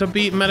to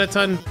beat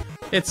Metaton.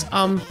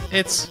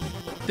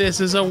 This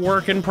is a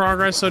work in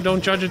progress, so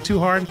don't judge it too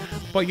hard.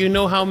 But you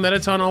know how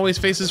Metaton always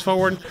faces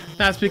forward?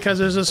 That's because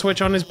there's a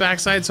switch on his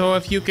backside, so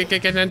if you kick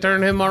it and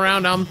turn him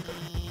around, and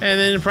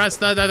then press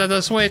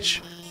the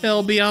switch,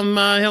 he'll be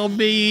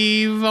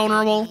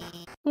vulnerable.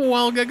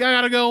 Well,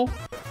 gotta go.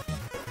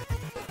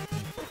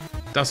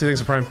 Dusty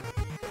thinks of Prime.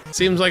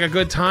 Seems like a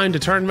good time to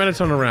turn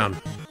Metaton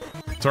around.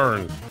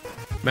 Turn.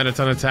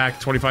 Metaton attack,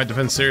 25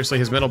 defense. Seriously,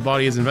 his metal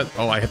body is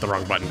Oh, I hit the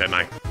wrong button, didn't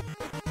I?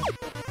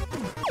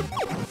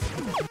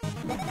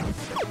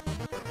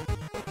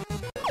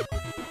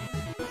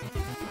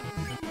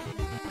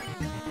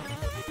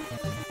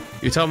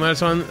 You tell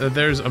Mettaton that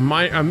there's a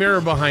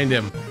mirror behind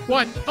him.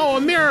 What? Oh,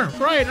 a mirror!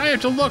 Right, I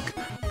have to look.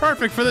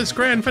 Perfect for this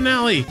grand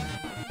finale.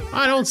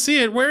 I don't see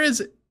it. Where is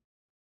it?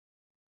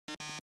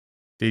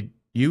 Did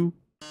you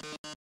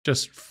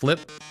just flip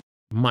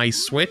my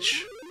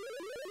switch?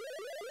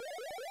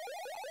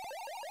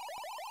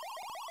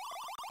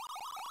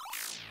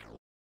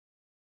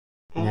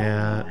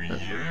 Yeah.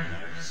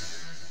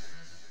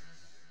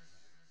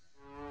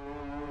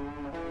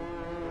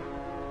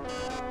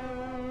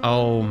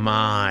 Oh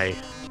my.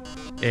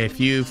 If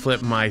you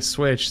flip my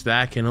switch,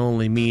 that can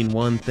only mean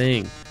one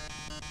thing.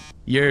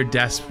 You're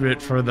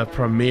desperate for the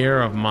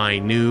premiere of my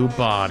new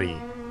body.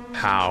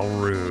 How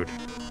rude.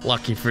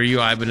 Lucky for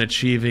you, I've been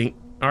achieving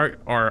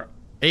or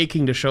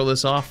aching to show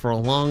this off for a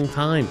long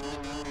time.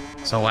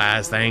 So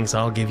as thanks,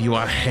 I'll give you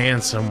a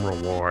handsome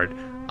reward.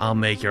 I'll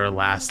make your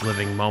last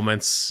living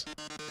moments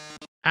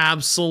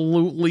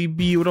absolutely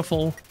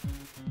beautiful.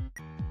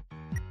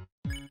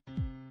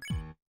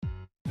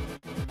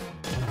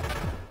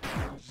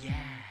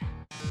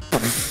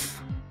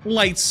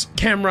 Lights,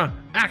 camera,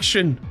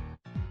 action!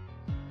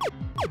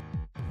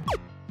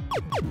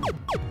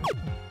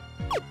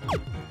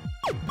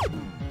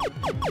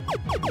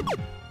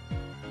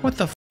 What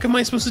the f am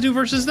I supposed to do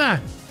versus that?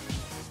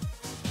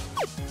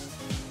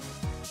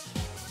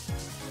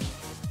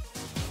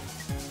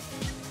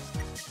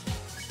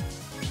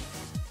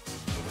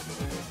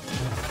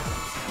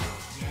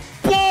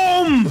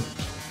 Boom!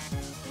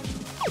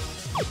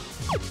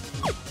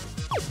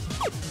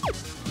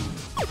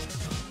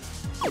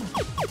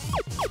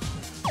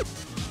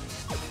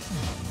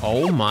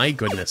 Oh my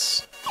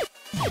goodness.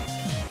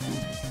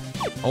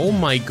 Oh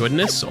my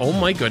goodness, oh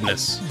my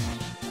goodness.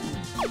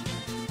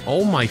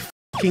 Oh my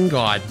fucking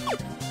god.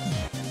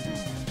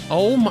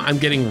 Oh my, I'm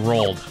getting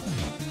rolled.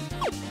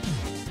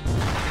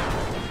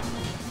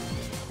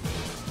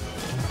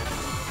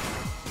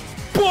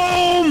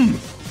 Boom!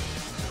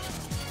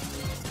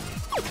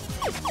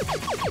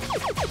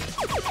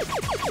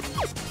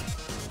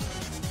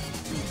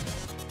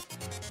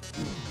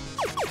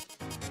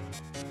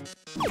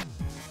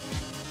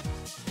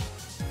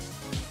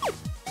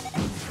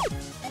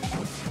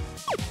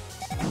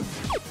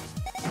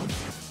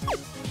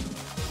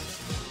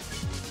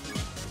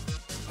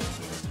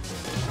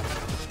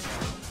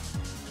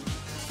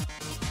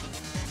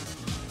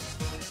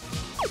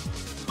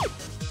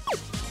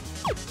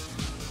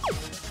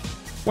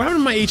 What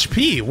happened to my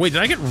HP? Wait,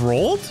 did I get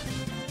rolled?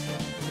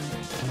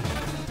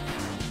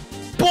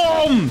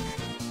 Boom!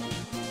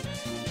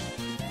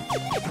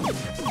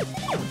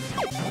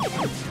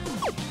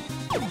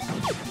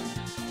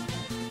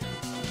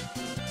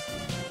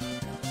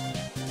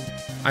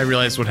 I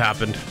realized what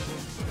happened.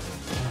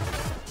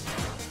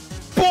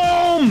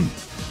 Boom!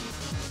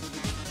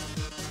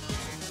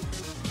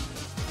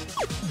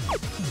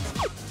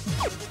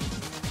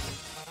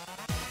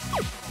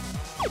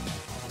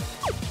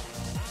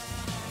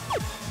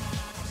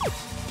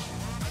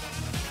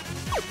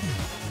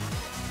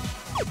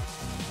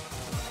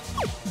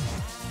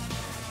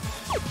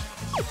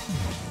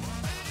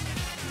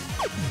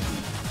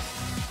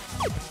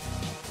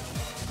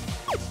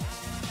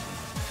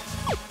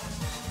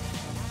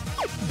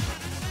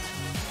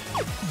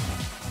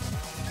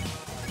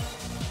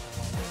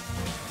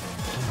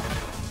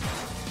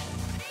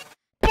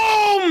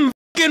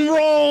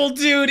 Roll,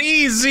 dude,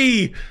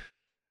 easy.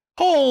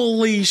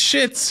 Holy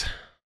shit.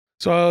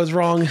 So I was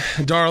wrong,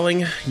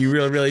 darling. You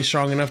really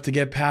strong enough to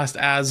get past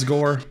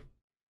Asgore?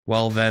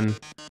 Well then,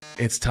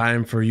 it's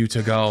time for you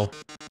to go.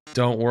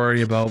 Don't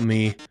worry about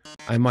me.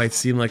 I might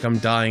seem like I'm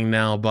dying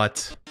now,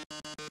 but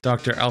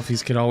Dr.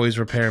 Alphys can always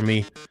repair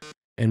me.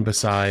 And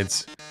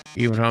besides,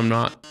 even if I'm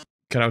not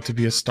cut out to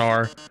be a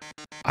star,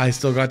 I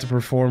still got to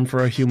perform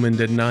for a human,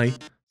 didn't I?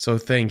 So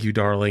thank you,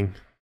 darling.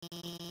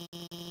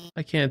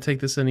 I can't take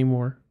this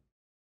anymore.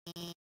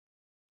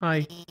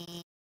 I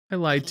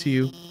lied to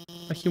you.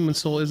 A human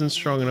soul isn't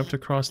strong enough to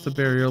cross the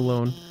barrier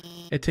alone.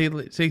 It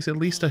takes at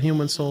least a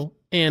human soul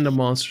and a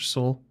monster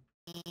soul.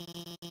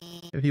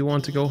 If you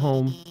want to go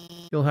home,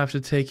 you'll have to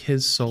take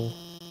his soul.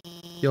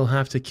 You'll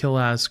have to kill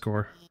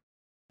Asgore.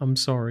 I'm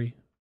sorry.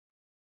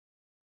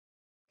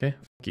 Okay,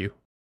 fuck you.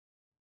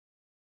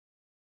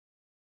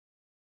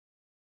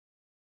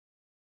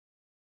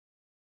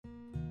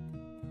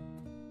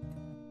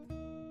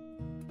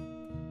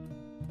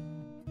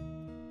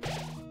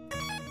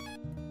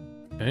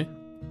 Okay.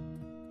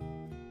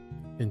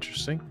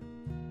 Interesting.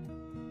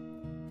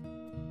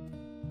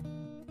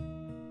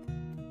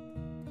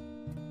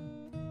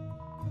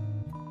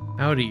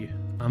 Howdy,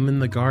 I'm in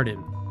the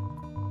garden.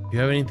 If you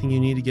have anything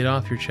you need to get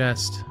off your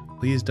chest,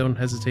 please don't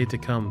hesitate to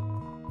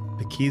come.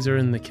 The keys are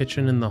in the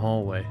kitchen in the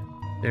hallway.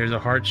 There's a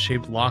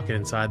heart-shaped locket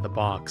inside the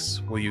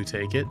box. Will you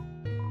take it?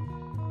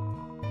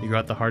 You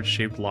got the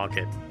heart-shaped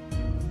locket.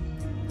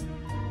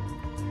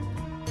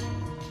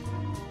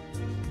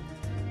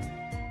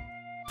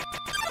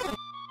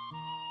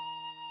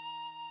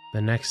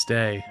 The next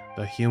day,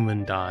 the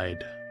human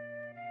died.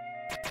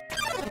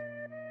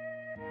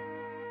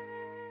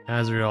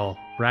 Azrael,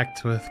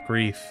 racked with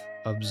grief,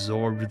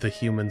 absorbed the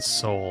human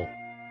soul.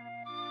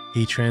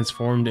 He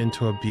transformed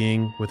into a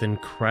being with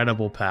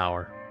incredible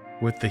power.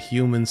 With the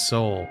human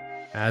soul,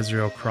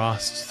 Azrael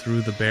crossed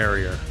through the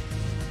barrier.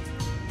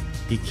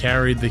 He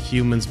carried the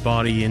human's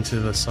body into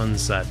the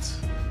sunset.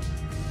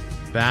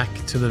 Back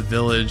to the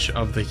village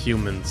of the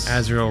humans,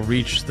 Azrael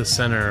reached the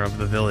center of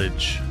the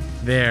village.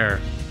 There,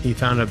 he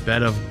found a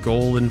bed of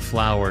golden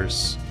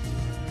flowers.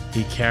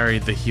 He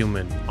carried the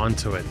human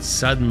onto it.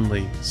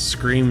 Suddenly,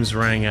 screams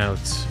rang out.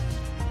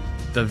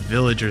 The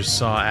villagers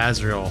saw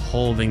Azrael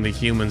holding the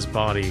human's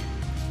body.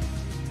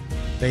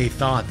 They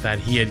thought that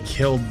he had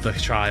killed the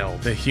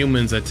child. The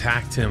humans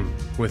attacked him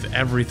with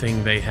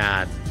everything they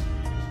had.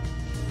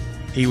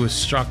 He was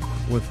struck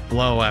with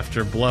blow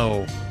after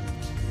blow.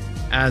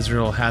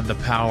 Azrael had the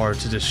power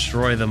to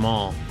destroy them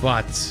all,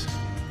 but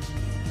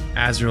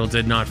Azrael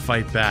did not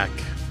fight back.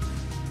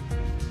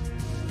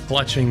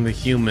 Clutching the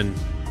human,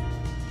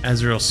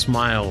 Azrael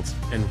smiled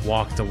and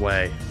walked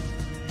away.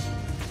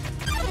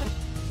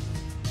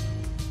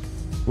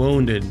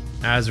 Wounded,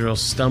 Azrael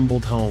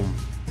stumbled home.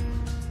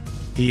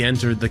 He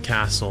entered the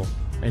castle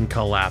and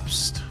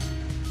collapsed.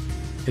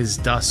 His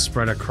dust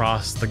spread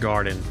across the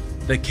garden.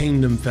 The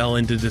kingdom fell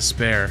into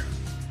despair.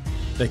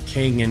 The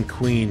king and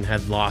queen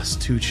had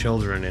lost 2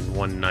 children in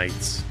one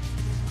night.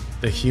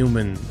 The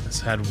humans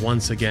had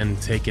once again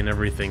taken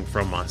everything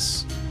from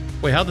us.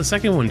 Wait, how'd the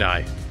second one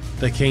die?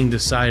 The king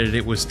decided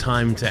it was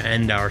time to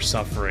end our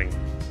suffering.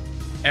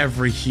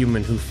 Every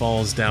human who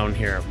falls down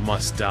here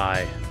must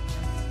die.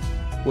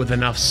 With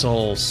enough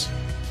souls,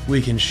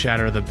 we can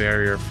shatter the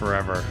barrier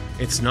forever.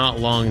 It's not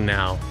long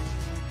now.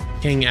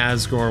 King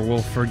Asgore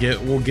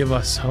will give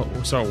us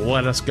hope. Sorry, will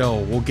let us go.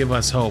 Will give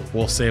us hope.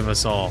 Will save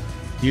us all.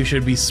 You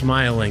should be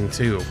smiling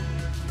too.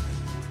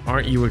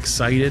 Aren't you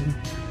excited?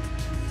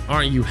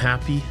 Aren't you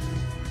happy?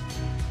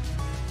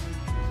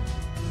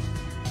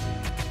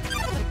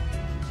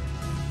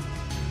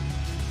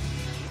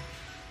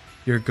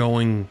 You're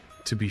going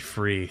to be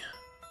free.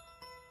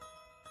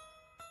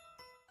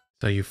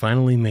 So you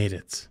finally made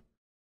it.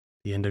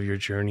 The end of your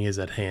journey is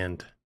at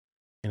hand.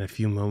 In a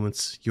few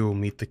moments, you will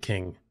meet the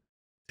king.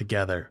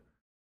 Together,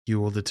 you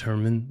will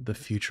determine the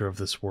future of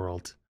this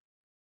world.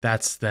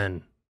 That's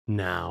then.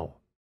 Now.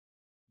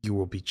 You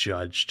will be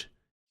judged.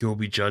 You will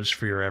be judged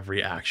for your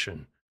every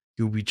action.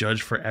 You will be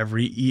judged for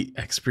every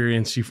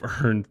experience you've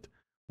earned.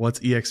 What's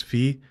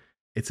EXP?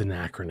 It's an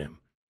acronym.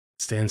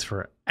 It stands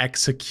for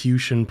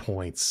execution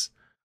points,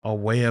 a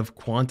way of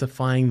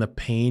quantifying the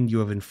pain you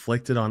have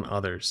inflicted on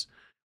others.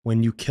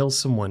 When you kill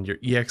someone, your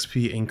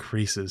EXP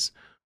increases.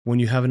 When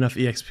you have enough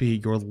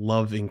EXP, your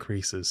love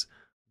increases.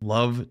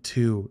 Love,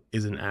 too,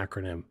 is an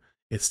acronym.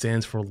 It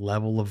stands for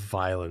level of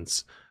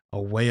violence,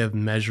 a way of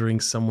measuring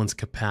someone's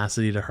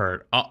capacity to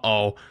hurt.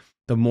 Uh-oh.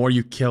 The more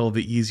you kill,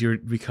 the easier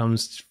it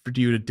becomes for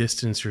you to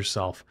distance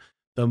yourself.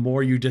 The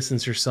more you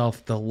distance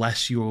yourself, the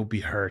less you will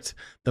be hurt.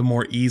 The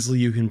more easily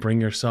you can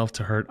bring yourself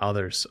to hurt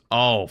others.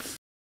 Oh,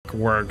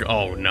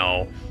 oh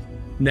no.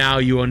 Now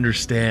you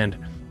understand.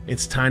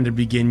 It's time to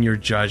begin your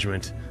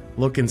judgment.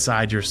 Look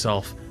inside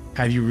yourself.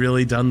 Have you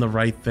really done the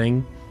right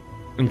thing?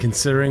 And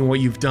considering what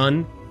you've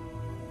done,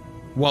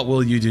 what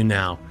will you do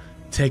now?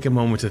 Take a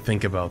moment to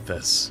think about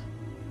this.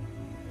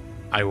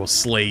 I will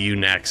slay you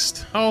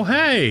next. Oh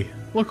hey,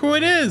 look who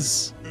it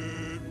is!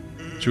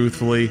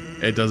 Truthfully,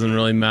 it doesn't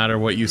really matter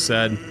what you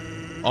said.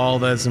 All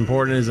that's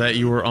important is that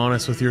you were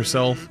honest with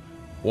yourself.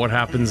 What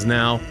happens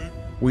now?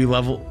 We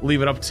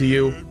leave it up to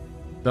you.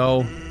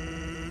 Though,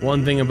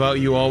 one thing about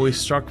you always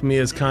struck me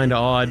as kinda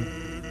odd.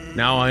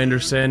 Now I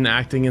understand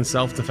acting in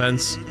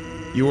self-defense.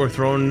 You were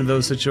thrown into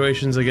those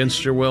situations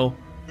against your will,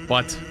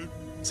 but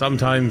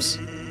sometimes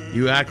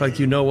you act like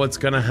you know what's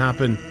gonna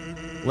happen,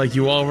 like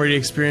you already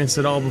experienced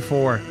it all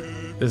before.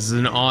 This is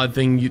an odd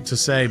thing to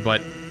say,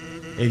 but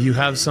if you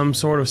have some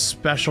sort of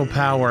special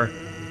power,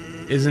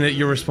 isn't it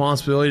your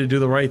responsibility to do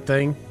the right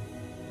thing?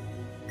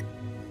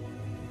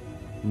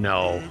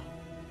 No.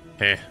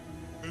 Heh.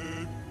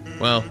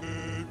 Well,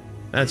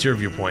 that's your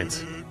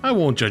viewpoint. I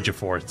won't judge you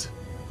for it.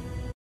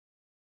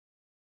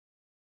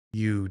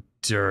 You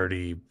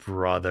dirty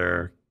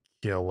brother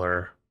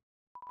killer.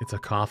 It's a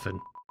coffin.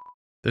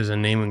 There's a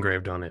name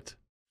engraved on it.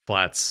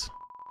 Flats.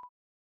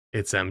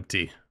 It's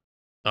empty.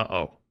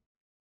 Uh-oh.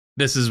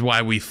 This is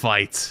why we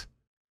fight.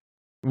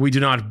 We do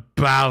not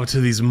bow to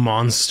these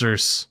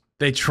monsters.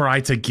 They try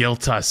to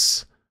guilt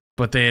us,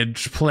 but they had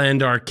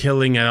planned our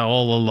killing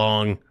all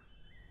along.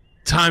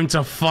 Time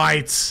to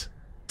fight!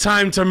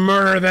 Time to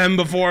murder them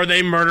before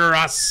they murder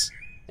us!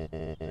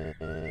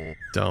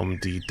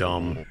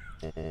 Dum-dee-dum.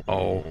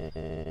 Oh,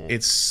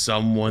 it's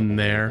someone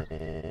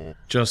there.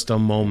 Just a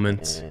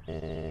moment.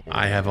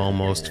 I have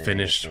almost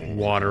finished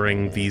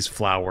watering these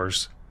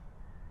flowers.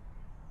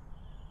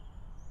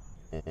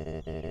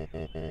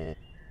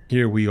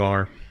 Here we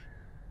are.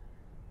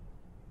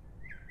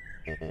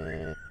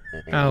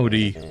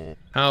 Howdy.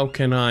 How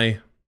can I...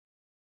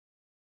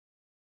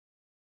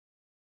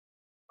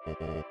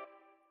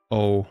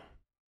 Oh.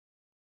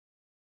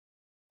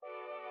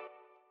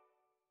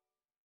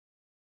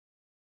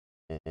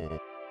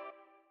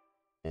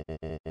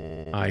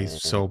 I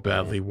so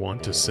badly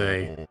want to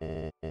say,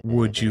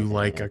 would you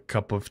like a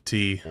cup of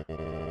tea?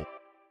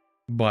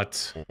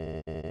 But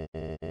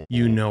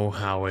you know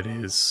how it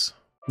is.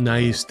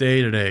 Nice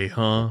day today,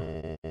 huh?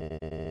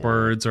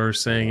 Birds are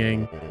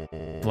singing,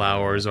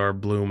 flowers are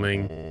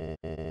blooming.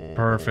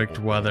 Perfect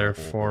weather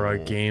for a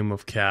game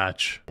of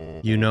catch.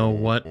 You know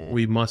what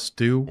we must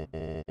do?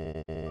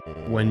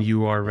 When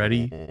you are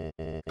ready,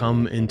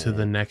 come into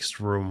the next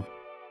room.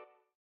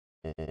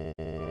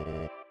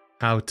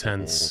 How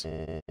tense.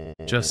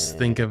 Just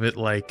think of it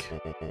like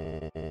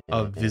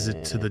a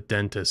visit to the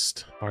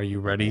dentist. Are you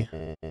ready?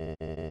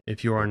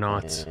 If you are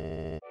not,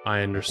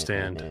 I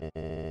understand.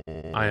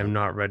 I am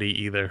not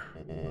ready either.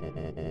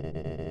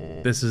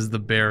 This is the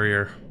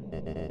barrier.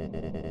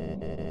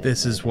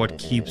 This is what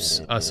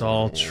keeps us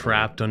all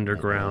trapped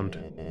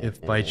underground.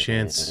 If by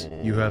chance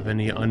you have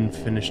any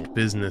unfinished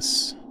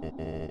business,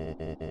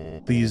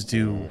 please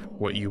do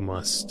what you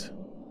must.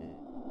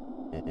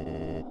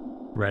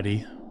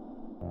 Ready?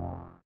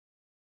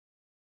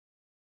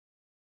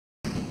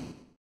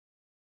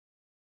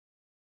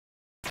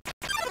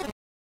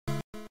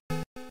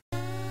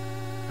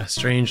 A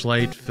strange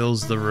light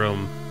fills the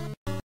room.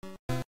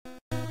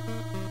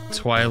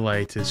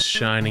 Twilight is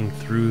shining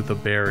through the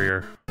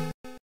barrier.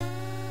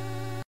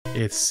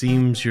 It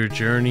seems your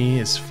journey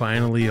is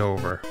finally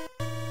over.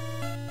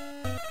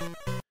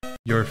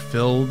 You're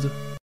filled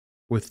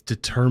with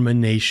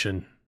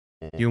determination.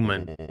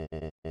 Human,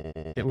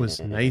 it was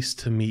nice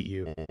to meet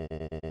you.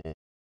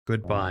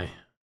 Goodbye.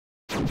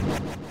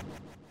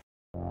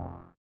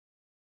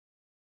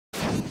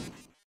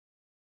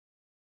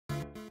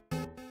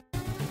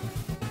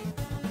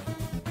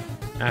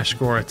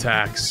 Ashgore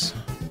attacks.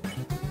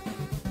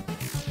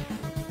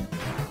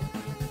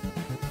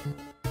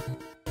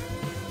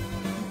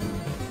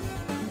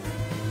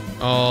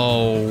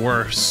 Oh,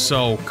 we're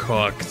so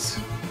cooked.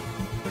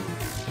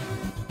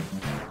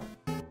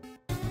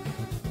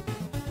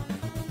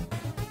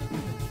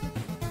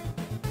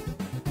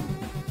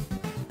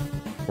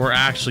 We're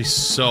actually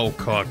so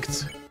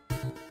cooked.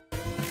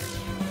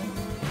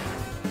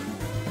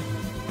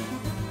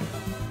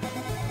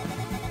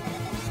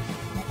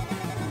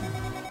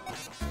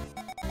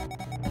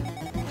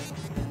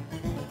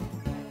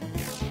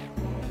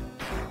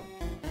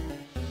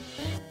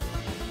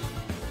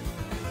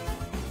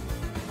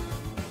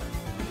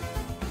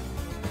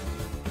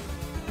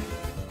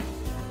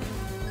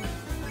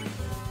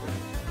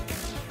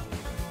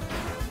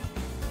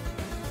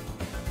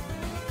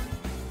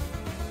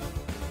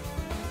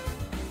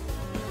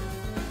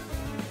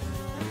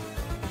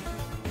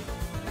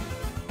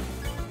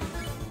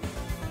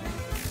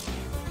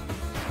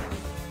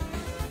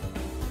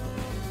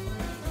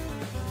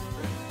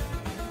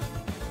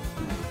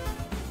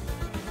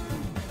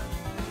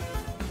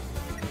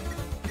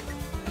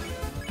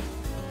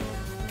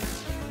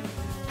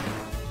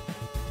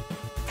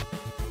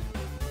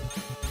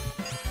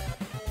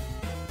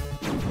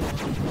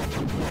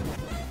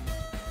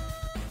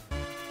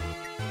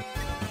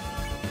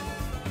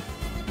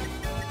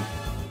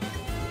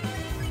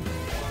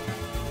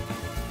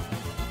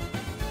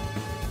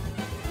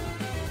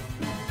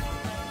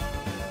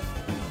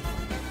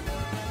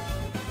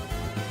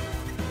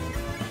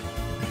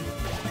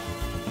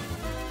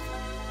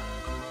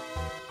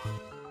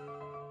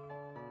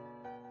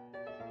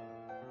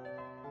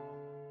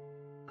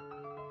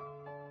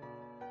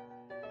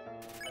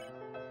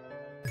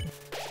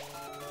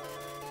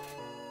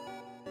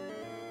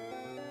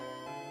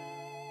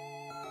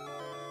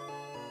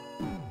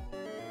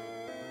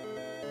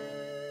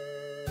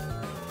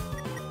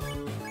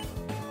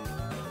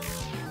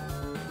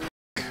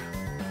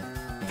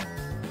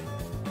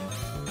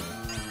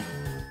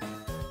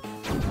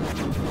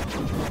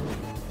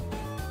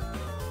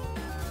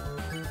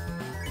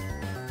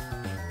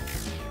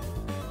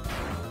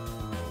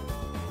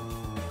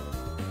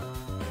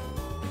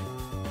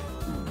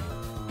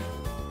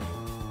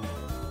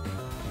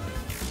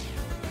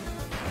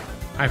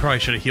 I probably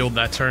should have healed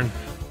that turn.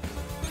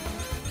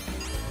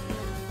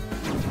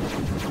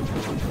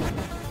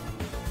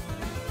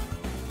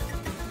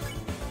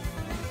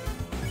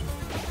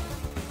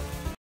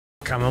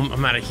 Come on,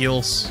 I'm out of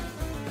heals.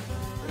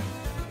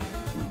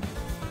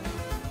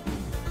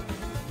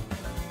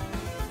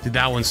 Dude,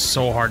 that one's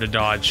so hard to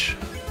dodge.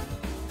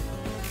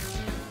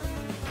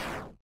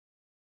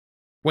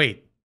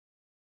 Wait.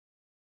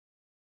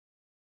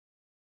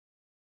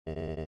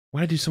 Why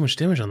did I do so much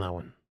damage on that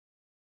one?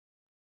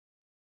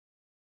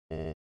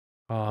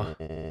 Ah,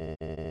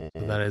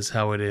 so that is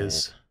how it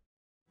is.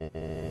 I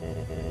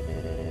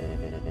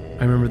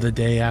remember the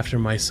day after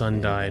my son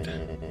died.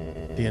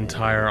 The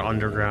entire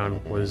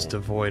underground was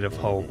devoid of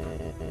hope.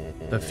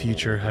 The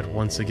future had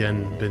once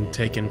again been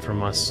taken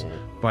from us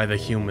by the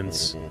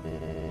humans.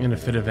 In a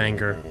fit of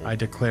anger, I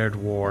declared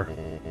war.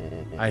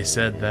 I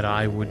said that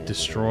I would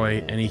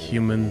destroy any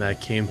human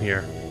that came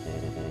here.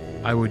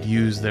 I would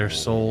use their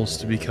souls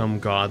to become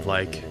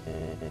godlike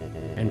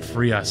and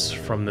free us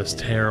from this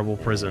terrible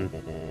prison.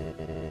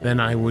 Then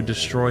I would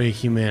destroy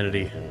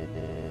humanity,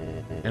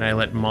 and I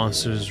let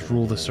monsters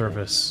rule the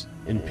surface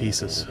in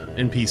pieces.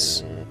 In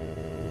peace.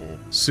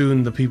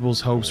 Soon the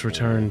people's hopes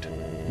returned.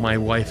 My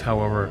wife,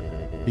 however,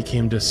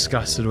 became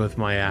disgusted with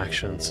my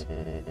actions.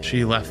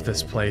 She left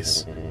this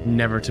place,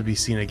 never to be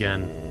seen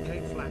again.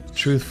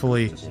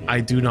 Truthfully,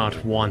 I do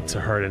not want to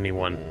hurt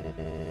anyone.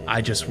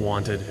 I just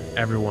wanted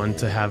everyone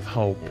to have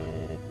hope.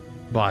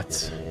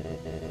 But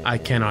I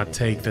cannot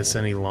take this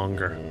any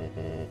longer.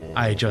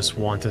 I just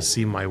want to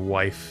see my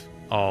wife.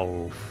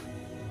 Oh.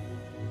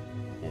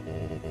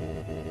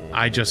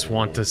 I just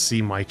want to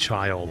see my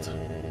child.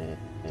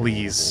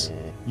 Please,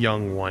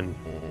 young one.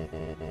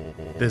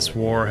 This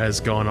war has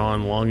gone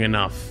on long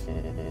enough.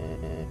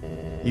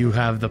 You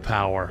have the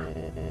power.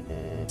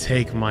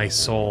 Take my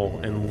soul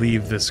and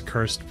leave this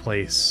cursed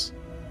place.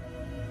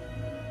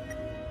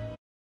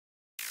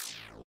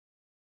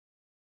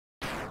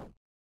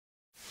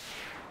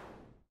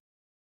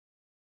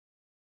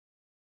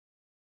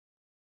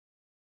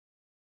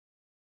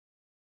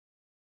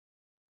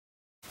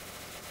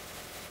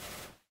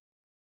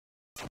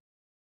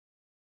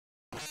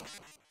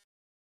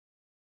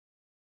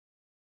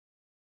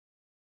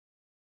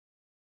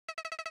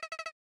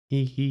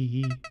 Hee hee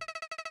hee.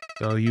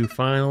 So you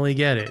finally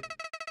get it.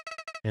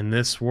 In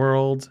this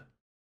world,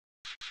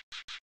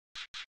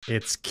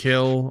 it's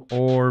kill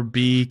or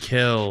be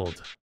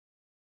killed.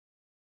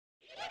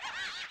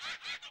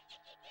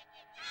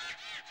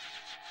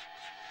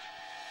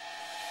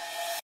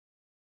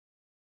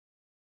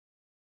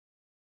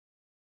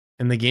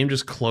 And the game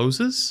just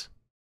closes?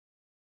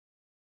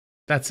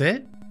 That's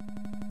it?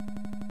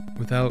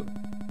 Without...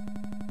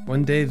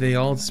 One day they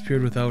all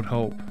disappeared without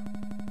hope.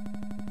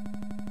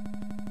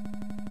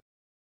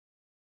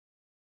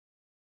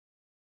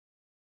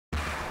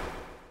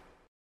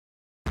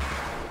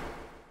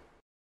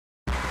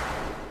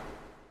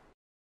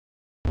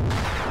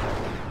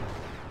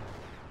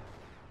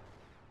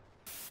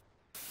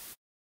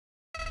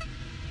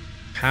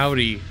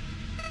 Howdy.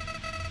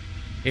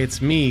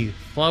 It's me,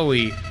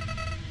 Flowey.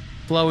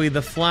 Flowey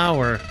the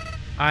Flower.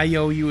 I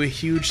owe you a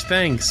huge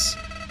thanks.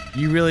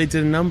 You really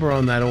did a number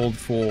on that old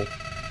fool.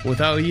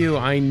 Without you,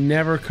 I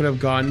never could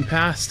have gotten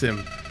past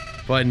him.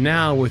 But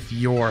now, with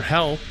your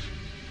help,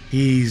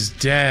 he's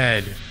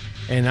dead.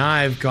 And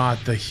I've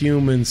got the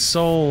human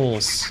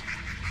souls.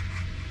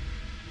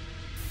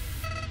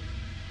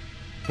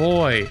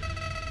 Boy,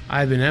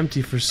 I've been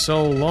empty for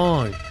so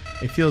long.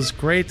 It feels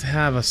great to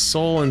have a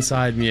soul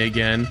inside me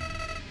again.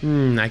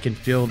 I can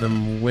feel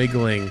them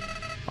wiggling.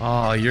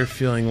 Oh, you're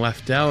feeling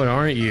left out,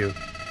 aren't you?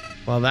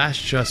 Well, that's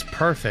just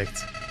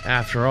perfect.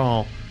 After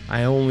all,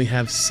 I only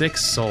have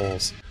 6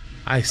 souls.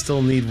 I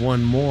still need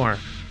 1 more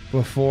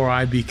before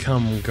I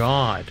become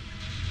God.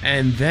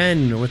 And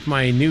then, with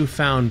my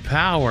newfound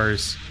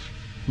powers,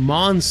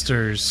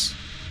 monsters,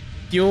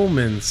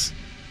 humans,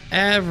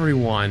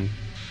 everyone,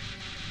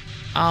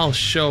 I'll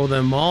show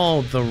them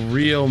all the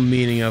real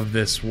meaning of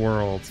this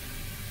world.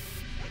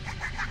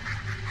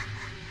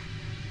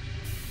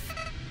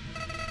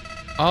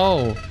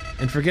 Oh,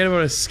 and forget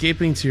about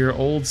escaping to your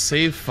old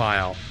save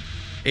file.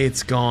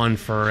 It's gone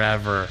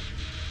forever.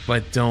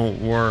 But don't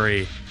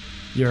worry,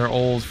 your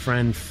old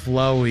friend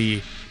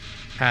Flowey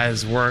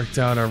has worked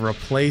out a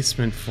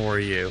replacement for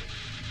you.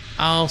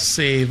 I'll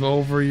save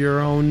over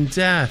your own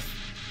death,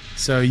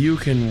 so you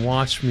can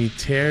watch me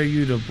tear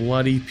you to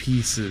bloody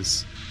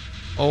pieces.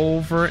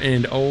 Over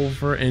and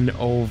over and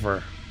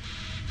over.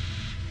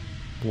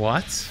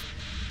 What?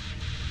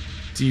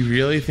 Do you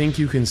really think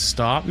you can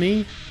stop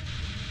me?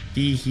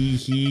 Hee hee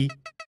hee.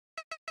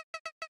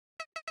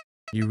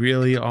 You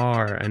really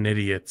are an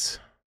idiot.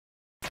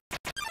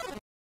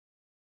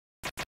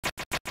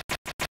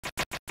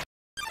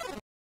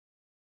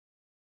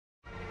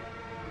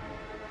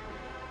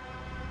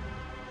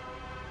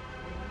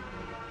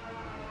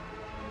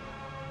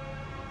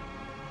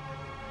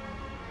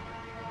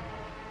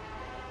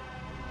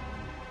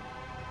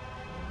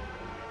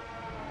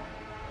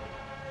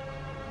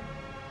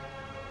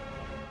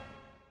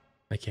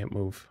 I can't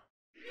move.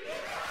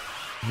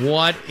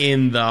 What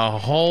in the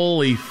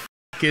holy f***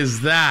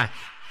 is that?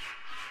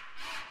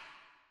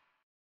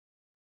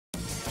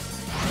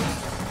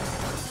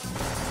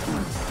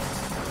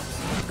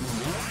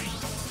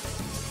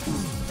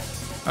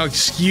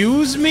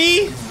 Excuse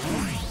me?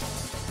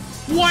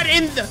 What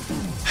in the...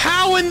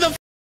 How in the...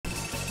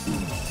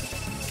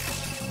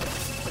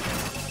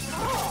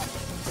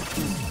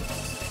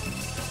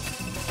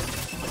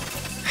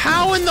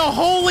 How in the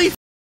holy...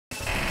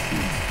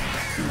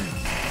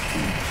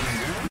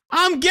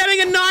 I'm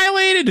getting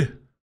annihilated!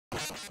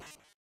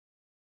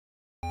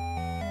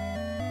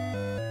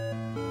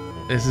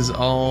 This is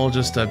all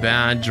just a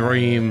bad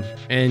dream,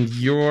 and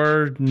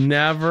you're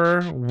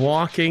never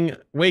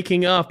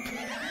waking up.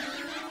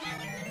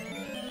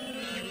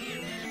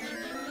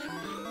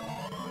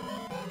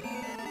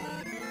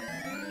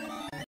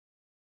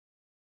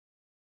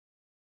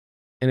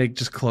 And it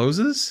just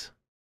closes?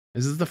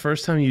 Is this the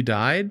first time you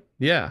died?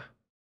 Yeah.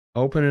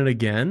 Open it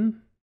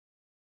again?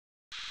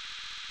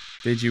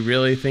 Did you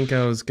really think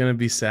I was gonna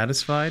be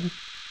satisfied?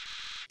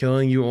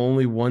 Killing you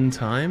only 1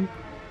 time?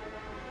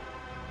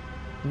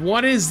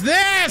 What is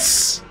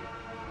this?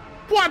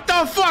 What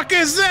the fuck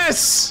is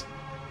this?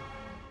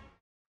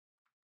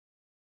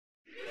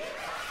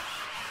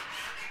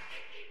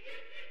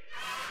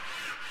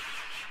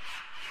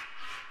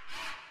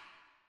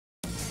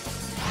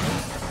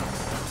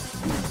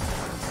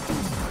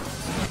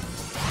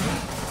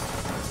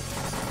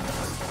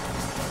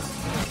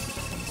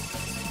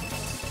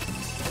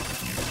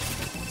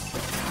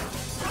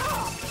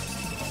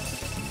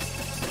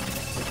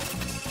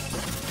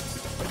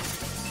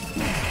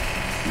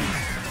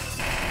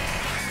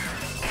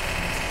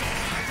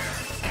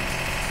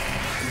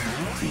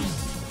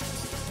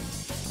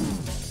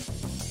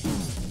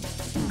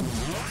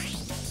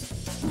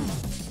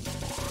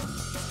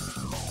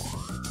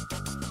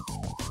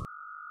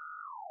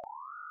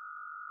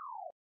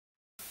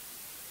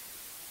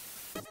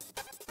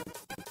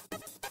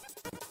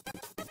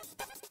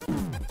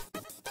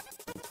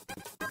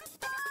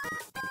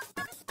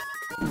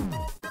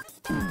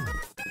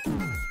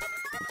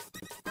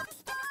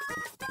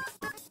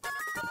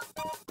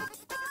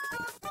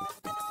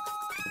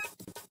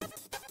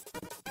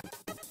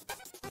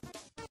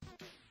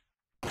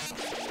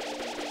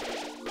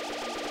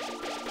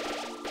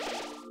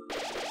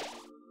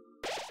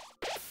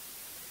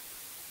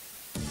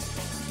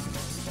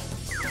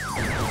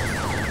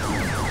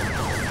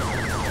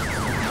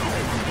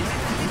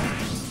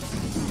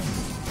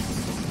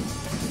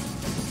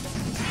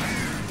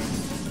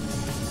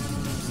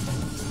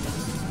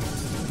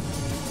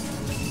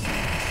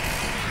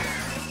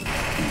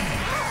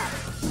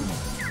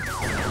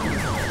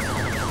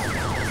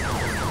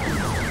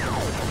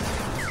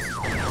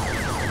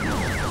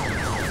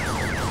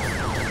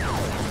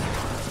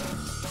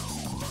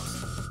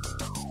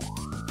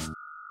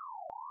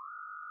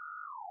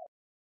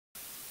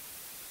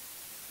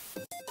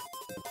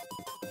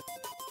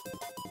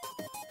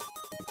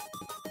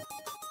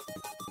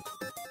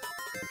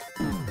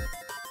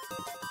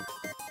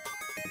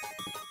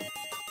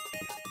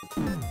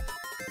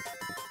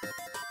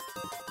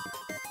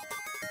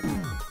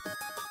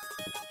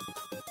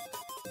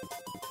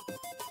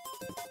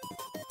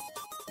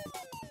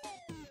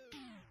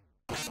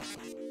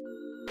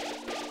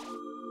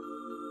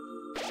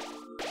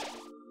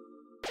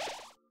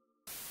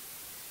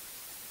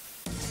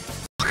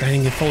 I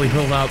didn't get fully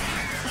healed up.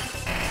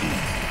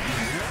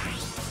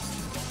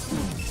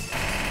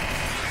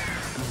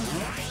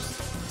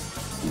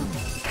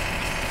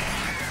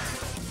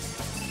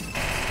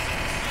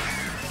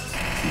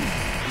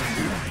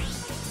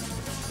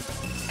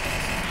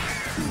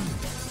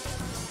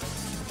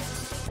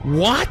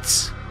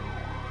 What?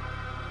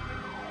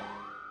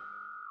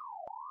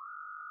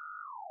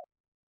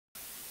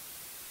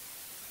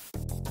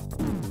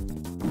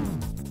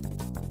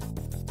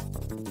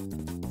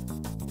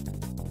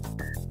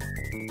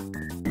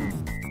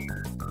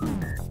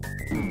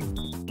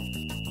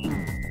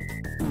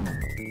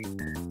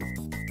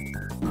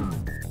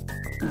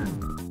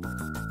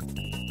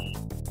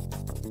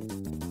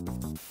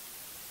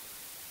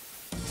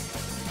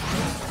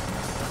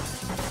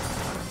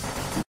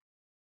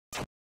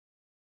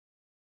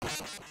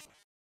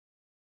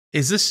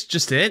 Is this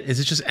just it?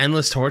 Is it just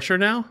endless torture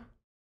now?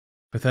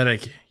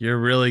 Pathetic. You're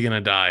really gonna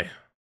die.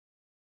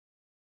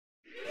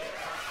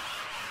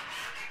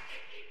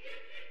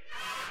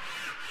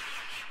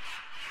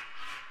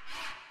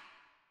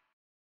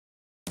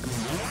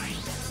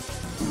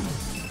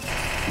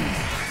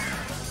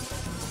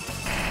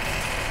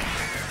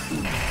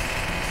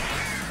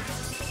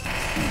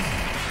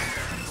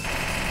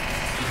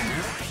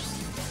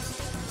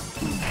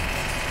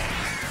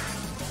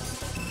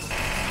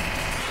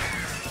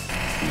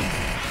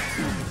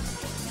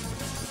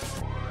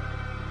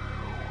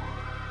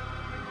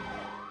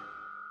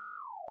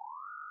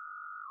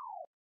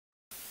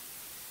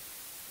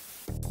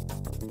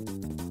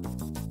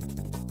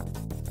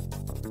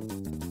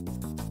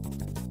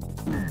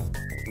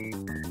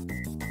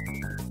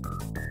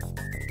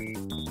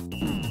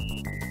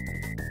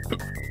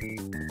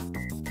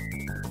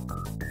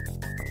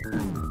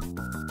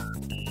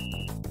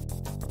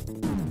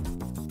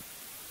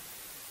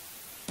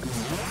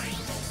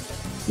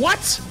 What?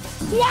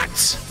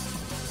 What?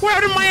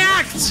 Where did my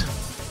act?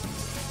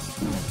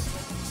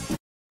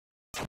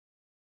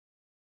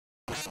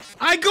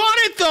 I got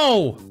it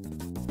though!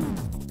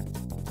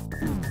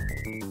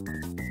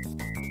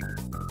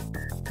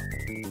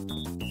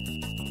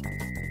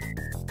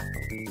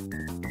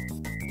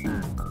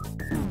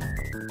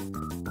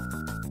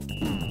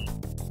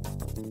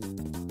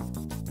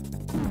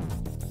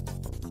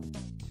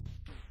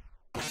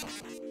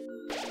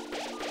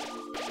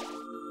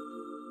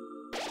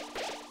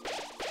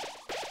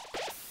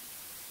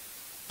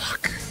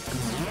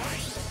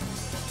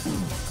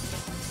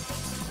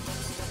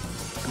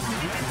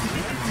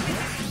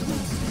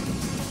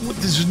 What,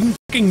 there's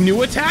fucking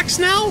new attacks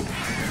now?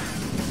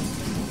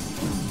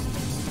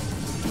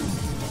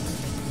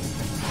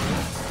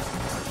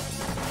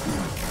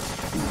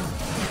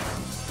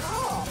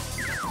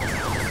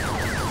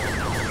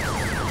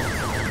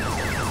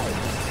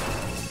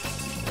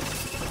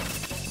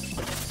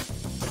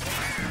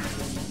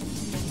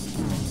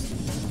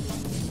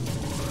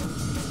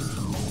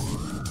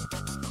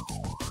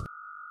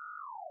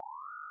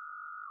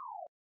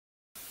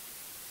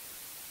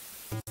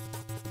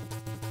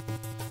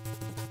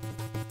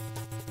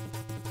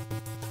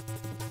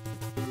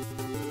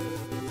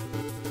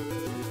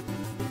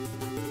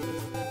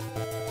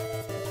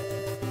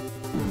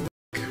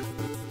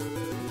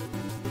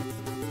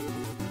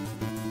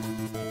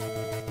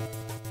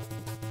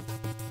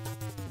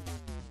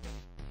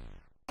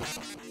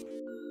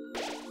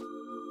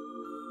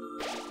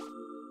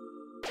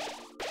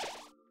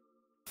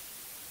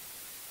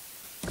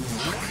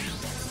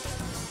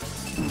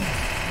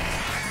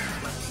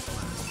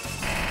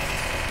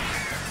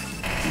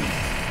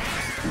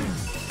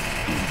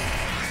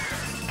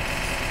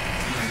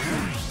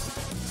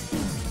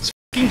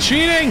 fucking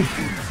cheating!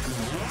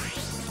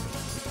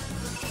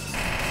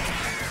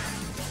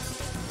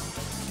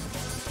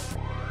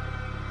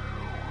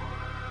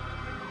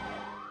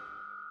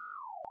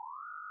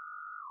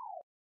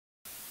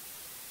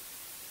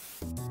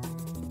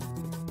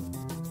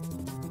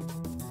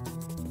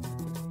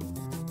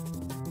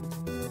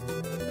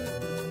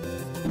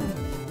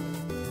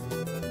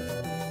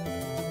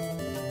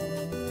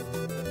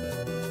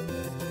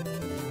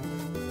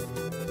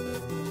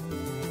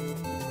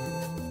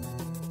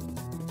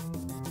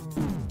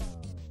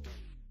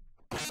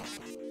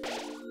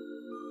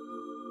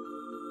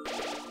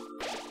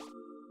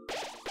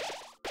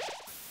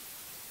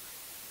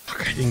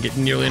 I didn't get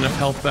nearly enough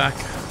health back.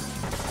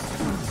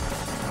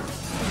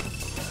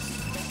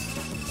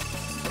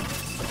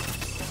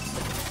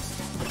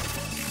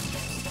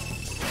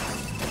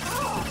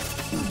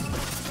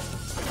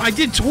 I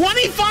did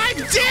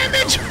 25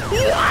 damage!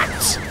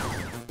 What?!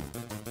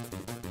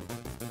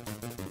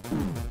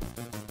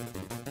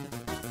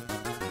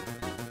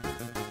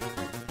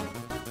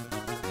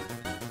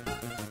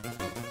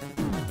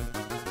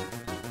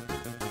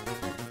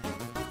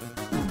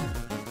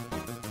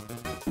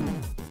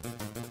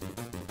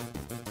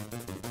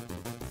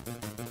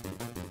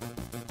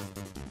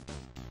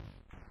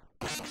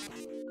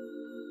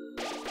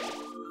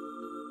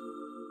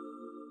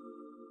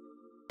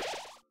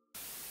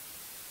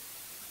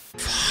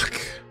 Fuck.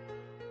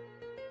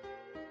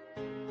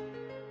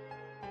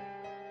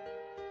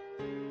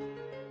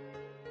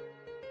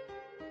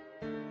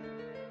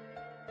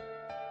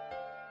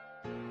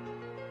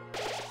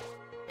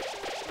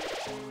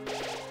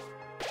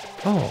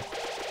 Oh.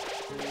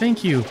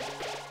 Thank you.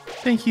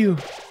 Thank you.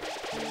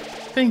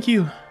 Thank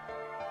you.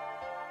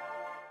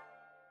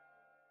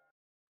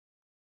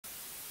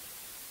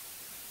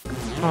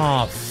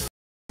 Oh,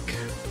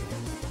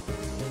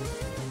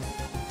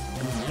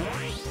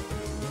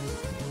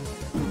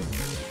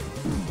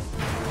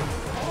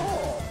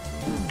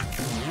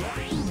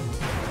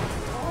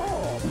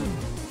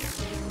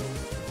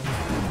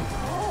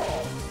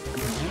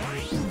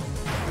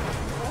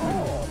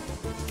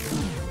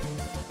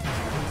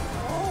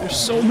 there's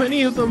so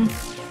many of them.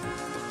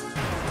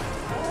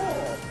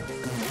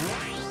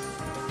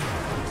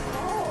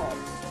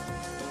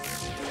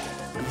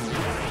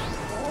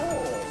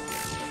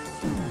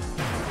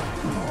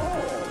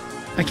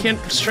 I can't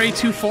stray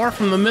too far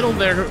from the middle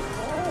there,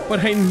 but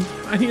I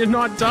need to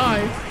not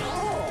die.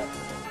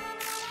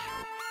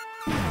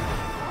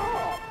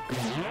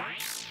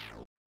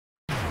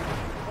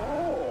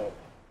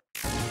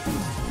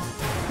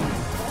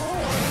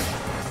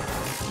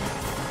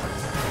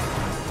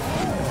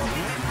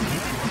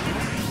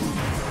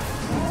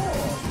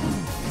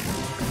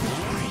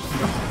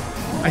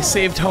 I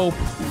saved hope.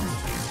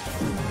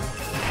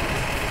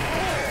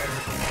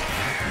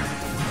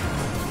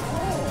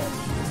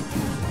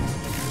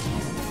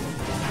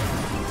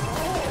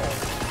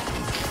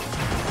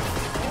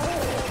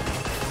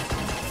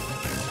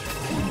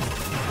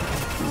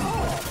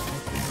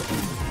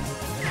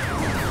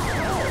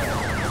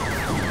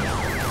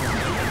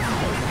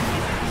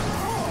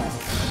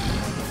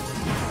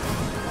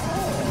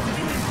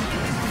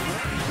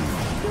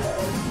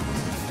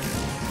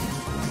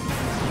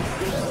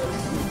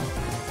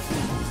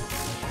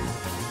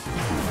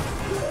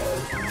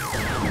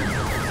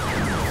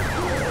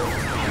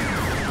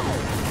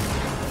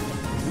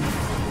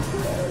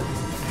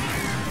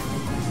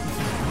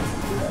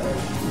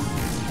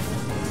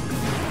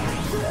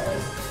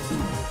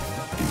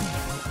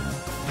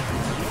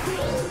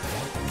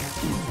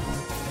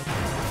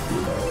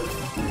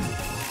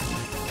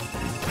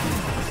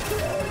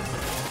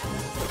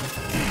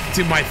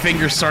 Dude, my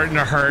finger's starting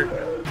to hurt.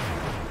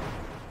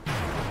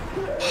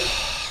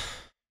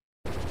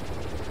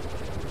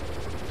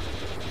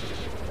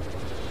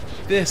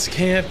 This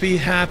can't be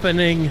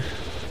happening.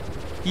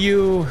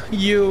 You.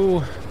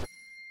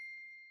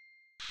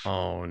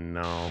 Oh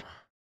no.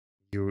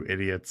 You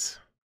idiots.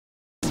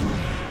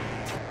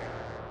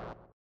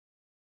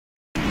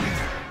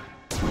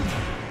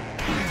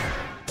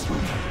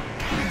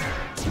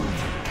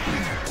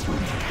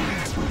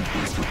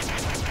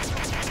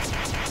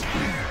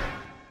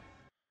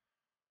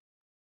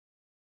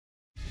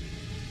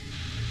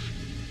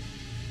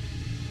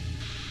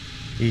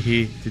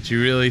 Hehe, did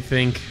you really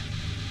think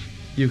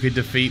you could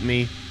defeat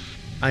me?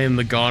 I am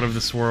the god of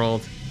this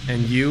world,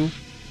 and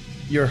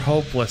you're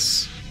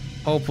hopeless.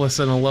 Hopeless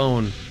and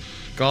alone.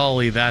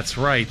 Golly, that's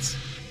right.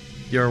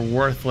 Your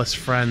worthless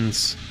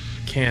friends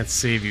can't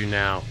save you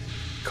now.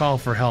 Call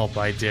for help,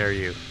 I dare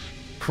you.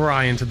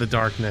 Cry into the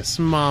darkness.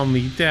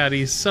 Mommy,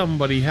 Daddy,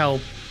 somebody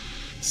help.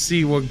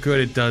 See what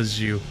good it does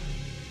you.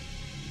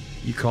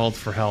 You called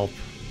for help.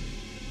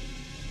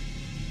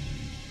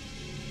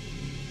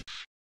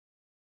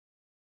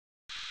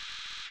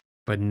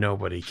 But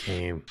nobody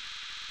came.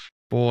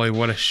 Boy,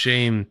 what a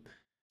shame.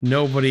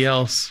 Nobody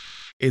else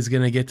is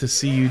gonna get to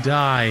see you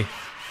die.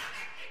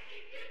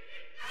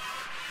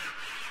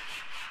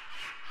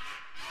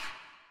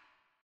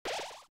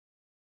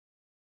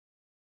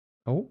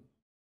 Oh?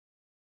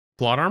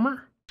 Plot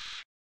armor?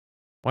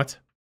 What?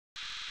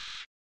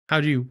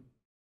 How'd you...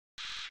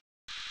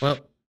 Well,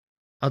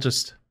 I'll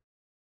just...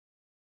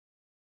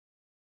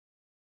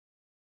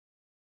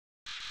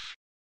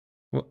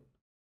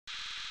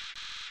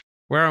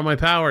 Where are my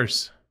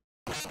powers?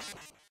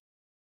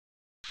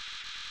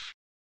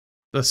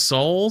 The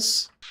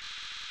souls?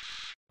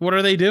 What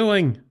are they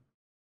doing?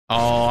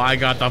 Oh, I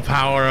got the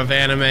power of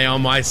anime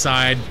on my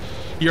side.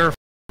 You're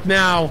f***ed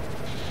now.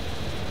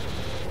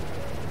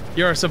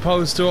 You're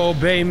supposed to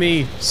obey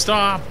me.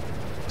 Stop.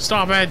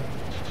 Stop it.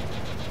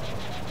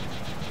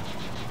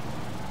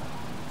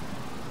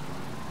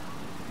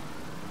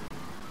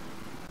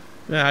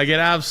 Yeah, I get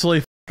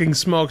absolutely fucking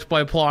smoked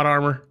by plot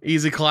armor.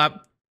 Easy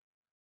clap.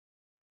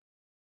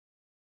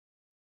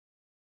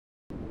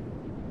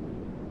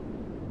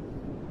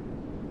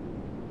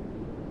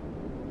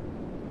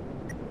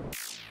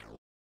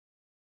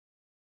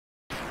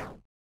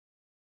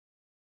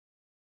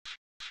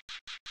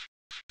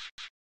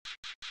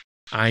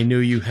 I knew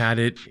you had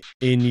it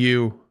in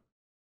you.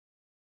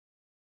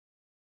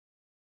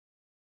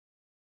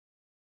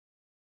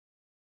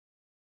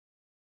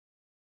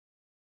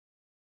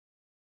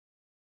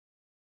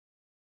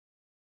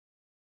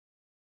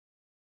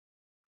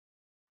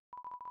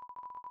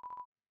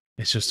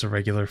 It's just a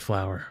regular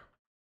flower.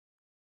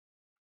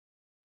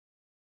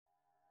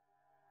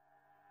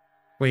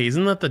 Wait,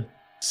 isn't that the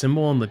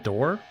symbol on the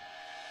door?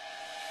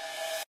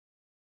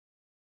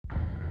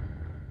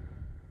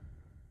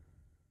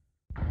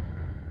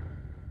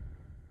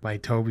 By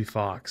Toby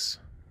Fox.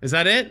 Is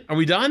that it? Are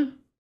we done?